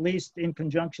at least in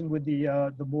conjunction with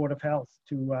the Board of Health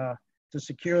to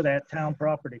secure that town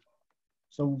property.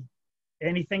 So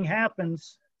anything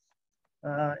happens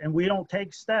and we don't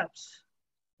take steps,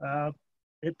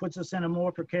 it puts us in a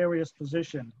more precarious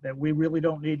position that we really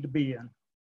don't need to be in.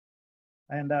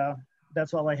 And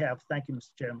that's all I have. Thank you, Mr.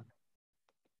 Chairman.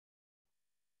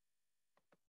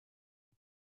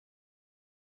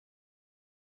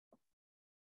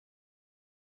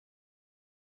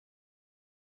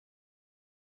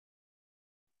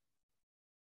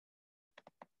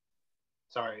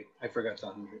 Sorry, I forgot to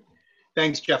unmute.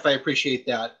 Thanks, Jeff. I appreciate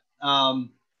that.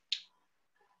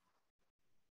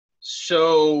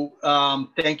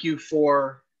 Thank you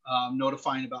for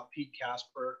notifying about Pete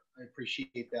Casper. I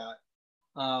appreciate that.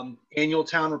 Annual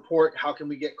town report, how can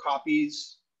we get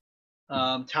copies?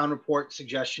 Town report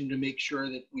suggestion to make sure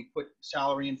that we put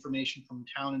salary information from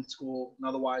town and school and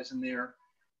otherwise in there.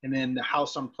 And then the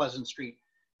house on Pleasant Street.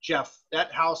 Jeff,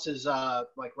 that house is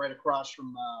like right across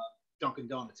from Dunkin'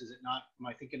 Donuts, is it not? Am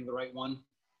I thinking of the right one?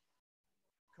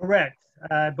 Correct.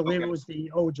 I believe Okay. it was the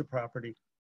Oja property.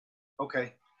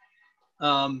 Okay.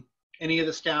 Any of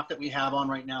the staff that we have on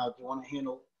right now, do you want to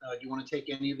handle, do you want to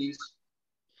take any of these?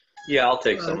 Yeah, I'll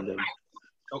take some of them.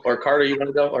 Okay. Or Carter, you want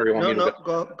to go, or you want me to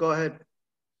go? Go ahead.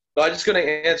 So I'm just going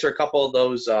to answer a couple of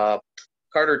those.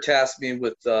 Carter tasked me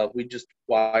with, we just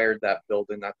wired that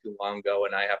building not too long ago,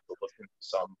 and I have to look into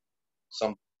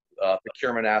some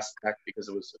procurement aspect because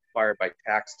it was acquired by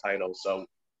tax title. So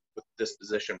with the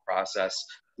disposition process,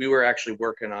 we were actually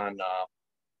working on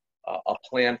a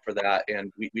plan for that,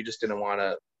 and we just didn't want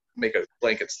to make a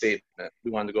blanket statement. We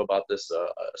wanted to go about this a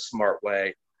smart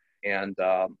way. And,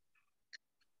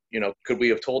 you know, could we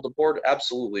have told the board?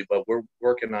 Absolutely, but we're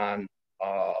working on,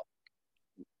 I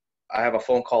have a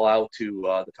phone call out to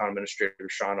the town administrator,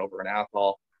 Sean, over in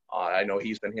Athol. I know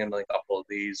he's been handling a couple of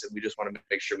these, and we just want to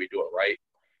make sure we do it right.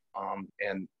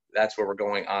 And that's where we're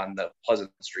going on the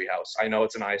Pleasant Street house. I know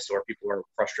it's an eyesore. People are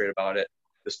frustrated about it.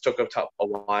 This took a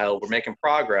while. We're making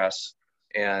progress,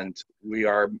 and we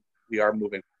are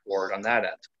moving forward on that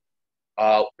end.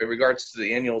 In regards to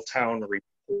the annual town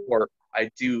report, I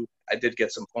did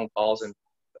get some phone calls, and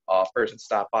a person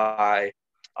stopped by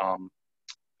and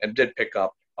did pick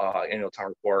up annual town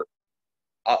report.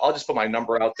 I'll just put my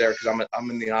number out there because I'm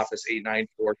in the office,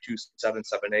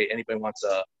 894-2778. Anybody wants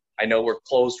a, I know we're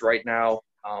closed right now,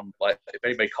 but if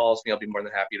anybody calls me, I'll be more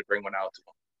than happy to bring one out to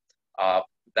them.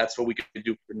 That's what we can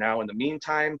do for now in the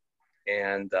meantime.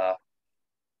 And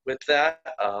with that,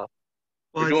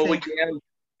 we're doing what we can.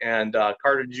 And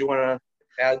Carter, did you want to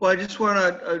add? Well, I just want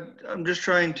to, I'm just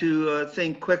trying to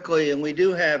think quickly, and we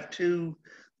do have two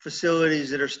facilities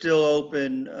that are still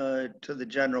open to the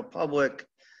general public.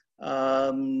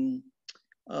 One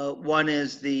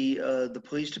is the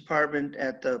police department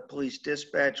at the police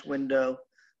dispatch window,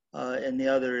 and the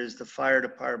other is the fire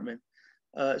department.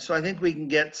 So I think we can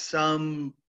get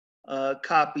some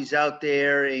copies out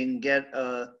there and get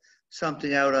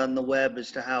something out on the web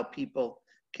as to how people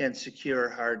can secure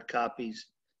hard copies.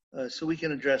 So we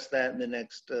can address that in the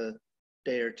next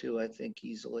day or two, I think,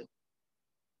 easily.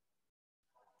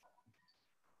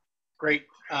 Great.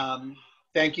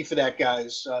 Thank you for that,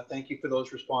 guys. Thank you for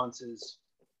those responses.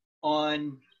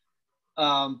 On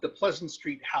the Pleasant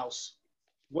Street house,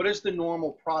 what is the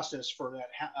normal process for that?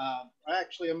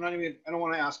 Actually, I don't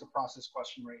want to ask a process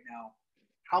question right now.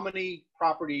 How many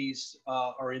properties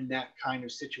are in that kind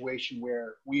of situation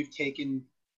where we've taken,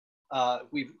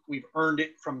 we've earned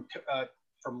it from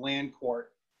land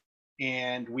court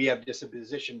and we have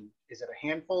disposition? Is it a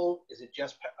handful? Is it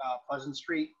just Pleasant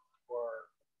Street?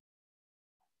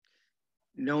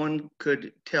 No one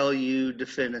could tell you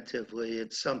definitively.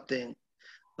 It's something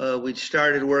we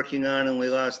started working on and we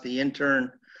lost the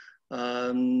intern.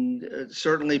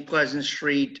 Certainly Pleasant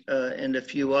Street and a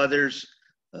few others.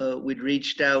 We'd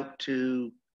reached out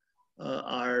to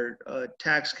our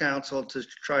tax council to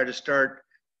try to start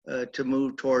to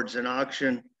move towards an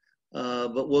auction,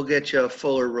 but we'll get you a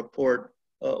fuller report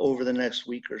over the next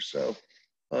week or so,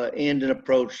 and an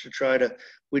approach to try to,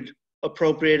 we'd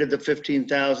appropriated the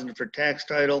 $15,000 for tax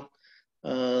title,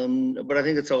 but I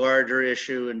think it's a larger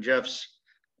issue, and Jeff's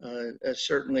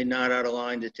certainly not out of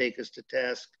line to take us to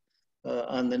task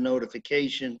on the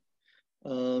notification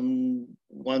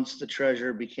once the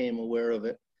treasurer became aware of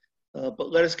it.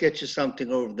 But let us get you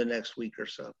something over the next week or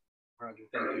so. Roger,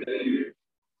 thank you.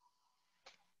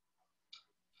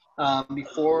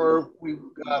 Before we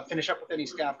finish up with any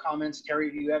staff comments,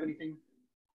 Terry, do you have anything?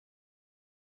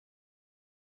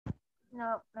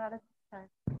 No, not at this time.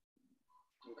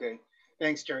 Okay,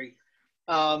 thanks, Terry.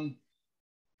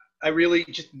 I really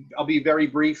just, I'll be very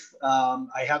brief.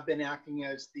 I have been acting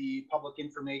as the public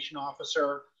information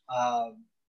officer. I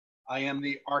am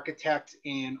the architect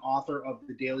and author of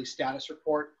the daily status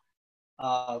report.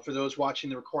 For those watching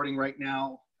the recording right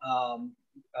now,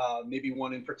 maybe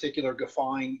one in particular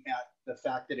guffawing at the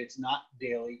fact that it's not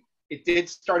daily. It did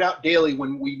start out daily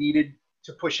when we needed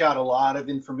to push out a lot of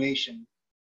information.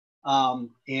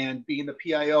 And being the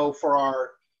PIO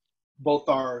for both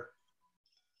our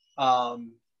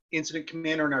incident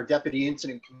commander and our deputy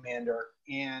incident commander,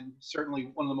 and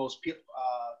certainly one of the most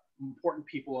important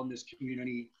people in this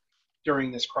community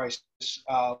during this crisis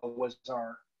was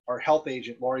our health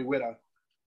agent, Lori Witta.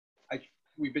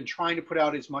 We've been trying to put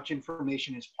out as much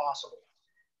information as possible.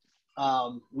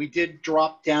 We did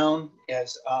drop down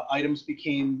as items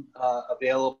became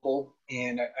available,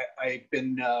 and I've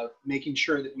been making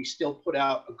sure that we still put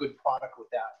out a good product with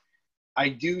that. I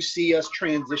do see us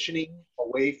transitioning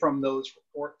away from those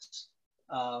reports.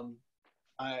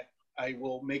 I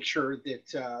will make sure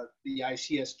that the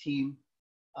ICS team,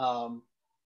 I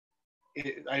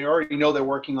already know they're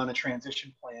working on a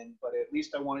transition plan, but at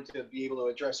least I wanted to be able to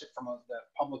address it from the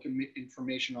public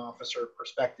information officer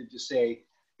perspective to say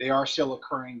they are still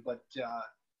occurring, but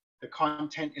the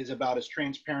content is about as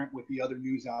transparent with the other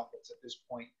news outlets at this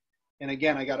point. And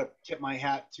again, I got to tip my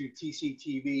hat to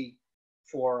TCTV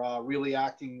for really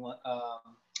acting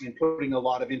and putting a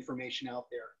lot of information out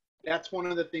there. That's one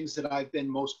of the things that I've been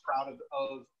most proud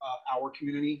of our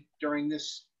community during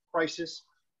this crisis,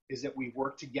 is that we've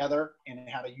worked together and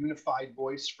had a unified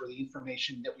voice for the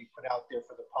information that we put out there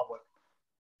for the public.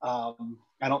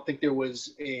 I don't think there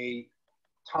was a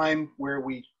time where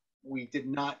we did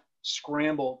not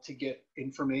scramble to get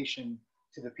information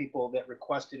to the people that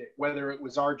requested it, whether it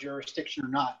was our jurisdiction or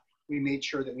not. We made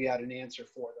sure that we had an answer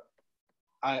for them.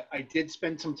 I did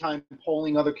spend some time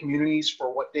polling other communities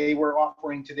for what they were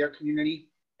offering to their community,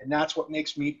 and that's what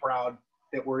makes me proud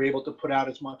that we're able to put out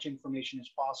as much information as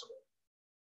possible.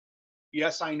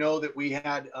 Yes, I know that we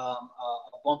had a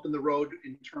bump in the road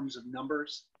in terms of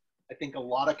numbers. I think a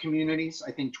lot of communities,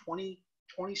 I think 27%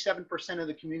 of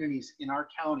the communities in our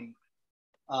county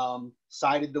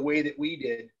sided the way that we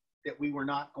did, that we were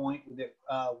not going, that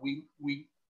we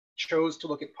chose to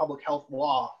look at public health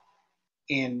law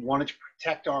and wanted to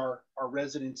protect our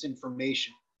residents'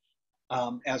 information.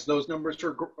 As those numbers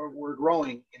were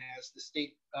growing, and as the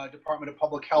State Department of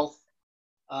Public Health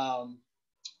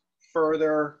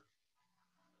further,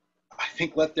 I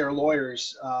think, let their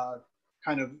lawyers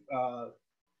kind of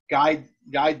guide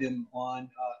them on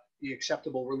the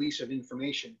acceptable release of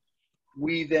information,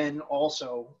 we then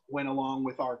also went along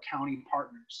with our county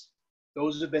partners.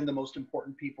 Those have been the most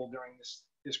important people during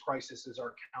this crisis, is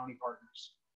our county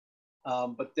partners.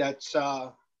 But that's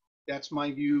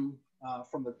my view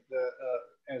from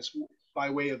as by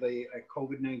way of a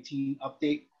COVID-19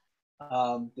 update.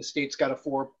 The state's got a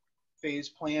 4-phase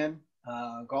plan.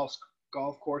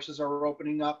 Golf courses are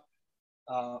opening up.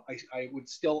 I would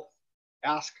still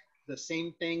ask the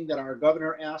same thing that our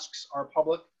governor asks our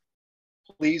public.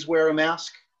 Please wear a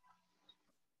mask.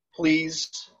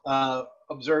 Please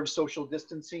observe social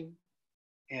distancing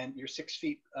and your 6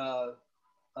 feet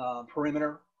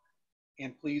perimeter.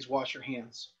 And please wash your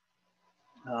hands.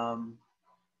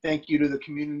 Thank you to the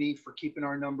community for keeping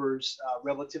our numbers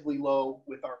relatively low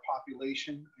with our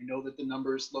population. I know that the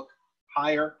numbers look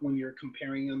higher when you're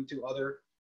comparing them to other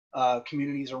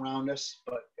communities around us,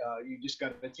 but you just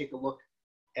got to take a look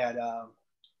at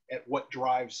what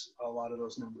drives a lot of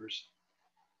those numbers.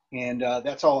 And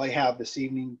that's all I have this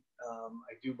evening.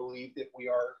 I do believe that we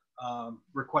are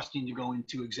requesting to go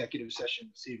into executive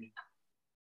session this evening.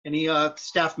 Any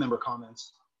staff member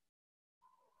comments?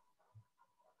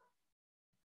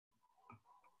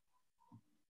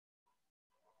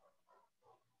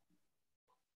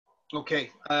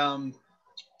 Okay. I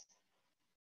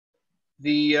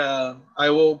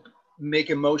will make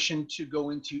a motion to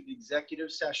go into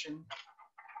executive session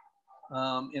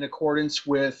in accordance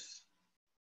with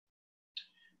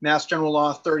Mass General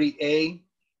Law 30A,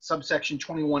 subsection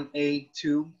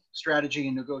 21A2, strategy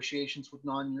and negotiations with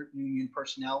non-union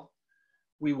personnel.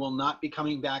 We will not be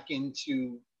coming back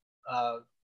into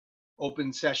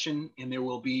open session, and there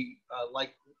will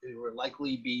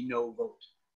likely be no vote.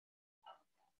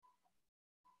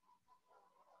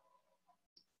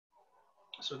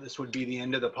 So this would be the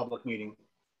end of the public meeting.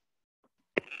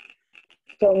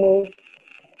 So moved.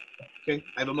 Okay,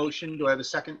 I have a motion. Do I have a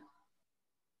second?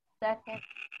 Second.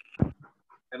 I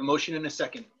have a motion and a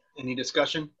second. Any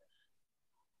discussion?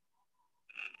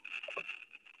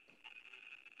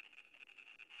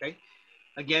 Okay.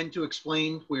 Again, to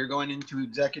explain, we are going into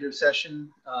executive session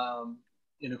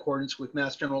in accordance with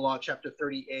Mass General Law, Chapter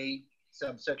 30A,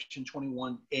 subsection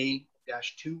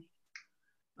 21A-2.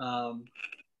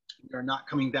 We are not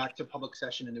coming back to public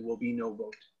session, and there will be no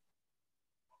vote.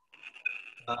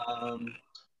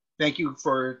 Thank you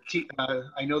for,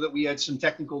 I know that we had some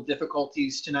technical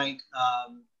difficulties tonight.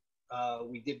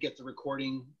 We did get the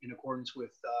recording in accordance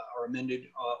with our amended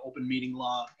open meeting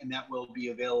law, and that will be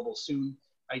available soon.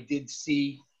 I did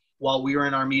see while we were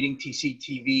in our meeting,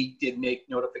 TCTV did make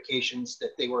notifications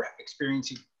that they were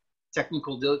experiencing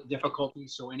technical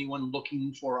difficulties. So anyone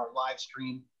looking for our live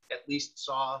stream at least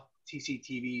saw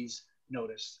TCTV's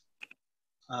notice.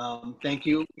 Thank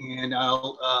you. And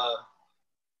I'll,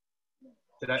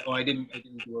 I didn't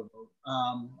do a vote.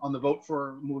 On the vote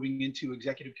for moving into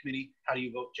executive committee, how do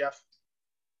you vote, Jeff?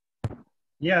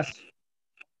 Yes.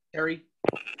 Terry?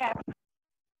 Yes.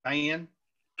 Diane?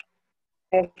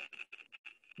 Yes.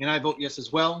 And I vote yes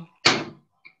as well.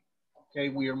 Okay,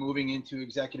 we are moving into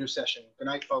executive session. Good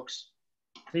night, folks.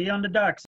 See you on the docks.